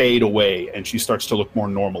fade away, and she starts to look more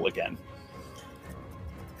normal again.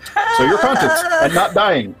 So you're conscious and not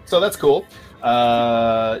dying, so that's cool.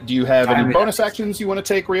 Do you have any bonus actions you want to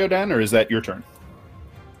take, Ryodan, or is that your turn?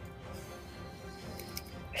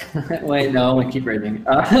 Wait, no, I keep reading.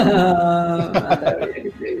 All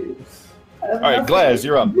right, Glaz,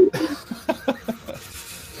 you're up.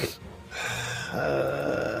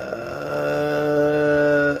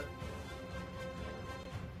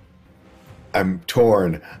 I'm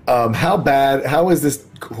torn. How bad? How is this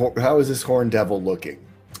horn devil looking?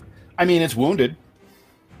 I mean, it's wounded.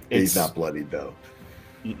 He's not bloodied though.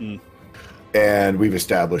 Mm-mm. And we've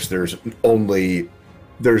established there's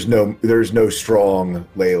no strong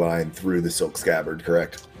ley line through the silk scabbard,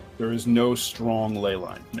 correct? There is no strong ley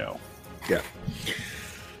line. No. Yeah.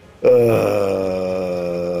 Okay.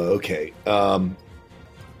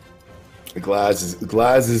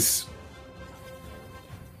 Glaz is.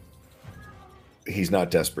 He's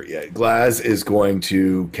not desperate yet. Glaz is going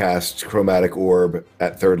to cast Chromatic Orb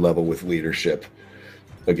at 3rd level with leadership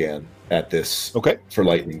again at this. Okay. For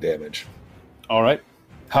lightning damage. All right.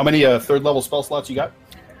 How many 3rd level spell slots you got?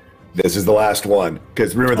 This is the last one,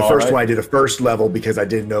 because remember the first one I did a 1st level because I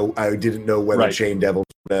didn't know whether Chain Devil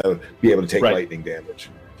would be able to take lightning damage.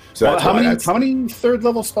 So how many 3rd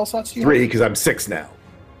level spell slots do you have? 3, because I'm 6 now.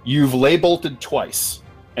 You've lay bolted twice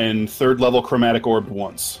and 3rd level chromatic orbed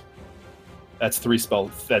once. That's 3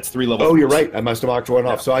 spells. That's 3 levels. Oh, you're right. I must have knocked one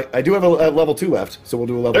off. So I do have a level 2 left. So we'll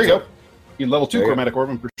do a level. There you 2. go. You level 2 chromatic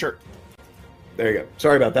orb for sure. There you go.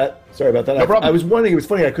 Sorry about that. No problem. I was wondering. It was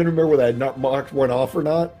funny. I couldn't remember whether I had not marked one off or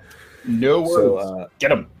not. No worries. So,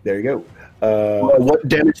 get him. There you go. What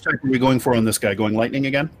damage type are we going for on this guy? Going lightning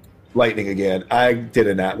again? Lightning again. I did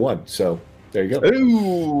a nat 1, so there you go.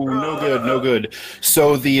 Ooh, no good.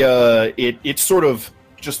 So the it sort of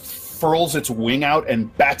just furls its wing out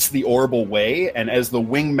and bats the orb away, and as the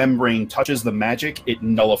wing membrane touches the magic, it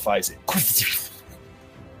nullifies it.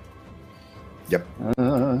 Yep.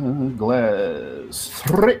 Glaz.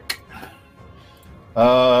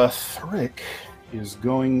 Thrick is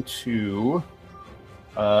going to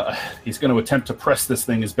he's going to attempt to press this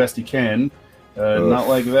thing as best he can. Not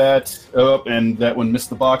like that. Oh, and that one missed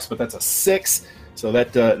the box, but that's a 6. So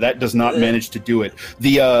that does not manage to do it.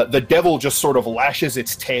 The devil just sort of lashes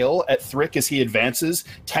its tail at Thrick as he advances,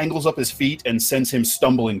 tangles up his feet, and sends him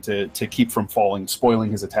stumbling to keep from falling,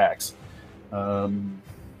 spoiling his attacks.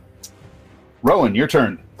 Rowan, your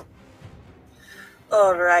turn.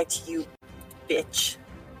 All right, you bitch.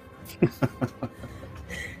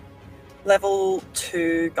 Level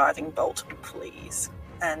 2 guiding bolt, please,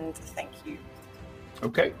 and thank you.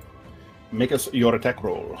 Okay. Make us your attack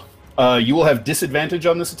roll. You will have disadvantage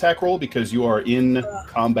on this attack roll because you are in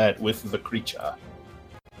combat with the creature.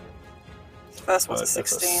 The first one's a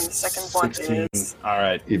 16, the second one is... All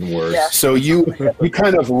right. Even worse. Yeah. So you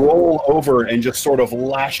kind of roll over and just sort of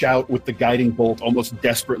lash out with the guiding bolt, almost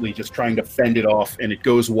desperately, just trying to fend it off, and it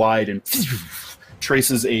goes wide and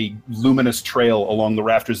traces a luminous trail along the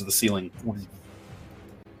rafters of the ceiling.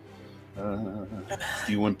 Do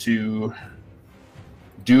you want to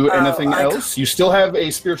do anything else? You still have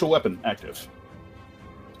a spiritual weapon active.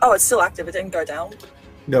 Oh, it's still active. It didn't go down.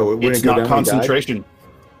 No, it wouldn't It's go not down. concentration.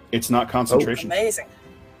 It's not concentration. Amazing.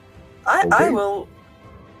 I will...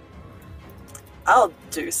 I'll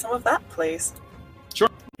do some of that, please. Sure.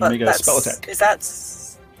 But Make a spell attack. Is that...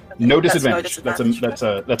 No disadvantage.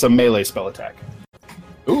 That's a melee spell attack.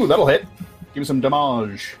 Ooh, that'll hit. Give me some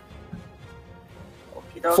damage.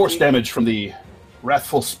 Okey-dokey. Force damage from the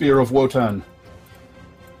wrathful spear of Wotan.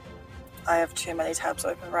 I have too many tabs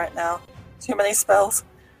open right now. Too many spells.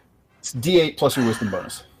 It's D8 plus your wisdom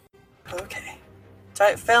bonus. Okay.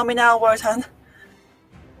 Don't fail me now, Wotan.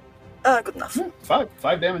 Good enough.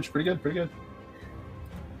 5 damage. Pretty good.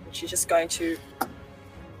 She's just going to,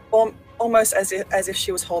 almost as if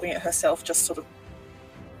she was holding it herself, just sort of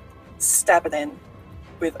stab it in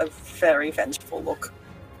with a very vengeful look.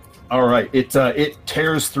 All right. It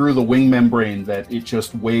tears through the wing membrane that it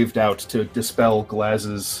just waved out to dispel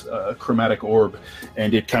Glaz's chromatic orb,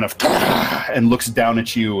 and it kind of and looks down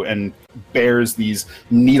at you and bears these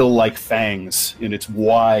needle-like fangs in its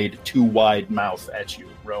too wide mouth at you,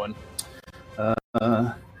 Rowan.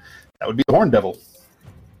 That would be the Horn Devil.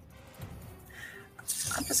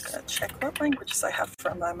 I'm just gonna check what languages I have for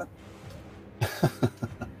a moment.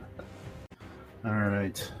 All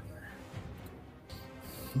right.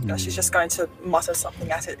 She's just going to mutter something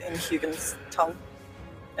at it in Hugin's tongue.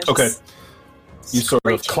 And Okay. just You sort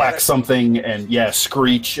of screech clack at it. something and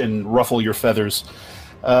screech and ruffle your feathers.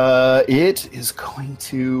 It is going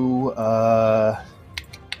to. I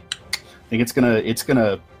think it's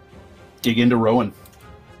gonna dig into Rowan,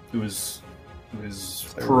 who is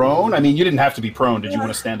prone. I mean, you didn't have to be prone. Did you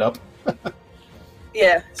want to stand up?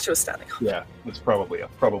 Yeah, she was standing up. Yeah, that's probably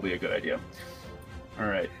a good idea. All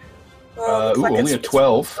right. Oh, looks like only it's- a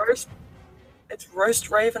 12. It's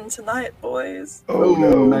roast raven tonight, boys. Oh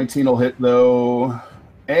no. 19 will hit though,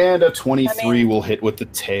 and a 23 will hit with the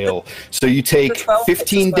tail. So you take The 12 hits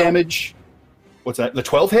 15 as well. damage. What's that? The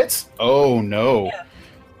 12 hits? Oh no. Yeah.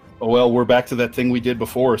 Oh well, we're back to that thing we did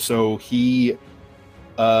before. So he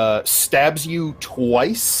stabs you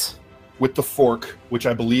twice with the fork, which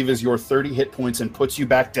I believe is your 30 hit points, and puts you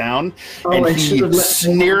back down. And I he, should've let-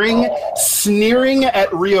 sneering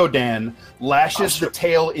at Riodan, lashes the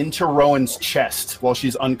tail into Rowan's chest while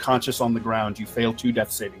she's unconscious on the ground. You fail 2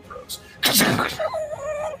 death saving throws.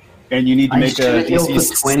 And you need to make a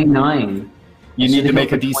DC 29. You need to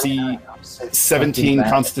make a DC 17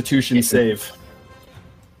 Constitution save.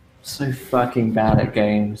 So fucking bad at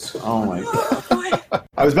games. Oh my god. Oh, boy.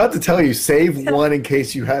 I was about to tell you, save one in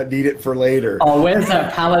case you need it for later. Oh, where's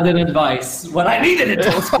that paladin advice? When I needed it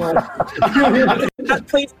to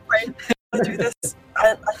Please, Ray, do this.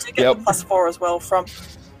 I do get Yep. the +4 as well from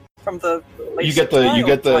the. You get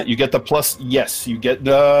the plus. Yes, you get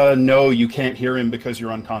no. You can't hear him because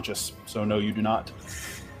you're unconscious. So no, you do not.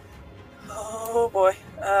 Oh boy.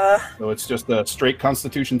 So it's just a straight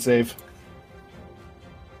Constitution save.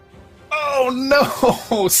 Oh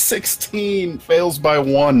no! 16 fails by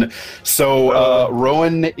 1. So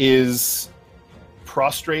Rowan is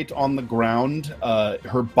prostrate on the ground.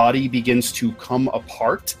 Her body begins to come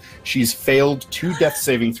apart. She's failed 2 death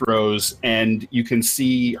saving throws, and you can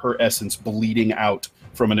see her essence bleeding out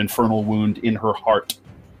from an infernal wound in her heart.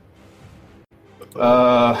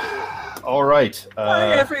 All right.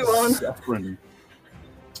 Bye, everyone. Zephyrin.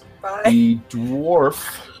 Bye. The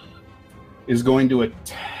dwarf is going to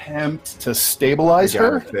attempt to stabilize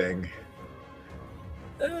her. Thing.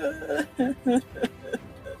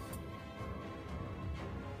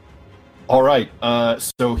 All right.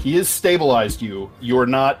 So he has stabilized you. You're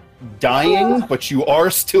not dying, but you are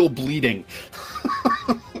still bleeding.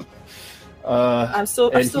 I'm still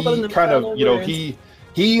got an infernal wound.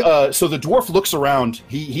 So the dwarf looks around.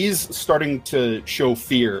 He's starting to show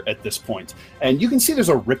fear at this point, and you can see there's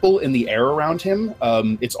a ripple in the air around him.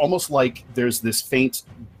 It's almost like there's this faint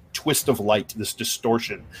twist of light, this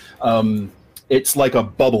distortion. It's like a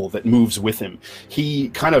bubble that moves with him. He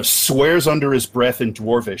kind of swears under his breath in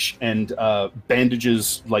Dwarvish and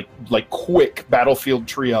bandages like quick battlefield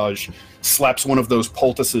triage, slaps one of those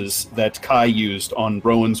poultices that Kai used on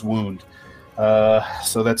Rowan's wound.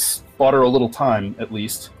 So that's bought her a little time, at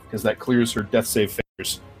least, because that clears her death save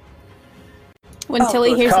failures. When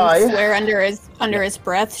Tilly hears Kai. him swear under his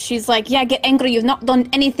breath, she's like, "Yeah, get angry. You've not done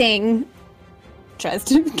anything." Tries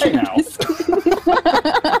to Hey, now.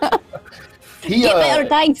 Get better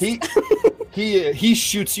dice. He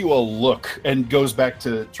shoots you a look and goes back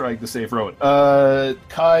to trying to save Rowan.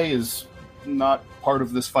 Kai is not part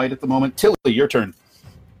of this fight at the moment. Tilly, your turn.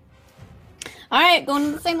 All right, going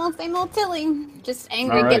to the same old Tilly. Just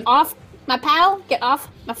angry. All right. Get off my pal. Get off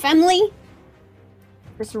my family.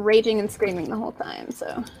 Just raging and screaming the whole time.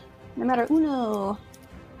 So, no matter uno.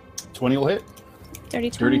 20 will hit. Dirty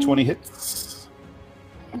 20 hits.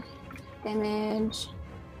 damage.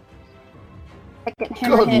 Second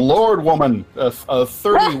hammer Good hit. lord, woman. A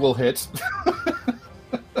 30 will hit.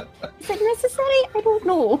 Is it necessary? I don't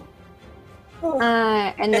know.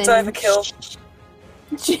 And It's then overkill.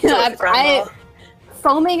 I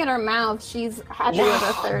foaming at her mouth. She's happy with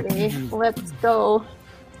a 30. Let's go.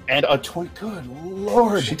 And a 20. Good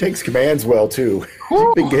lord. She takes commands well too.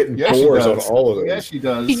 She's been getting Yeah, she fours on does. all of those. Yeah, she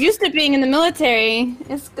does. She's used to being in the military.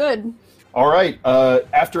 It's good. All right.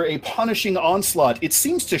 After a punishing onslaught, it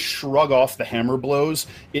seems to shrug off the hammer blows.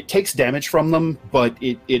 It takes damage from them, but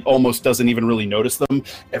it almost doesn't even really notice them.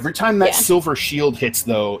 Every time that silver shield hits,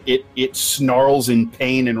 though, it snarls in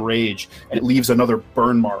pain and rage, and it leaves another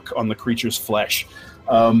burn mark on the creature's flesh.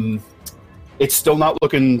 It's still not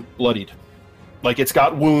looking bloodied. Like, it's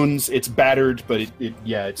got wounds, it's battered, but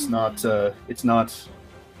it's not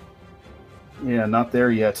not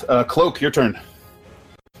there yet. Cloak, your turn.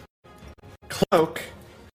 Cloak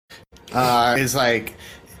is like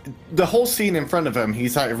the whole scene in front of him.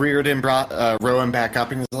 He's like reared and brought Rowan back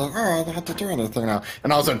up, and he's like, "Oh, I don't have to do anything now."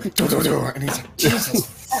 And all of a sudden, and he's like, "Jesus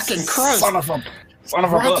fucking Christ! Son of a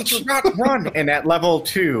Why bitch. did you not run?" And at level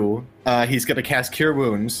 2, he's going to cast Cure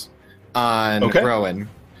Wounds on Rowan.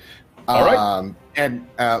 All right. And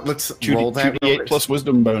let's roll that 2d8 plus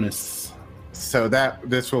wisdom bonus. So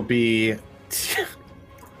this will be.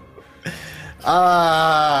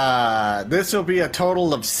 This will be a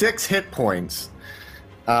total of 6 hit points.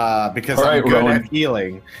 Because I'm good at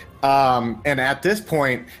healing. And at this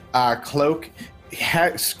point, Cloak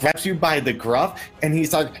grabs you by the gruff, and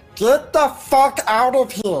he's like, "Get the fuck out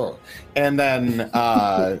of here!" And then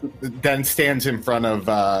stands in front of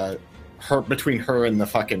her, between her and the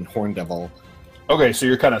fucking Horn Devil. Okay, so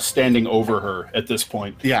you're kind of standing over her at this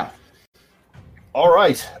point. Yeah. All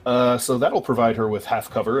right, so that'll provide her with half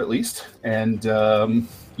cover at least, and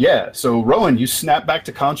so Rowan, you snap back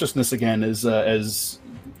to consciousness again as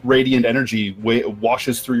radiant energy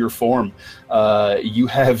washes through your form. You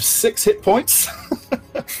have 6 hit points,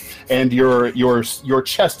 and your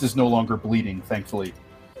chest is no longer bleeding, thankfully.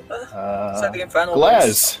 So the infernal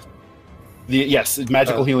Glaz,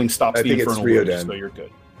 magical healing stops I the think infernal it's wound, Riodan. so you're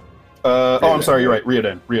good. I'm sorry, you're right,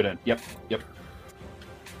 Riodan. Yep.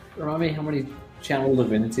 Remind me how many channel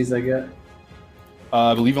divinities I get?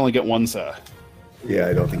 I believe you only get one, sir. Yeah,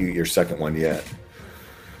 I don't think you get your second one yet.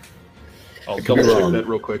 I'll could double be check wrong. that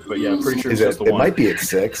real quick, but yeah, I'm pretty sure Is it's just it? the It one. might be at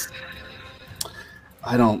 6.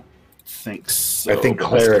 I don't think so. I think but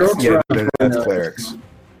clerics. let's Yeah, go that's through clerics.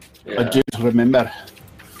 I do remember.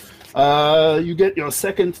 You get your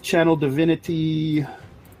second channel divinity.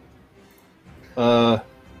 Never?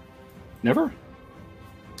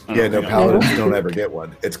 Yeah, no, paladins don't ever get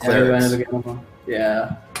one. It's clerics. Never get one.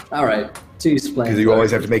 Yeah. All right. 2 splendid. Because you always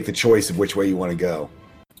have to make the choice of which way you want to go.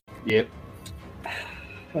 Yep.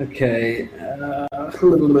 Okay.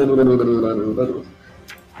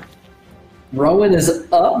 Rowan is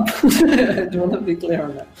up. Do you want to be clear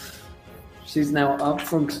on that? She's now up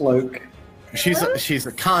from Cloak. She's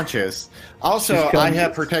conscious. Also, She's I conscious.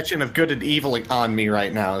 have protection of good and evil on me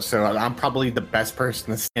right now, so I'm probably the best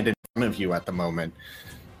person to stand in front of you at the moment.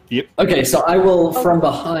 Yep. Okay, so I will, from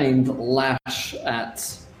behind, lash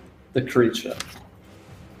at the creature,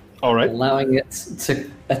 All right. allowing it to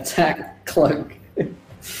attack Cloak.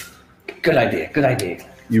 Good idea.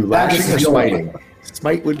 You lashing or That is your- smiting?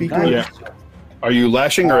 Smite would be good. Yeah. Are you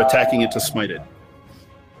lashing or attacking it to smite it?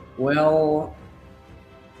 Well,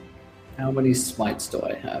 how many smites do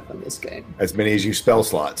I have in this game? As many as you spell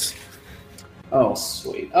slots. Oh,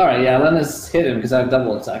 sweet. All right, yeah, then let's hit him because I have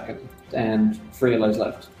double attack and 3 of those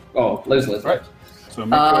left. Oh, those left. Right. So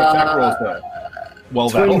make your attack rolls then. Well,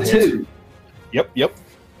 that'll hit. 22. Yep.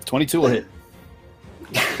 22 will hit.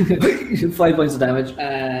 5 points of damage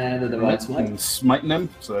and a divine smite. And smiting him,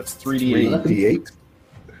 so that's 3d8. 3d8.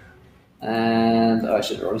 And I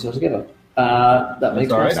should roll those together. That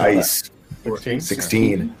makes all right. Nice. 14.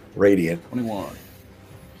 16. Radiant. 21.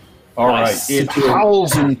 All right. Nice. It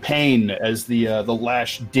howls in pain as the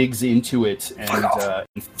lash digs into it and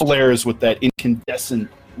flares with that incandescent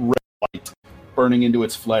red light burning into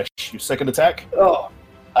its flesh. Your second attack? Oh.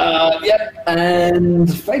 Yep.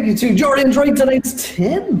 And thank you to Jordan Drake donates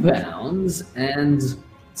 10 pounds. And let's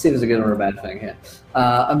see if there's a good or a bad thing here.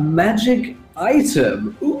 A magic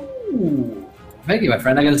item. Ooh. Thank you, my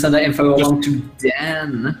friend. I'm going to send that info along to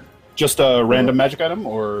Dan. Just a random magic item,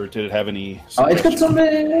 or did it have any? Oh, it's got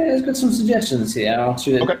some suggestions here. I'll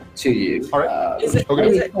shoot it to you. All right. Is it, Okay.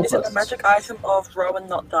 is it the magic item of Rowan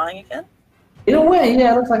not dying again? In a way,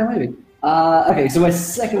 yeah, it looks like a maybe. Okay, so my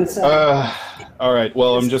second attack. All right.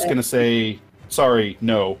 Well, I'm just gonna say sorry,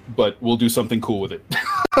 no, but we'll do something cool with it.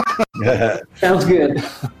 Sounds good.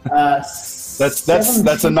 That's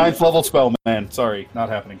a 9th level spell, man. Sorry, not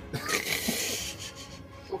happening.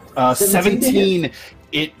 17.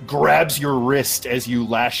 It grabs your wrist as you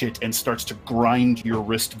lash it and starts to grind your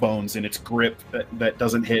wrist bones in its grip that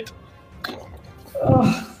doesn't hit.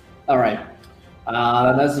 All right.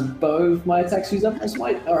 That's both my attacks used up my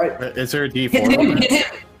smite. All right. Is there a Hit D4 on him, that? hit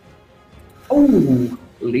him. Oh,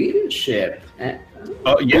 leadership.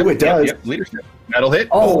 Oh, yeah, Ooh, it does. Yep, leadership. That'll hit.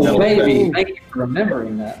 Oh, That'll baby. hit. Thank you for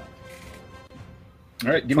remembering that.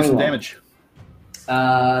 All right, give me some 21. damage.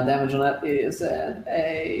 Damage on that is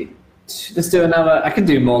let's do another. I can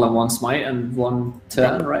do more than one smite and one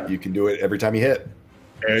turn, right? You can do it every time you hit.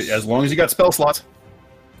 As long as you got spell slots.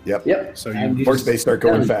 Yep. So And you Horse they start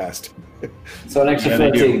going done. fast. So an extra Yeah,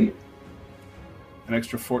 they do. 13. an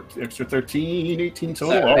extra 13, 18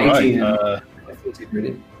 total. So All 18 right. and 14,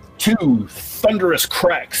 really. 2 thunderous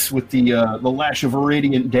cracks with the lash of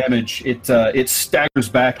radiant damage. It staggers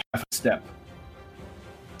back half a step.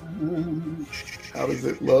 How does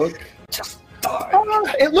it look?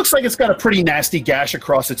 It looks like it's got a pretty nasty gash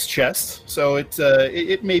across its chest, so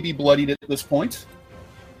it may be bloodied at this point.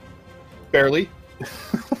 Barely.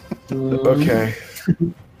 Okay.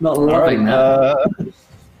 Not All right. loving that.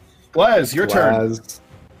 Glaz, your turn.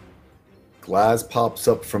 Glaz pops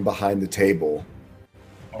up from behind the table,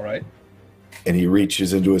 All right. and he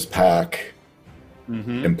reaches into his pack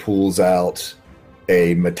Mm-hmm. and pulls out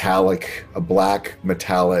a black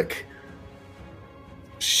metallic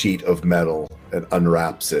sheet of metal and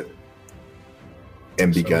unwraps it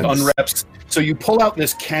and begins. Unwraps. So you pull out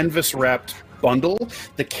this canvas-wrapped bundle.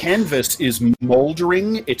 The canvas is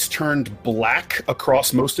moldering. It's turned black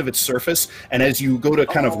across most of its surface, and as you go to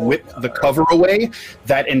kind of whip the cover away,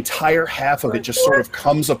 that entire half of it just sort of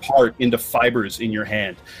comes apart into fibers in your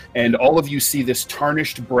hand. And all of you see this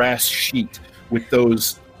tarnished brass sheet with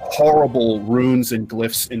those horrible runes and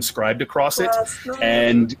glyphs inscribed across it.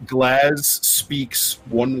 And Glaz speaks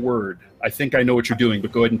one word. I think I know what you're doing,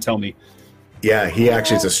 but go ahead and tell me. Yeah, he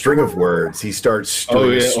actually, it's a string of words. He starts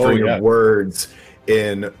doing a string of words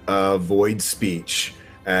in void speech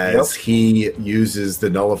as he uses the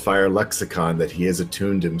nullifier lexicon that he has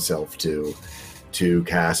attuned himself to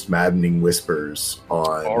cast maddening whispers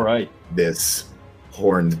on this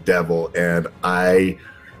horned devil. And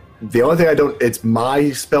the only thing I don't, it's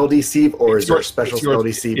my spell DC, or is there a special spell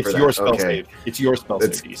DC for that? It's your spell save. It's your spell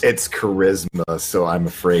save DC. It's charisma, so I'm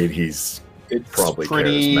afraid he's probably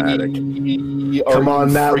pretty charismatic. Come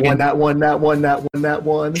on, that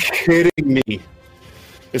one. Kidding me.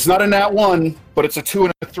 It's not a nat 1, but it's a 2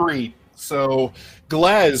 and a 3. So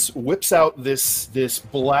Glaz whips out this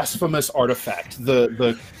blasphemous artifact.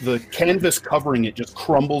 The canvas covering it just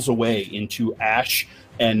crumbles away into ash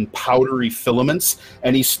and powdery filaments,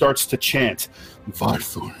 and he starts to chant,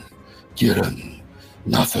 Varthur, Giran,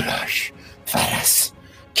 Natharash, Varas,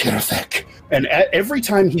 Kirafek. And every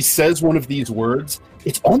time he says one of these words,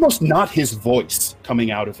 it's almost not his voice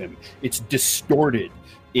coming out of him. It's distorted.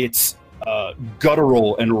 It's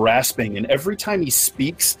guttural and rasping. And every time he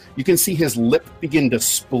speaks, you can see his lip begin to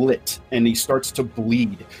split and he starts to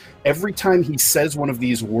bleed. Every time he says one of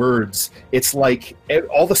these words, it's like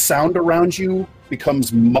all the sound around you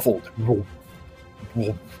becomes muffled.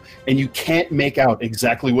 And you can't make out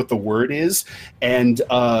exactly what the word is. And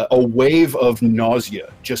a wave of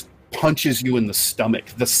nausea just punches you in the stomach.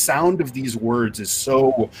 The sound of these words is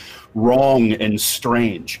so wrong and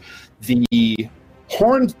strange. The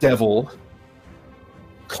horned devil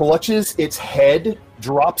clutches its head,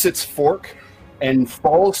 drops its fork, and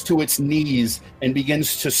falls to its knees and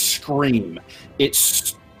begins to scream.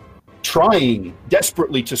 It's trying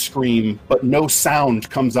desperately to scream, but no sound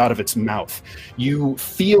comes out of its mouth. You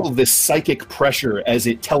feel this psychic pressure as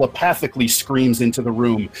it telepathically screams into the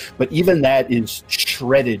room, but even that is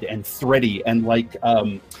shredded and thready and like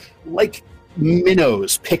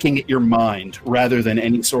minnows picking at your mind rather than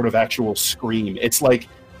any sort of actual scream. It's like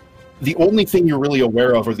the only thing you're really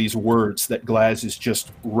aware of are these words that Glaz is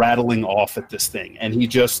just rattling off at this thing, and he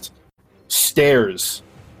just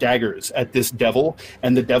daggers at this devil,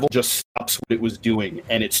 and the devil just stops what it was doing,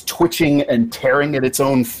 and it's twitching and tearing at its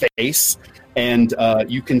own face, and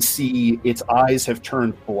you can see its eyes have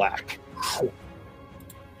turned black.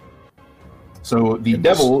 So the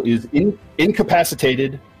devil is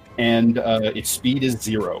incapacitated, and its speed is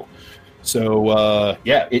 0. So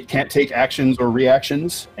it can't take actions or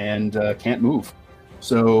reactions, and can't move.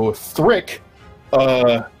 So Thrick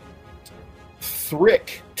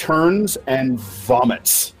turns and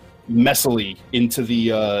vomits messily into the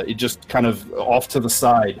it just kind of off to the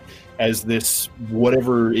side as this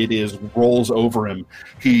whatever it is rolls over him.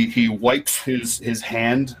 He wipes his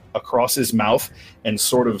hand across his mouth and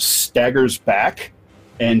sort of staggers back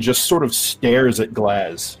and just sort of stares at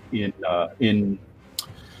Glaz in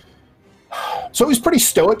so he's pretty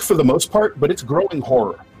stoic for the most part, but it's growing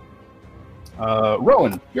horror.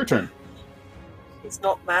 Rowan, your turn. He's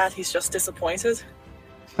not mad, he's just disappointed.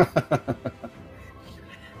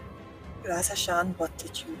 Razashan, what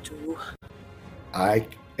did you do? I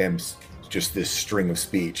am just this string of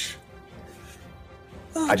speech.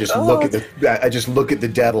 Oh, I just God. look at the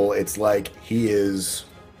devil. It's like he is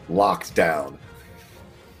locked down.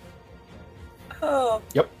 Oh,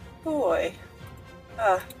 Yep. boy.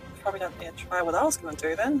 Probably don't need to try what I was going to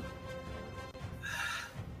do then.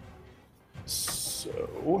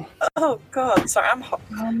 So. Oh god, sorry.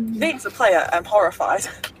 Being the player, I'm horrified.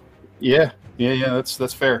 Yeah.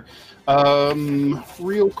 That's fair.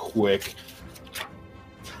 Real quick.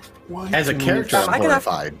 As a character, I'm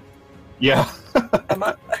horrified. Yeah. Am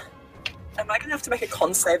I gonna have to make a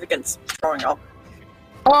con save against throwing up?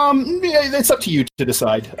 Yeah, it's up to you to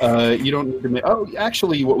decide. You don't need to make. Oh,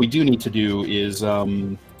 actually, what we do need to do is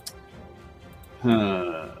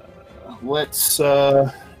let's.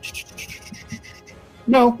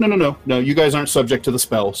 No. You guys aren't subject to the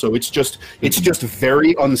spell, so it's just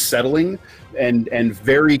very unsettling and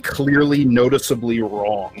very clearly noticeably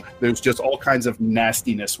wrong. There's just all kinds of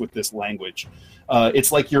nastiness with this language.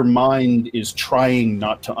 It's like your mind is trying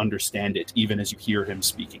not to understand it, even as you hear him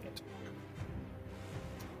speaking it.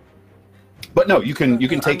 But no, you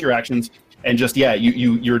can take your actions and just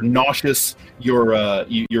you're nauseous.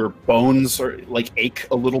 Your bones are like ache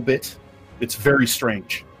a little bit. It's very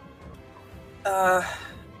strange.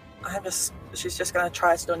 She's just gonna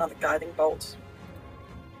try to do another guiding bolt.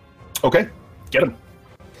 Okay, get him.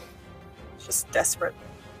 Just desperate.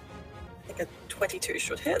 I think a 22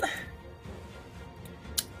 should hit.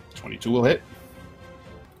 22 will hit.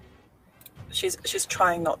 She's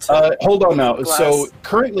trying not to. Hold on now. So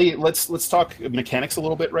currently, let's talk mechanics a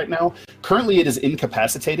little bit right now. Currently, it is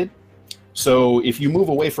incapacitated. So if you move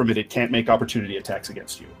away from it, it can't make opportunity attacks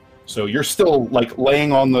against you. So you're still like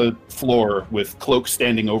laying on the floor with Cloak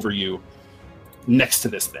standing over you next to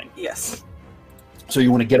this thing. Yes. So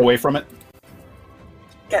you want to get away from it?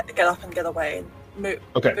 Get up and get away. And move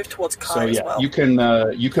towards Kai as well. You can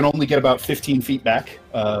only get about 15 feet back,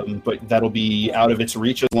 but that'll be out of its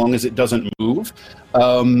reach as long as it doesn't move.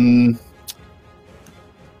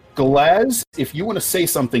 Glaz, if you want to say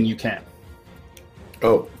something, you can.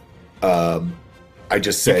 I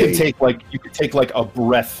just say you could take like a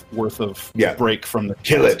breath worth of break from the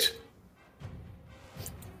kill it.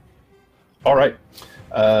 All right.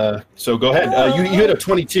 So go ahead. You hit a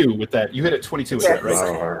 22 with that. You hit a 22 with that,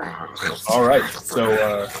 right? All right.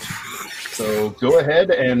 So go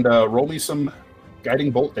ahead and roll me some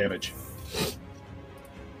guiding bolt damage.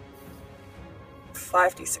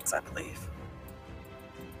 5d6, I believe.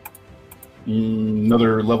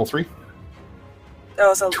 Another level 3.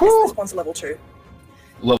 Oh, so this one's level 2.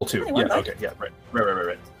 Level 2. Yeah. Okay. Yeah.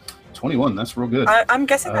 Right. 21. That's real good. I'm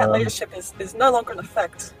guessing that leadership is no longer in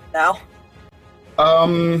effect now.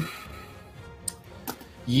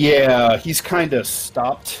 Yeah, he's kind of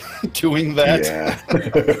stopped doing that. Yeah.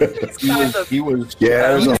 he was. Yeah,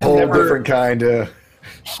 there's a whole different kind of.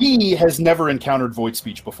 He has never encountered void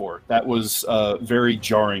speech before. That was very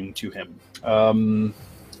jarring to him.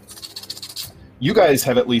 You guys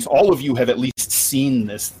have all of you have at least seen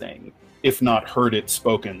this thing, if not heard it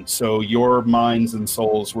spoken. So your minds and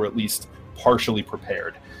souls were at least partially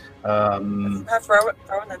prepared. Have Rowan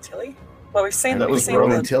and Tilly? Well, we've seen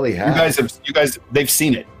Rowan and Tilly. They've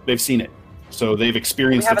seen it. They've seen it. So they've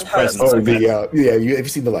experienced its presence. Oh, you've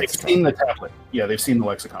seen the lexicon. They've seen the tablet. Yeah, they've seen the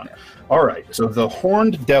lexicon. Yeah. All right. So the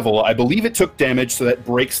horned devil, I believe it took damage, so that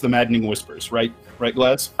breaks the maddening whispers. Right,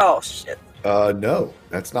 Glaz? Oh shit. No,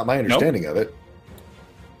 that's not my understanding of it.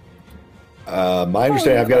 My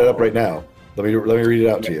understanding, I've got it up right now. Let me read it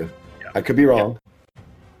out to you. Yeah. I could be wrong.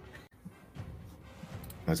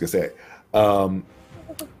 I was gonna say,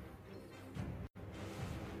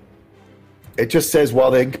 it just says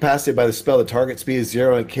while they're incapacitated by the spell, the target speed is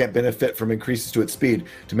 0 and can't benefit from increases to its speed.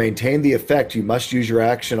 To maintain the effect, you must use your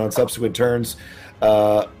action on subsequent turns.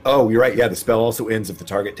 You're right. Yeah, the spell also ends if the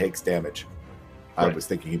target takes damage. Right. I was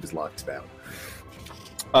thinking he was locked down.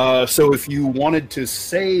 So if you wanted to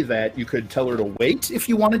say that, you could tell her to wait if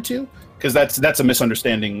you wanted to, because that's a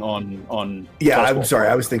misunderstanding on. Yeah, I'm sorry.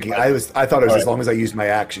 I was thinking. I thought it was as long as I used my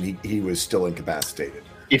action, he was still incapacitated.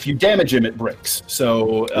 If you damage him, it breaks.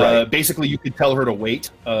 So basically, you could tell her to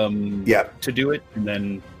wait. To do it, and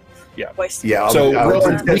then I'll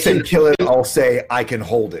kill it. I'll say I can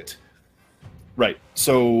hold it. Right.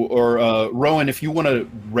 So Rowan, if you want to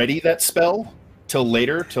ready that spell till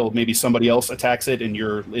later, till maybe somebody else attacks it and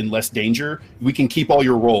you're in less danger, we can keep all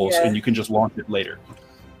your rolls and you can just launch it later.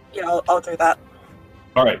 Yeah, I'll do that.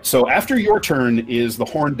 All right, so after your turn is the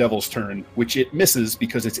Horned Devil's turn, which it misses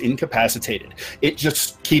because it's incapacitated. It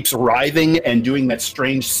just keeps writhing and doing that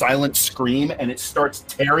strange silent scream, and it starts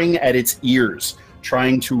tearing at its ears,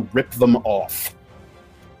 trying to rip them off.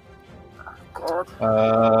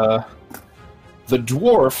 The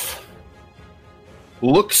dwarf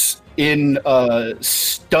looks in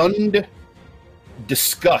stunned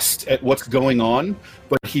disgust at what's going on,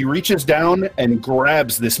 but he reaches down and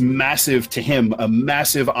grabs this a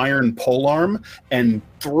massive iron polearm and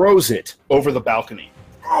throws it over the balcony.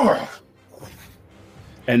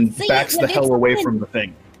 and See, backs yeah, the hell it's away fine. from the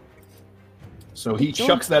thing. So he Sure.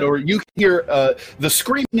 chucks that over. You hear the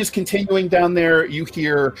screaming is continuing down there. You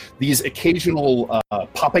hear these occasional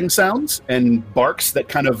popping sounds and barks that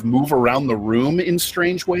kind of move around the room in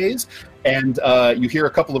strange ways. And you hear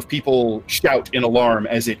a couple of people shout in alarm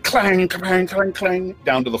as it clang, clang, clang, clang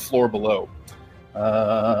down to the floor below.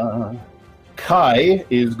 Kai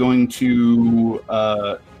is going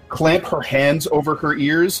to clamp her hands over her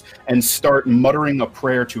ears and start muttering a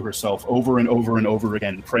prayer to herself over and over and over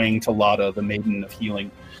again, praying to Lada, the Maiden of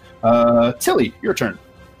Healing. Tilly, your turn.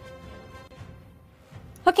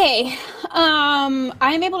 Okay. I'm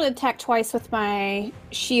able to attack twice with my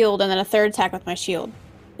shield and then a third attack with my shield.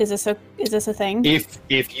 Is this a thing?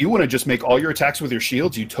 If you want to just make all your attacks with your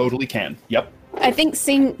shields, you totally can. Yep. I think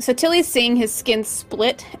Tilly's seeing his skin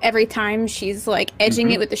split every time she's like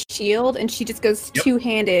edging it with the shield, and she just goes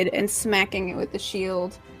two-handed and smacking it with the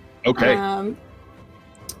shield. Okay.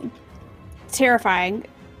 Terrifying.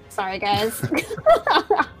 Sorry, guys.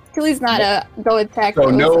 Tilly's not a go attack. So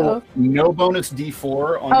no bonus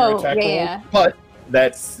D4 on your attack roll, yeah. but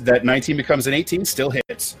that 19 becomes an 18, still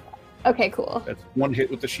hits. Okay, cool. That's one hit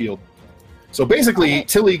with the shield. So basically,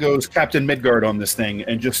 Tilly goes Captain Midgard on this thing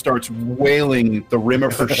and just starts wailing the rim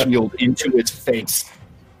of her shield into its face.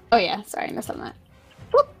 Oh yeah, sorry, I missed on that.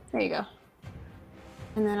 Whoop, there you go.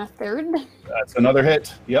 And then a third. That's another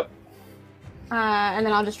hit. Yep. And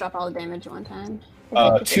then I'll just drop all the damage one time.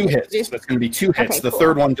 2 hits. That's going to be 2 hits. Okay, the cool.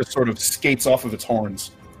 third one just sort of skates off of its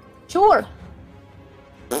horns. Sure.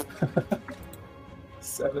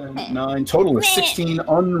 7, 9, total is 16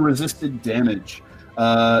 unresisted damage.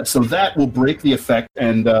 So that will break the effect.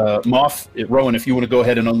 And Moth, Rowan, if you want to go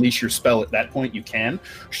ahead and unleash your spell at that point, you can.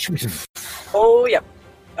 Oh, yeah.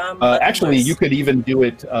 Actually, you could even do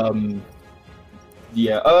it.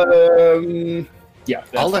 Yeah.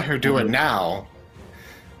 I'll let her do it now.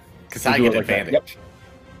 Because I get advantage.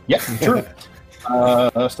 Yep, true.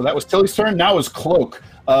 So that was Tilly's turn. Now is Cloak.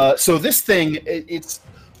 So this thing, it's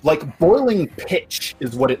like boiling pitch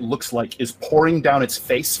is what it looks like, is pouring down its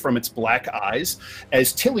face from its black eyes.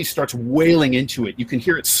 As Tilly starts wailing into it, you can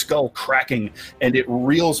hear its skull cracking, and it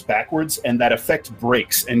reels backwards, and that effect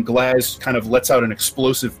breaks, and Glaz kind of lets out an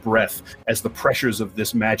explosive breath as the pressures of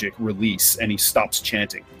this magic release, and he stops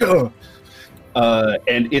chanting. Ugh.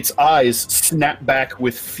 And its eyes snap back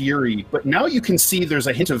with fury, but now you can see there's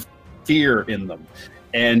a hint of fear in them.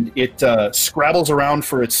 And it scrabbles around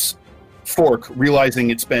for its fork, realizing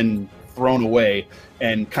it's been thrown away,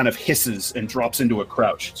 and kind of hisses and drops into a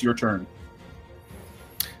crouch. It's your turn.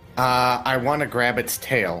 I want to grab its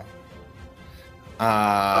tail.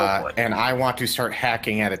 And I want to start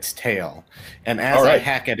hacking at its tail. And as I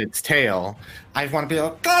hack at its tail, I want to be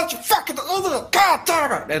like, God, you fucking idiot! God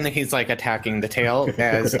damn it! And then he's like attacking the tail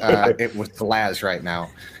as it was Glaz right now.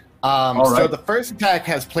 So the first attack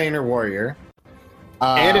has Planar Warrior.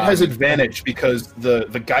 And it has advantage because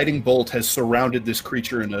the guiding bolt has surrounded this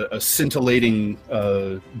creature in a scintillating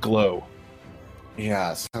glow.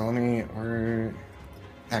 Yeah, so let me...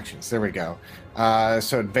 Actions, there we go.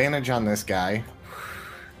 So advantage on this guy.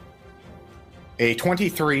 A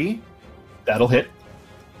 23. That'll hit.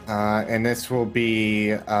 And this will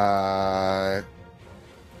be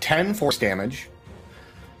 10 force damage.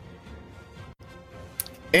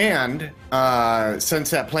 And since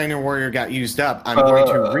that Planar Warrior got used up, I'm going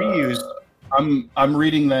to reuse... I'm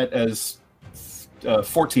reading that as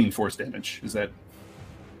 14 force damage. Is that...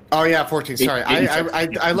 Oh, yeah, 14. Sorry.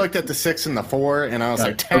 I looked at the 6 and the 4, and I was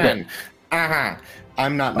like, 10. Okay.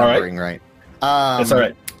 I'm not numbering right. That's all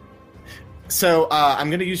right. So I'm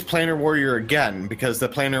going to use Planar Warrior again, because the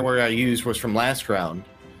Planar Warrior I used was from last round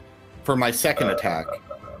for my second attack,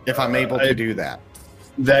 if I'm able to do that.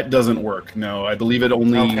 That doesn't work. No, I believe it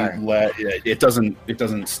only it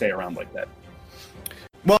doesn't stay around like that.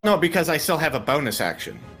 Well, no, because I still have a bonus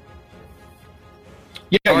action.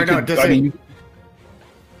 Yeah, or you no, could, does I it? mean,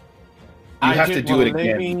 you have to do it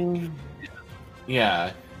again.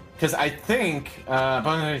 Yeah, because I think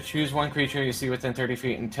bonus choose one creature you see within 30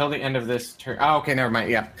 feet until the end of this turn. Oh, okay, never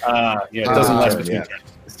mind. Yeah. It doesn't last between turns.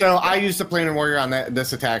 So I used the Planar Warrior on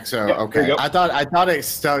this attack. So okay, I thought it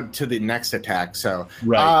stuck to the next attack. So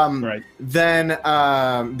right. Then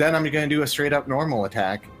I'm going to do a straight up normal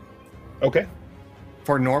attack. Okay.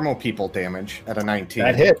 For normal people damage at a 19.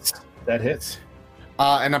 That hits.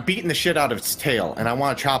 And I'm beating the shit out of its tail, and I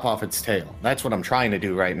want to chop off its tail. That's what I'm trying to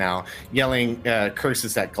do right now, yelling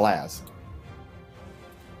curses at Glaz.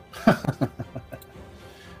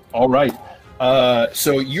 All right.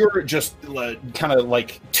 So you're just kind of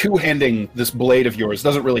like two-handing this blade of yours.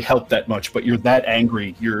 Doesn't really help that much, but you're that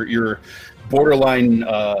angry. You're borderline.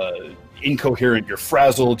 incoherent, you're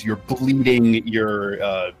frazzled, you're bleeding,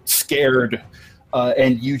 you're scared,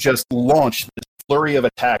 and you just launch this flurry of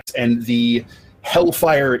attacks, and the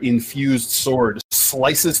hellfire-infused sword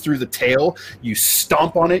slices through the tail. You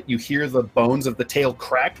stomp on it, you hear the bones of the tail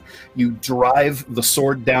crack, you drive the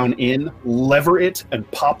sword down in, lever it, and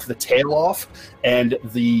pop the tail off, and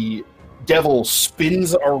the devil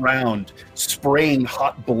spins around, spraying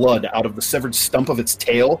hot blood out of the severed stump of its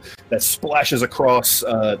tail that splashes across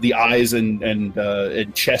the eyes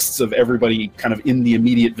and chests of everybody kind of in the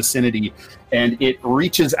immediate vicinity. And it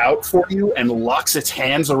reaches out for you and locks its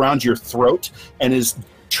hands around your throat and is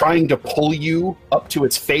trying to pull you up to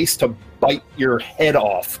its face to bite your head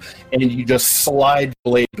off. And you just slide the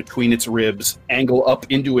blade between its ribs, angle up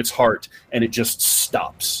into its heart, and it just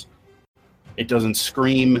stops. It doesn't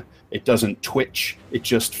scream. It doesn't twitch. It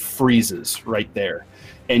just freezes right there.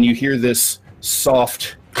 And you hear this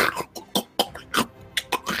soft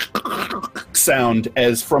sound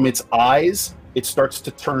as from its eyes, it starts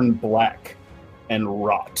to turn black and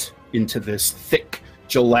rot into this thick,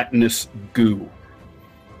 gelatinous goo.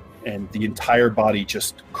 And the entire body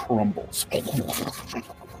just crumbles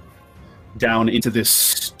down into this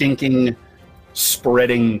stinking,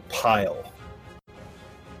 spreading pile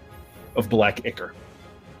of black ichor.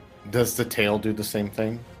 Does the tail do the same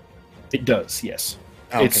thing? It does, yes.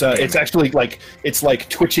 Okay, It's actually like it's like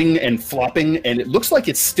twitching and flopping, and it looks like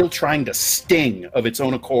it's still trying to sting of its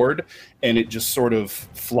own accord, and it just sort of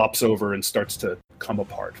flops over and starts to come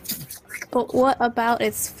apart. But what about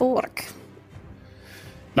its fork?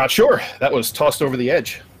 Not sure. That was tossed over the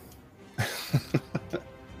edge.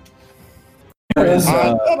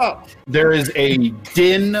 There is a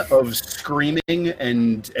din of screaming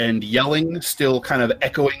and yelling still kind of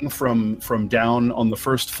echoing from down on the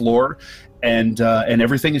first floor, and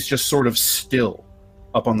everything is just sort of still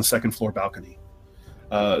up on the second floor balcony.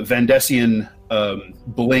 Vandesian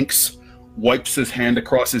blinks, wipes his hand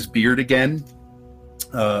across his beard again,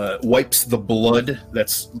 wipes the blood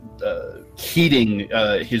that's heating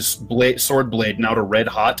his sword blade now to red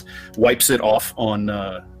hot, wipes it off on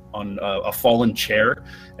a fallen chair,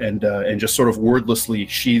 and just sort of wordlessly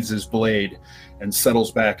sheathes his blade and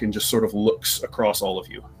settles back and just sort of looks across all of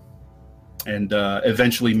you, and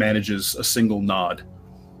eventually manages a single nod.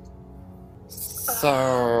 So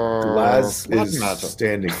Laz is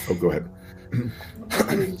standing. Oh, go ahead.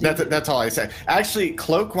 That's all I say. Actually,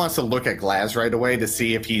 Cloak wants to look at Glaz right away to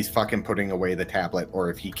see if he's fucking putting away the tablet or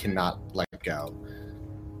if he cannot let go.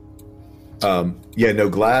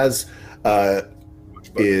 Glaz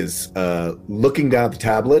is looking down at the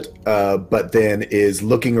tablet, but then is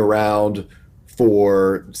looking around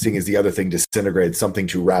for, seeing as the other thing disintegrated, something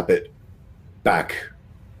to wrap it back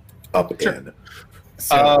up in.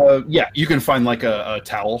 So, you can find like a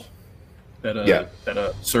towel that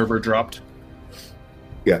a server dropped.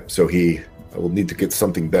 Yeah, so I will need to get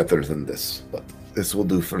something better than this, but this will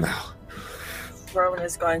do for now. Rowan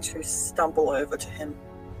is going to stumble over to him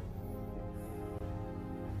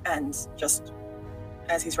and just,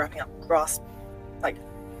 as he's wrapping up, grasp,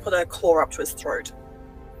 put a claw up to his throat.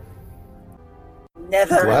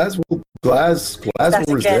 Never. Glaz will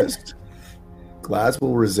resist. Glaz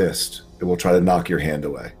will resist. It will try to knock your hand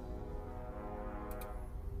away.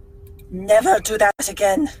 Never do that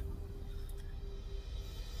again.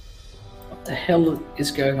 What the hell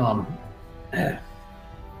is going on? I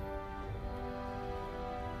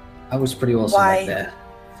was pretty awesome right there,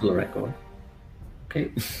 for the record.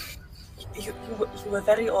 Okay. You were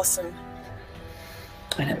very awesome.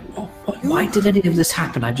 I know. Why did any of this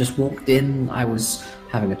happen? I just walked in. I was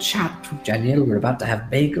having a chat with Danielle. We were about to have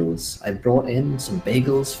bagels. I brought in some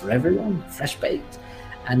bagels for everyone, fresh baked.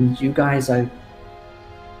 And you guys, I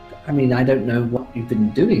don't know what you've been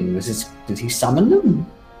doing. Did he summon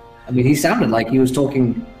them? I mean, he sounded like he was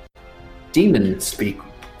talking demon speak,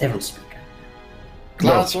 devil speak.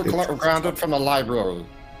 Glaz are grounded from the library.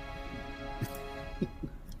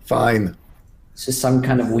 Fine. This is some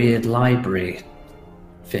kind of weird library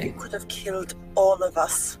thing. You could have killed all of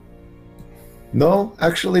us. No,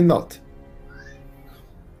 actually not.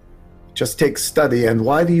 Just take study, and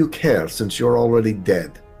why do you care since you're already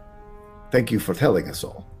dead? Thank you for telling us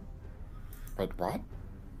all. But what?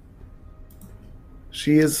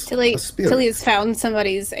 She is a spirit. Tilly has found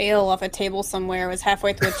somebody's ale off a table somewhere, was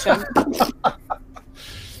halfway through a chunk.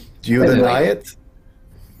 Do you deny it?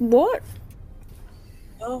 What?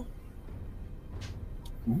 No.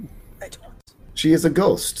 I don't. She is a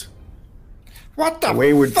ghost. What the A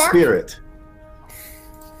wayward fuck? spirit.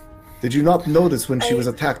 Did you not notice when she was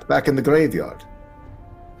attacked back in the graveyard?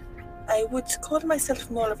 I would call myself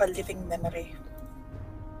more of a living memory.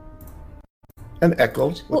 An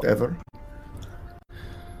echo, whatever.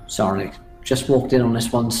 Sorry. Just walked in on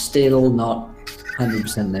this one, still not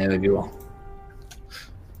 100% there with you all.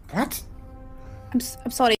 What? I'm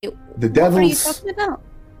sorry. The What are you devil's talking about?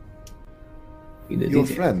 your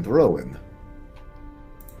friend, Rowan.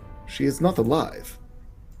 She is not alive.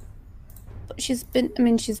 She's been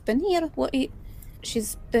here.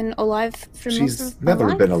 She's been alive for most She's of her never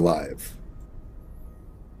life? been alive.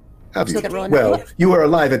 Have So you? that Rowan- Well, you were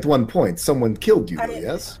alive at one point. Someone killed you, though,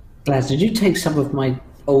 yes? Glaz, did you take some of my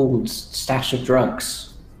old stash of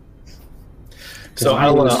drugs? 'Cause So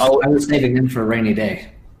I was saving them for a rainy day.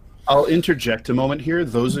 I'll interject a moment here.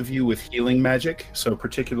 Those of you with healing magic, so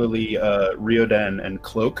particularly Riodan and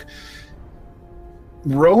Cloak,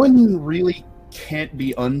 Rowan really can't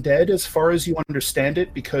be undead as far as you understand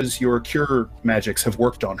it, because your cure magics have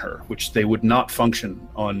worked on her, which they would not function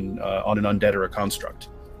on an undead or a construct,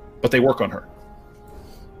 but they work on her.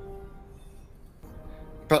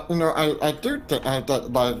 But I do think I get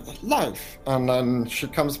my life, and then she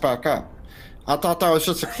comes back up. I thought that was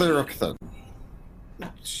just a cleric thing.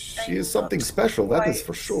 She is something special, that is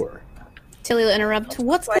for sure. Tilly will interrupt.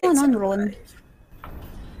 What's Quite going on, Rowan?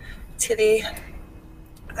 Tilly,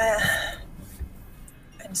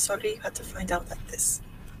 I'm sorry you had to find out like this.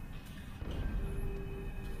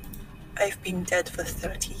 I've been dead for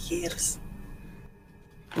 30 years.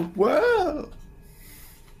 Whoa!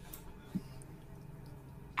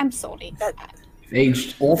 I'm sorry. You've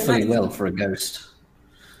aged awfully well for a ghost.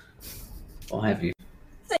 Or have you?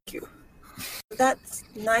 Thank you. That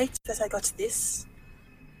night that I got this,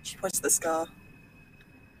 she points to the scar.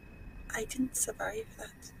 I didn't survive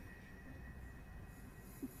that.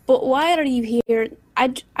 But why are you here? I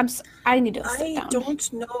need to sit I down.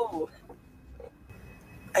 don't know.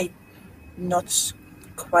 I'm not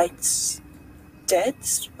quite dead.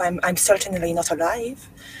 I'm certainly not alive.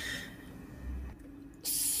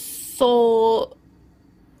 So,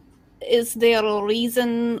 is there a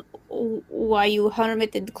reason why you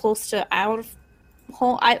hermited close to our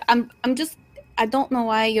home? I don't know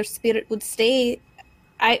why your spirit would stay.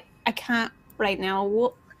 I can't right now.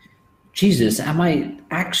 What? Jesus, am I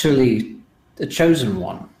actually the chosen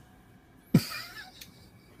one?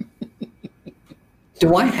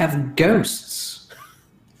 Do I have ghosts?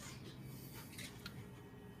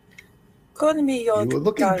 Call me your You were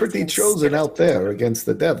looking pretty guardian chosen spirit. out there against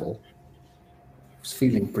the devil. I was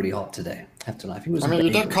feeling pretty hot today. I have to lie. I think it was I mean,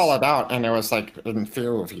 you did call it out, and it was like in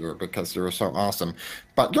fear of you because you were so awesome.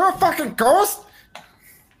 But you're a fucking ghost.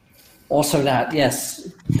 Also that, yes,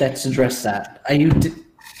 let's address that.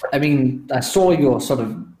 I saw your sort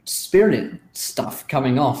of spirit stuff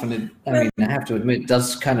coming off, and I have to admit, it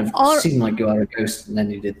does kind of seem like you are a ghost, and then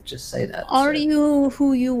you did just say that. Are you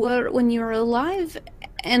who you were when you were alive?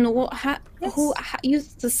 And what? Who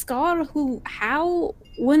used the scar? Who? How?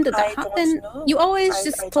 When did that I don't happen? know. You always I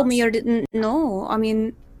just don't told me you didn't know. I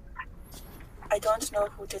mean, I don't know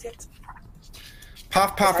who did it.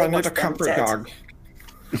 Puff, puff, I I need was a then comfort dead. dog.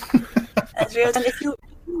 And Riordan, if you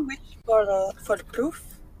wish for proof,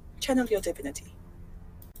 channel your divinity.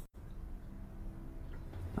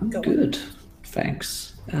 I'm Go on. good,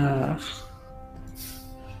 thanks.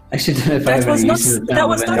 I should know if I That have was any not- use of that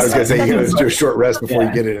was the not I was going to say, That you was- do a short rest before Yeah.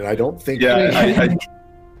 you get it, and I don't think Yeah,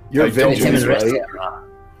 you're I don't vengeance, think right?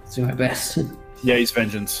 Do my best. yeah, he's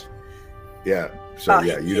vengeance. Yeah. So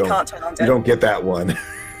yeah, he you can't turn on you dead. don't get that one.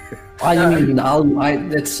 I mean,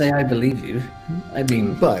 let's say I believe you. I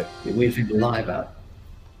mean, But a weird thing to lie about.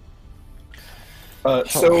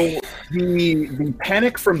 So the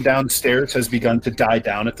panic from downstairs has begun to die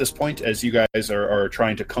down at this point as you guys are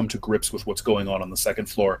trying to come to grips with what's going on the second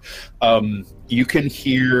floor. You can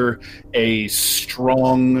hear a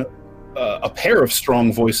pair of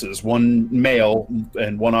strong voices, one male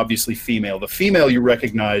and one obviously female. The female you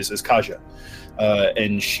recognize as Kaja,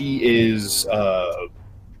 and she is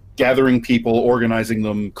gathering people, organizing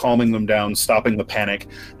them, calming them down, stopping the panic.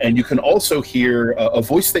 And you can also hear a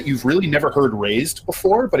voice that you've really never heard raised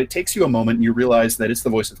before, but it takes you a moment and you realize that it's the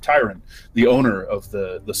voice of Tyron, the owner of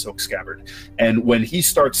the Silk Scabbard. And when he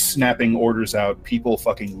starts snapping orders out, people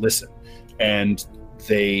fucking listen. And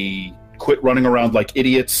they quit running around like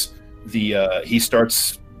idiots. He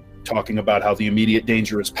starts talking about how the immediate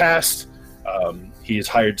danger is past. He has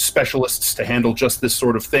hired specialists to handle just this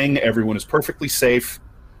sort of thing. Everyone is perfectly safe.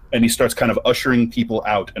 And he starts kind of ushering people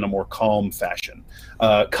out in a more calm fashion.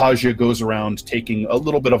 Kaja goes around taking a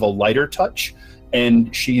little bit of a lighter touch,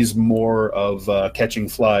 and she's more of catching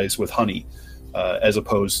flies with honey, as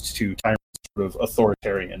opposed to Tyron's sort of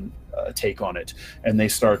authoritarian take on it. And they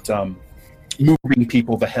start moving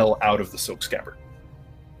people the hell out of the Silk Scabbard.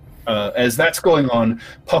 As that's going on,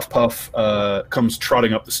 Puff Puff comes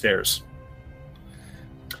trotting up the stairs.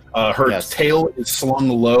 Her tail is slung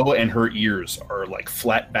low, and her ears are like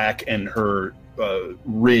flat back, and her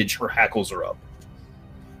ridge, her hackles are up.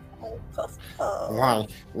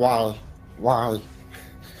 Why?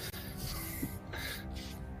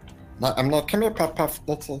 I'm not. Come here, Puff.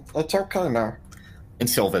 It's okay now. And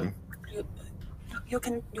Sylvan. You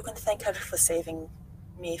can thank her for saving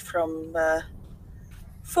me from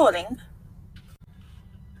falling.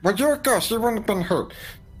 Well, you're a ghost. You wouldn't have been hurt.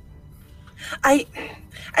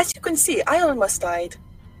 As you can see, I almost died.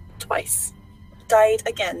 Twice. Died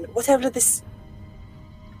again. Whatever this...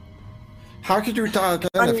 How could you die again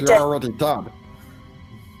if you're already dead?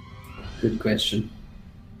 Good question.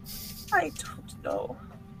 I don't know.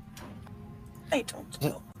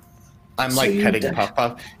 I'm like petting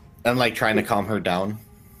Puff. I'm like trying to calm her down.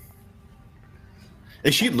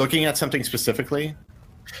 Is she looking at something specifically?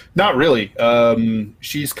 Not really.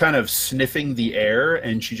 She's kind of sniffing the air,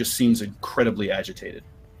 and she just seems incredibly agitated.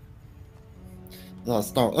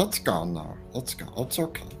 Yes, no, it's gone now. It's gone. It's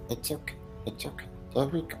okay. There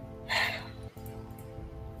we go.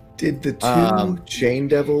 Did the two chain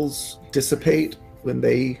devils dissipate when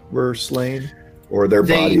they were slain? Or their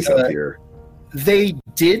bodies up here? They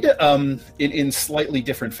did, in slightly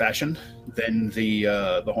different fashion than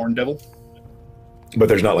the Horn Devil. But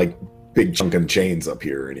there's not like big chunking chains up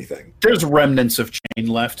here or anything. There's remnants of chain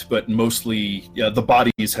left, but mostly, the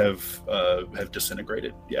bodies have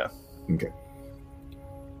disintegrated. Yeah. Okay.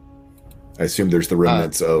 I assume there's the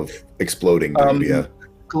remnants of exploding. Yeah.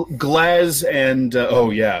 Glaz and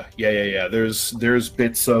There's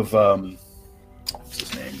bits of what's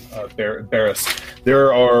his name? Barris.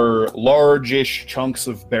 There are large-ish chunks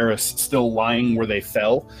of Barris still lying where they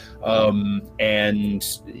fell.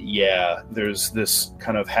 There's this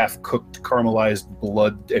kind of half-cooked caramelized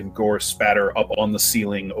blood and gore spatter up on the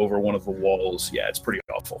ceiling over one of the walls. Yeah, it's pretty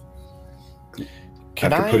awful.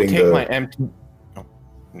 Can I take my empty...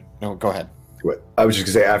 No, go ahead. I was just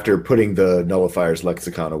going to say, after putting the Nullifier's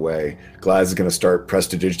lexicon away, Glaz is going to start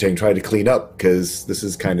prestidigitating, trying to clean up, because this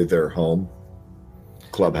is kind of their home.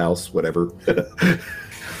 Clubhouse, whatever.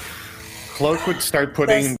 Cloak would start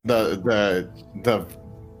putting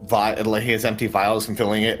his empty vials and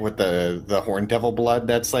filling it with the Horn Devil blood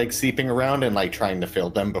that's like seeping around, and like trying to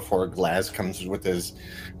fill them before Glaz comes with his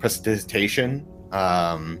prestidigitation,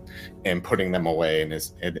 and putting them away in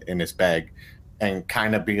his bag, and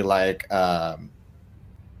kind of be like, yeah,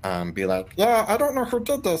 I don't know who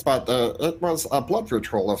did this, but it was a blood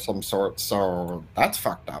ritual of some sort, so that's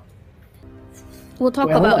fucked up. We'll talk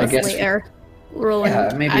about this later, Roland.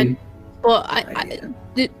 Yeah, maybe.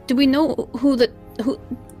 Do we know who was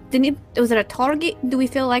it a target? Do we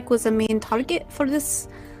feel like was a main target for this?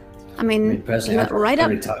 I mean personally, right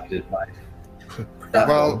up. Targeted by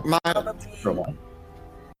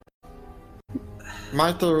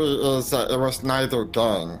my theory is that it was neither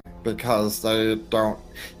gang, because they don't.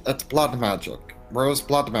 It's blood magic. Where's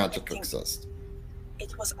blood magic exist?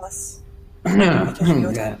 It was us. Yeah,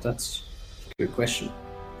 that's a good question.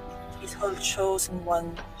 It all shows in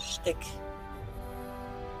one shtick.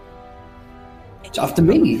 It's after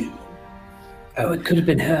me. Oh, it could have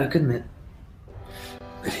been her, couldn't it?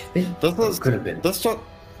 Could have been. This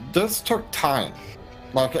took time.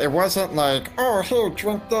 Like, it wasn't like, oh, here,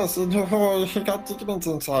 drink this, and oh, he got demons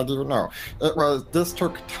inside you. No, this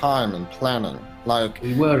took time and planning. Like,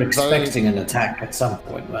 we were expecting an attack at some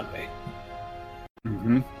point, weren't we?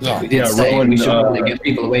 Mm-hmm. Yeah, we did say we should probably get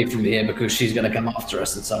people away from here because she's going to come after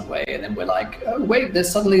us in some way, and then we're like, oh wait,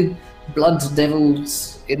 there's suddenly blood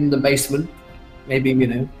devils in the basement. Maybe,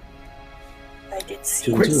 I did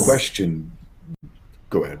see. Quick question.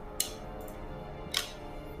 Go ahead.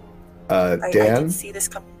 Dan? I didn't see this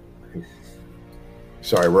coming.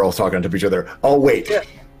 Sorry, we're all talking to each other. Oh, wait. Yeah.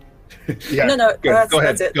 Yeah. No. Go ahead.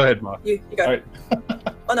 That's it. Go ahead, Ma. You go. All right.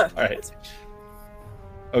 Oh, no. All right.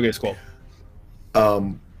 Okay, Squall.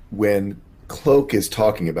 When Cloak is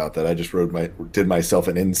talking about that, I just did myself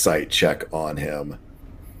an insight check on him.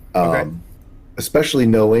 Okay. Especially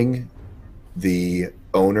knowing the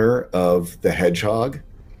owner of the hedgehog,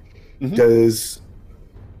 does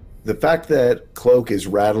the fact that Cloak is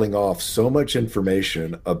rattling off so much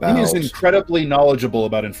information about... He is incredibly knowledgeable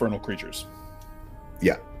about infernal creatures.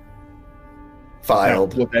 Yeah.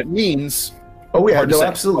 Filed. Now, what that means... Oh, yeah, no,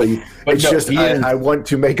 absolutely. But it's just, I want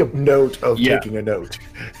to make a note of taking a note.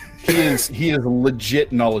 He is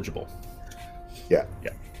legit knowledgeable. Yeah.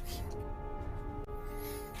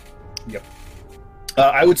 Yep.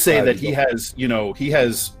 I would say that he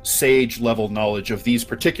has sage level knowledge of these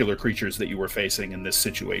particular creatures that you were facing in this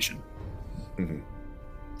situation. Mm-hmm.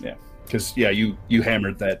 Yeah, because you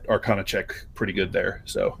hammered that Arcana check pretty good there.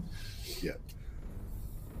 So, yeah.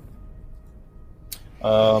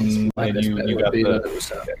 And you got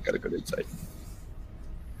a good insight.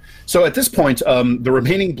 So at this point, the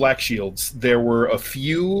remaining Black Shields, there were a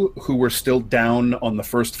few who were still down on the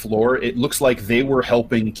first floor. It looks like they were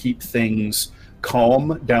helping keep things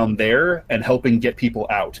calm down there and helping get people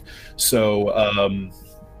out. So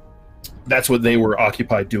that's what they were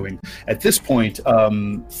occupied doing. At this point,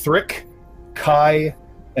 Thrick, Kai,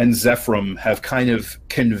 and Zephram have kind of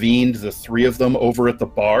convened the three of them over at the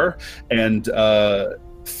bar, and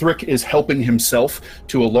Thrick is helping himself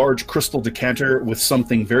to a large crystal decanter with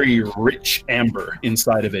something very rich amber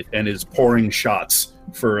inside of it, and is pouring shots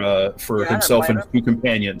for himself and his two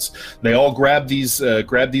companions. They all grab these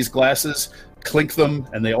glasses, clink them,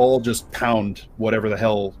 and they all just pound whatever the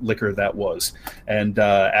hell liquor that was. And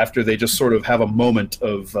after they just sort of have a moment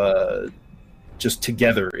of just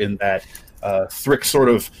together in that, Thrick sort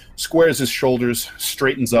of squares his shoulders,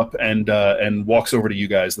 straightens up, and walks over to you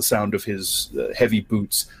guys. The sound of his heavy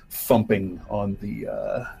boots thumping on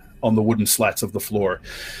the wooden slats of the floor.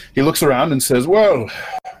 He looks around and says, "Well,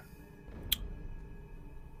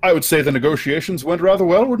 I would say the negotiations went rather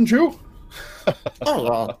well, wouldn't you?" Oh,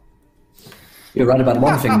 well. You're right about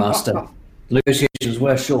one thing, Master. The negotiations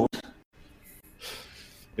were short.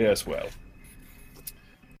 Yes, well.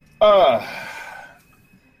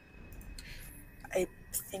 I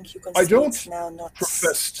think you can I see don't it's now not...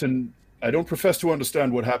 I don't profess to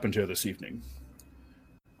understand what happened here this evening.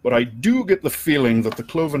 But I do get the feeling that the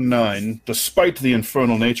Cloven Nine, despite the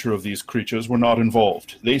infernal nature of these creatures, were not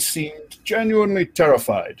involved. They seemed genuinely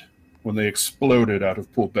terrified when they exploded out of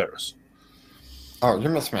Pool Barris. Oh, you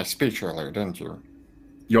missed my speech earlier, didn't you?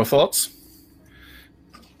 Your thoughts?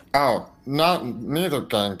 Oh, neither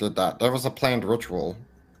gang did that. That was a planned ritual.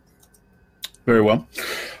 Very well.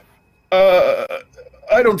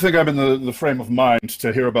 I don't think I'm in the frame of mind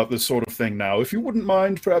to hear about this sort of thing now. If you wouldn't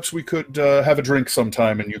mind, perhaps we could have a drink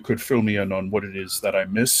sometime and you could fill me in on what it is that I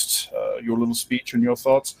missed, your little speech and your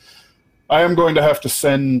thoughts. I am going to have to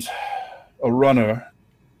send a runner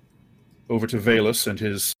over to Valus and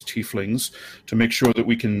his tieflings to make sure that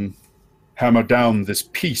we can hammer down this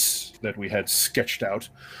piece that we had sketched out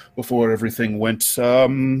before everything went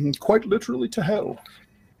quite literally to hell.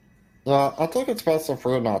 Yeah, I think it's best if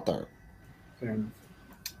we're not there.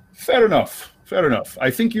 Fair enough. Fair enough. I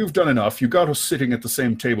think you've done enough. You got us sitting at the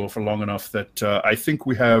same table for long enough that I think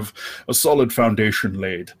we have a solid foundation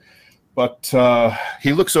laid. But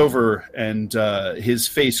he looks over and his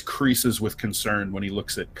face creases with concern when he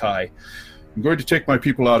looks at Kai. I'm going to take my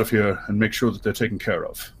people out of here and make sure that they're taken care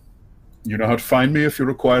of. You know how to find me if you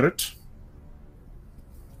require it?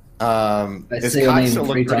 Is Kai still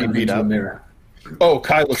look pretty beat up? Oh,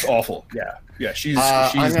 Kai looks awful. Yeah. She's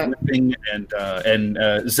limping, and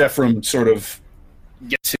Zephram sort of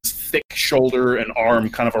gets his thick shoulder and arm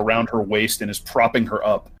kind of around her waist and is propping her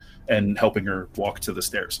up and helping her walk to the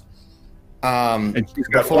stairs. And she's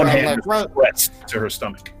got one hand pressed to her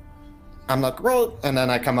stomach. I'm like, right, and then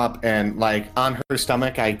I come up and like on her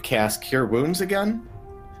stomach I cast Cure Wounds again.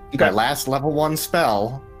 Okay. My last level 1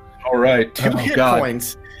 spell. All right. 2 hit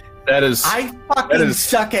points. That is. I fucking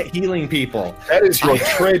suck at healing people. That is your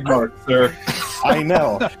trademark, sir. I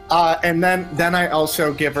know. And then I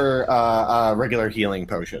also give her a regular healing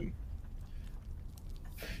potion.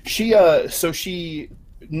 She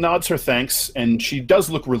nods her thanks, and she does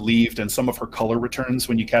look relieved, and some of her color returns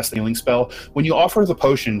when you cast the healing spell. When you offer her the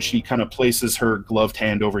potion, she kind of places her gloved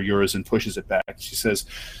hand over yours and pushes it back. She says,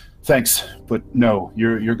 "Thanks, but no,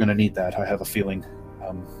 you're going to need that. I have a feeling.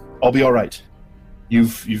 I'll be all right.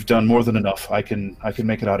 You've done more than enough. I can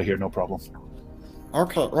make it out of here, no problem."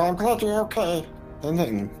 Okay, well, I'm glad you're okay. And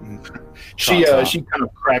then she kind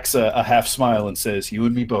of cracks a half smile and says, "You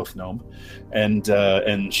and me both, gnome,"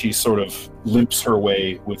 and she sort of limps her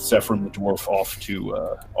way with Zephram the dwarf off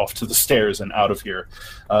to the stairs and out of here.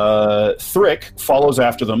 Thrick follows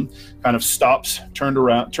after them, kind of stops,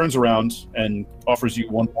 turns around, and offers you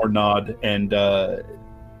one more nod, and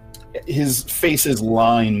his face is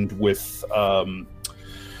lined with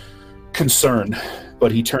concern,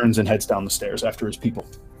 but he turns and heads down the stairs after his people.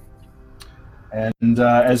 And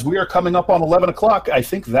as we are coming up on 11 o'clock, I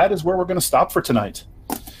think that is where we're going to stop for tonight.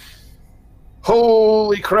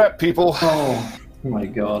 Holy crap, people. Oh my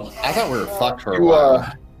god. I thought we were fucked for a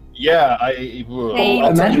while. Yeah,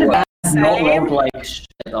 imagine if I not rolled like shit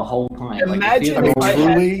the whole time. Imagine if I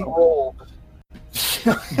had rolled.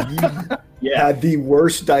 Had the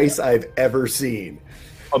worst dice I've ever seen.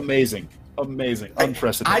 Amazing.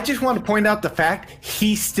 Unprecedented. I just want to point out the fact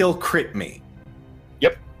he still crit me.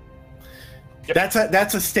 Yep.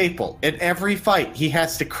 That's a staple. In every fight, he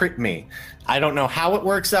has to crit me. I don't know how it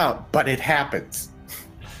works out, but it happens.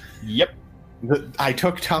 Yep. I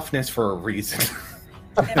took toughness for a reason.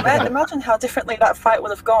 Imagine how differently that fight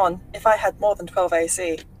would have gone if I had more than 12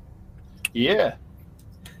 AC. Yeah.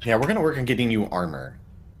 Yeah, we're gonna work on getting you armor.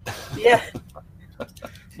 Yeah.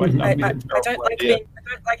 Might not I be a don't terrible like idea. being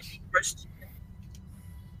rushed.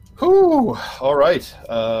 Whew. All right.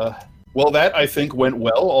 Well, that I think went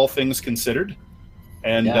well, all things considered.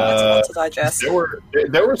 And Yeah, That's a lot to digest.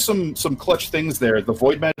 there were some clutch things there. The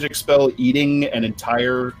void magic spell eating an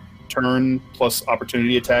entire turn plus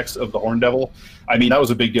opportunity attacks of the Horn Devil. I mean, that was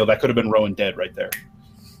a big deal. That could have been Rowan dead right there.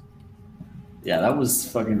 Yeah, that was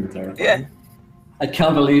fucking terrifying. Yeah. I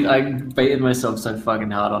can't believe I baited myself so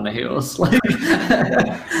fucking hard on the heals. Like,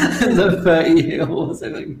 the 30 heals,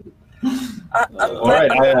 I think.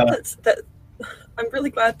 I'm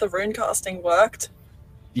really glad the rune casting worked.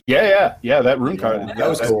 Yeah. That rune card. that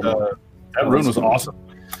was cool. That rune was awesome.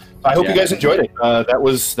 I hope you guys enjoyed it. That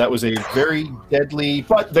was a very deadly,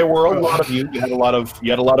 but there were a lot of you. You had a lot of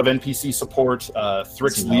NPC support.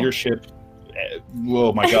 Thrick's leadership.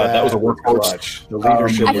 Oh my god, that was a workhorse. The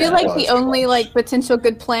leadership. I feel was like the only potential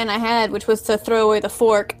good plan I had, which was to throw away the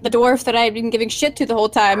fork, the dwarf that I had been giving shit to the whole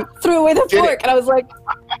time threw away the fork, and I was like,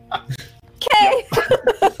 okay.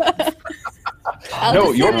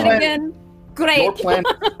 I'll just hit it again. Great. Your plan.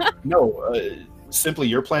 Simply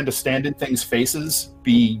your plan to stand in things' faces,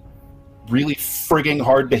 be really frigging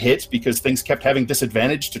hard to hit because things kept having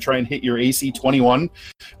disadvantage to try and hit your AC 21.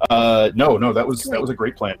 No, that was a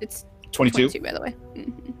great plan. It's 22, by the way.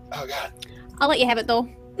 Oh god. I'll let you have it though.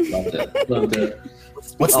 Loved it.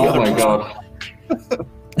 What's the Oh other my one? god.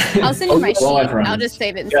 I'll send you my sheet. friends. I'll just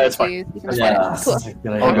save it and Yeah, send it's it to fine. you. You can Yeah. Cool.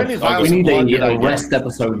 How many We vials need of blood did I a get? rest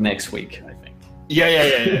episode next week, I think.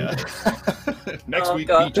 Yeah. Next Oh, week,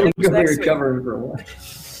 God. beat We're Next week. recovering for a while.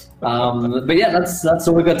 But yeah, that's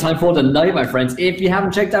all we've got time for tonight, my friends. If you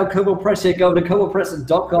haven't checked out Kobo Press yet, go to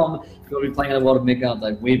kobopress.com. If you want to be playing a lot of Midgard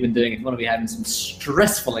like we've been doing, if you want to be having some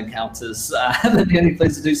stressful encounters, then the only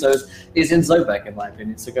place to do so is in Zobek, in my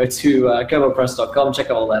opinion. So go to kobopress.com, check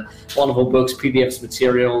out all their wonderful books, PDFs,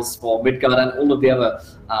 materials for Midgard, and all of the other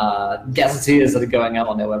gazetteers that are going out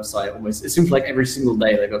on their website. Almost, it seems like every single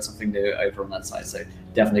day they've got something new over on that site. So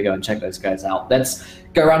definitely go and check those guys out. Let's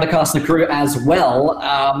go around the cast and the crew as well.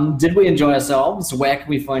 Did we enjoy ourselves? Where can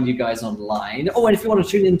we find you guys online? Oh, and if you want to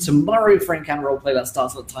tune in tomorrow for Encounter Roleplay, that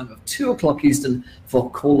starts at the time of 2 o'clock Eastern for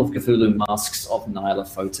Call of Cthulhu Masks of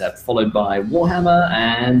Nyarlathotep, followed by Warhammer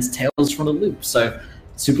and Tales from the Loop. So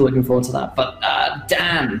super looking forward to that. But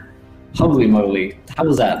Dan, holy moly, how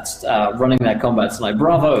was that running that combat tonight?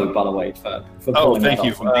 Bravo, by the way, for pulling thank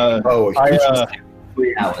that you. off.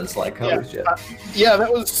 3 hours, like holy shit. Yeah, that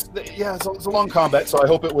was it was a long combat, so I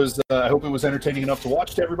hope it was entertaining enough to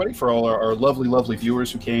watch to everybody, for all our lovely viewers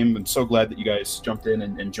who came. I'm so glad that you guys jumped in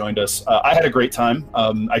and joined us. I had a great time.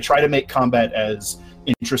 I try to make combat as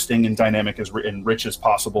interesting and dynamic and rich as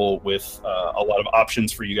possible, with a lot of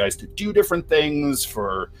options for you guys to do different things,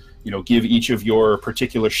 for give each of your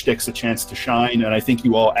particular shticks a chance to shine, and I think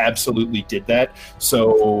you all absolutely did that.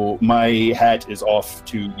 So my hat is off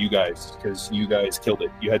to you guys, because you guys killed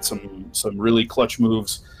it. You had some really clutch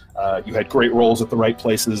moves. You had great rolls at the right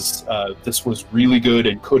places. This was really good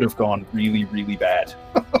and could have gone really, really bad.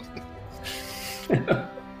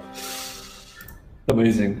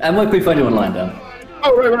 Amazing. And where can we find you online, Dan?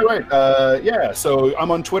 Oh, right. Yeah, so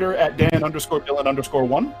I'm on Twitter at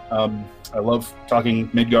Dan_Dylan_1. I love talking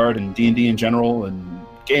Midgard and D&D in general and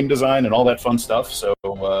game design and all that fun stuff. So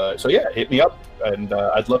yeah, hit me up, and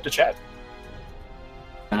I'd love to chat.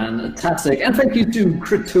 Fantastic. And thank you to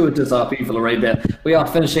Gratuitous RP for the raid there. We are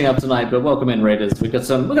finishing up tonight, but welcome in, Raiders. We've got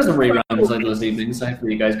some reruns later this evening, so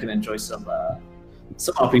hopefully you guys can enjoy some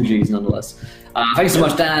RPGs nonetheless. Thanks so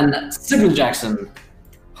much, Dan. Sibley Jackson.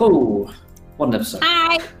 Oh, what an episode.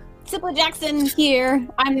 Hi, Sibley Jackson here.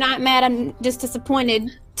 I'm not mad, I'm just disappointed.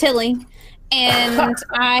 Tilly. And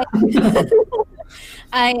I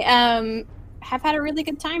have had a really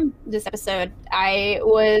good time this episode. I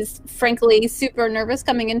was frankly super nervous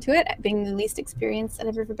coming into it, being the least experienced out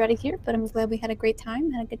of everybody here, but I'm glad we had a great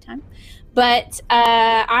time, had a good time. But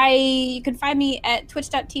you can find me at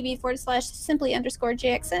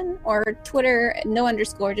twitch.tv/simply_JXN, or Twitter,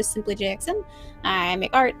 no_, just simply JXN. I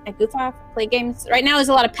make art, I goof off, play games. Right now there's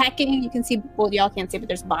a lot of packing. You can see, well, y'all can't see, but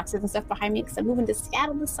there's boxes and stuff behind me because I'm moving to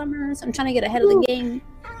Seattle this summer, so I'm trying to get ahead of the game.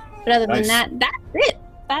 But other than that, that's it.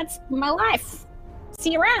 That's my life.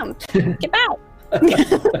 See you around. Get out.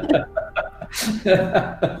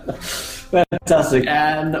 Fantastic.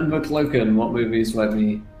 And McLoken, what movies let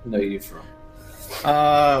me know you from?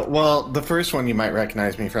 Well, the first one you might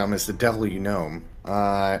recognize me from is The Devil You Know.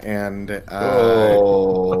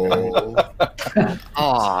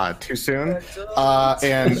 Too soon.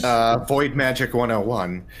 And Void Magic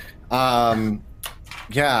 101. I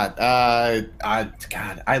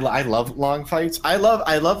love long fights. I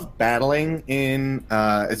love battling in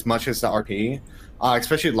as much as the RP,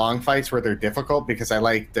 especially long fights where they're difficult, because I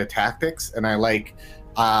like the tactics, and I like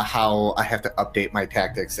how I have to update my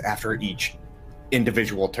tactics after each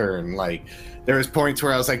individual turn. Like, there was points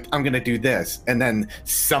where I was like, I'm gonna do this, and then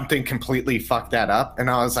something completely fucked that up, and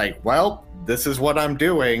I was like, well, this is what I'm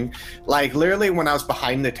doing. Like, literally, when I was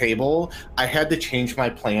behind the table, I had to change my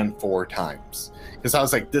plan 4 times, because I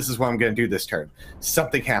was like, this is what I'm gonna do this turn.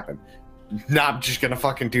 Something happened. No, I'm just gonna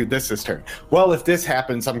fucking do this turn. Well, if this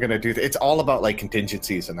happens, I'm gonna do it's all about like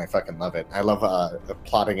contingencies, and I fucking love it. I love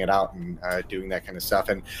plotting it out and doing that kind of stuff.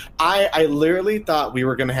 And I literally thought we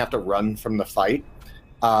were gonna have to run from the fight,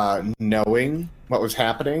 knowing what was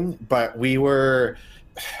happening, but the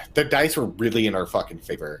dice were really in our fucking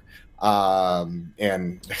favor,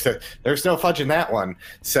 and there's no fudge in that one.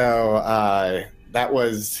 So that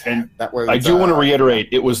was. I do want to reiterate,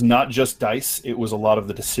 it was not just dice. It was a lot of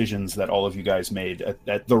the decisions that all of you guys made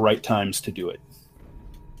at the right times to do it.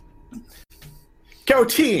 Go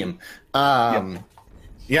team! Yep.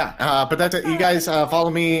 But that's it. You guys follow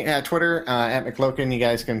me at Twitter at McLoken. You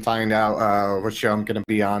guys can find out what show I'm going to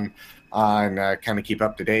be on kind of keep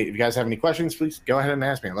up to date. If you guys have any questions, please go ahead and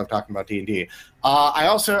ask me. I love talking about D&D.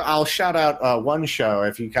 I'll shout out one show.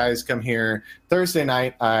 If you guys come here Thursday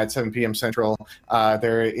night at 7 p.m. Central,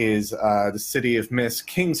 there is the City of Mist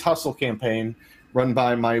King's Hustle campaign run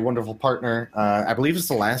by my wonderful partner. I believe it's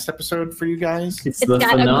the last episode for you guys. It's the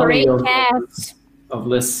got a finale great cast. of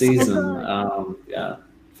this season.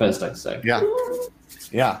 Thursday, so.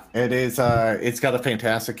 Yeah, it is. It's got a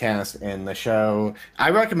fantastic cast in the show. I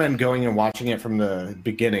recommend going and watching it from the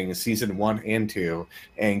beginning, season 1 and 2,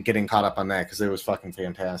 and getting caught up on that, because it was fucking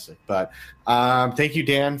fantastic. But thank you,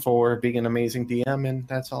 Dan, for being an amazing DM, and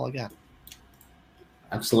that's all I got.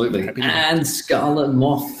 Absolutely. And Scarlet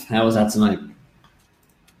Moth, how was that tonight?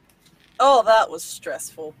 Oh, that was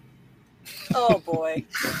stressful. Oh boy.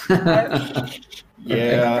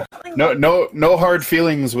 Yeah. No hard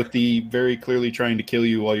feelings with the very clearly trying to kill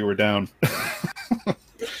you while you were down.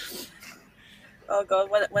 Oh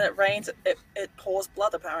god, when it rains, it pours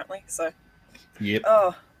blood apparently. So. Yep.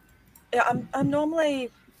 Oh, yeah. I'm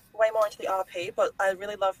normally way more into the RP, but I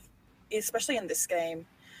really love, especially in this game,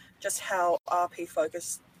 just how RP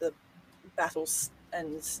focused the battles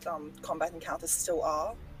and combat encounters still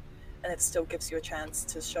are, and it still gives you a chance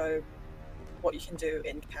to show what you can do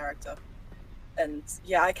in character. And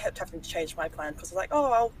yeah, I kept having to change my plan, because I was like,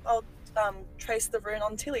 oh, I'll trace the rune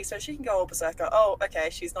on Tilly so she can go all berserker. Oh, okay,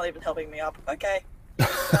 she's not even helping me up. Okay.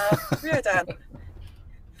 Riodan,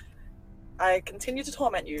 I continue to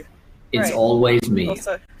torment you. It's Great. always me.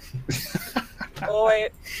 Also,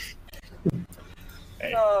 always.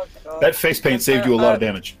 Hey, oh, God. that face paint saved you a lot of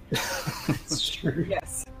damage. It's true.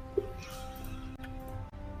 Yes.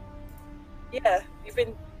 Yeah, you've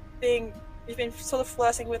been sort of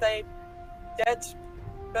flirting with a dead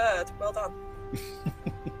bird. Well done.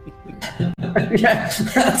 Yeah,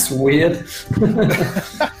 that's weird. It's probably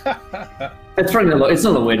not. It's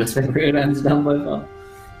not the weirdest thing Riodan's done by far.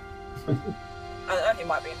 I don't know, he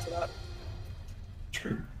might be into that.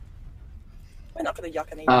 True. We're not going to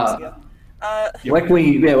yuck any names here. Where can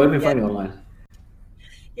we find you online?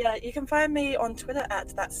 Yeah, you can find me on Twitter at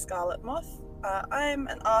 @ThatScarletMoth. I'm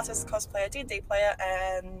an artist, cosplayer, D&D player,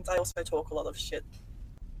 and I also talk a lot of shit.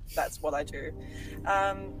 That's what I do.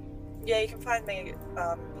 Yeah, you can find me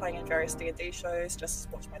playing in various D&D shows. Just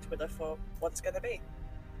watch my Twitter for what it's going to be.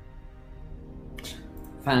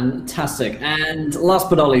 Fantastic. And last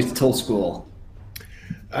but not least, Toll School.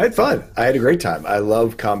 I had fun. I had a great time. I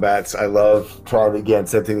love combats. I love trying to, again,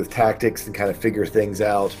 something with tactics and kind of figure things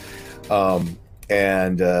out. Glaz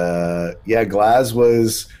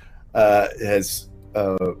has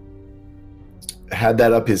had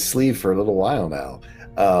that up his sleeve for a little while now.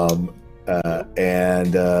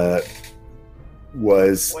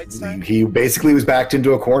 He basically was backed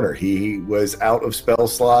into a corner. He was out of spell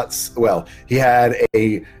slots. Well, he had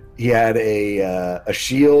a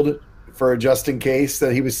shield for a just in case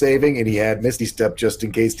that he was saving, and he had Misty Step just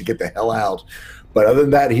in case to get the hell out. But other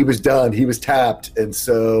than that, he was done. He was tapped, and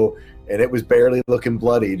it was barely looking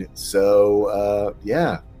bloodied. So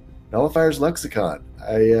Nullifier's Lexicon.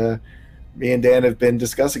 Me and Dan have been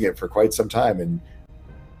discussing it for quite some time, and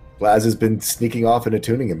Glaz has been sneaking off and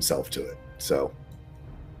attuning himself to it. So,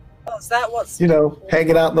 is that what's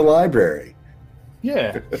hanging out in the library?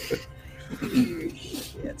 Yeah.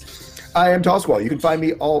 I am Tall Squall. You can find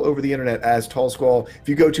me all over the internet as Tall Squall. If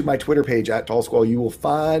you go to my Twitter page at Tall Squall, you will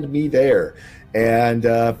find me there. And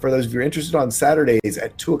for those of you who are interested, on Saturdays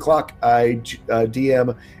at 2 o'clock, I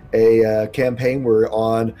DM a campaign. We're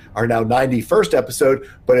on our now 91st episode,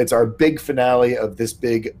 but it's our big finale of this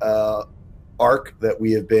big arc that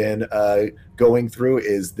we have been going through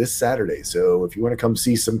is this Saturday. So if you want to come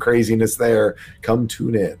see some craziness there, come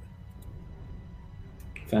tune in.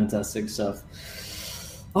 Fantastic stuff.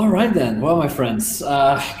 All right then. Well, my friends,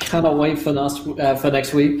 cannot wait for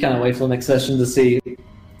next week. Cannot wait for the next session to see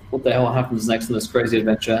what the hell happens next in this crazy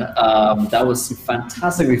adventure. That was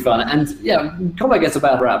fantastically fun. And yeah, combat gets a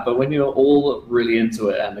bad rap, but when you're all really into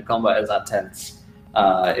it and the combat is that tense,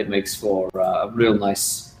 it makes for a real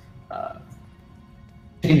nice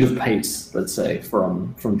change of pace, let's say,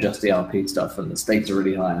 from just the RP stuff. And the stakes are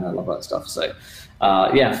really high, and I love that stuff. So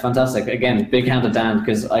yeah, fantastic. Again, big hand to Dan,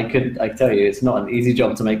 because I tell you, it's not an easy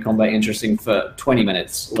job to make combat interesting for 20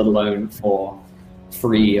 minutes, let alone for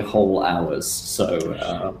 3 whole hours. So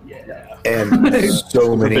yeah, and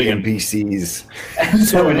so many NPCs.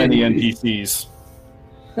 So many NPCs.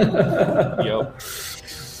 Yep.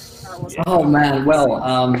 Oh man, well,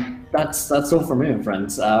 that's all from me, my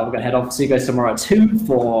friends. We're gonna head off. See you guys tomorrow at 2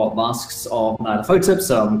 for Masks of Nyarlathotep,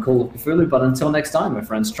 some Call of Cthulhu. But until next time, my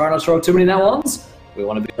friends, try not to throw too many now-ons. We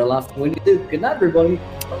want to be the laughing when you do. Good night, everybody.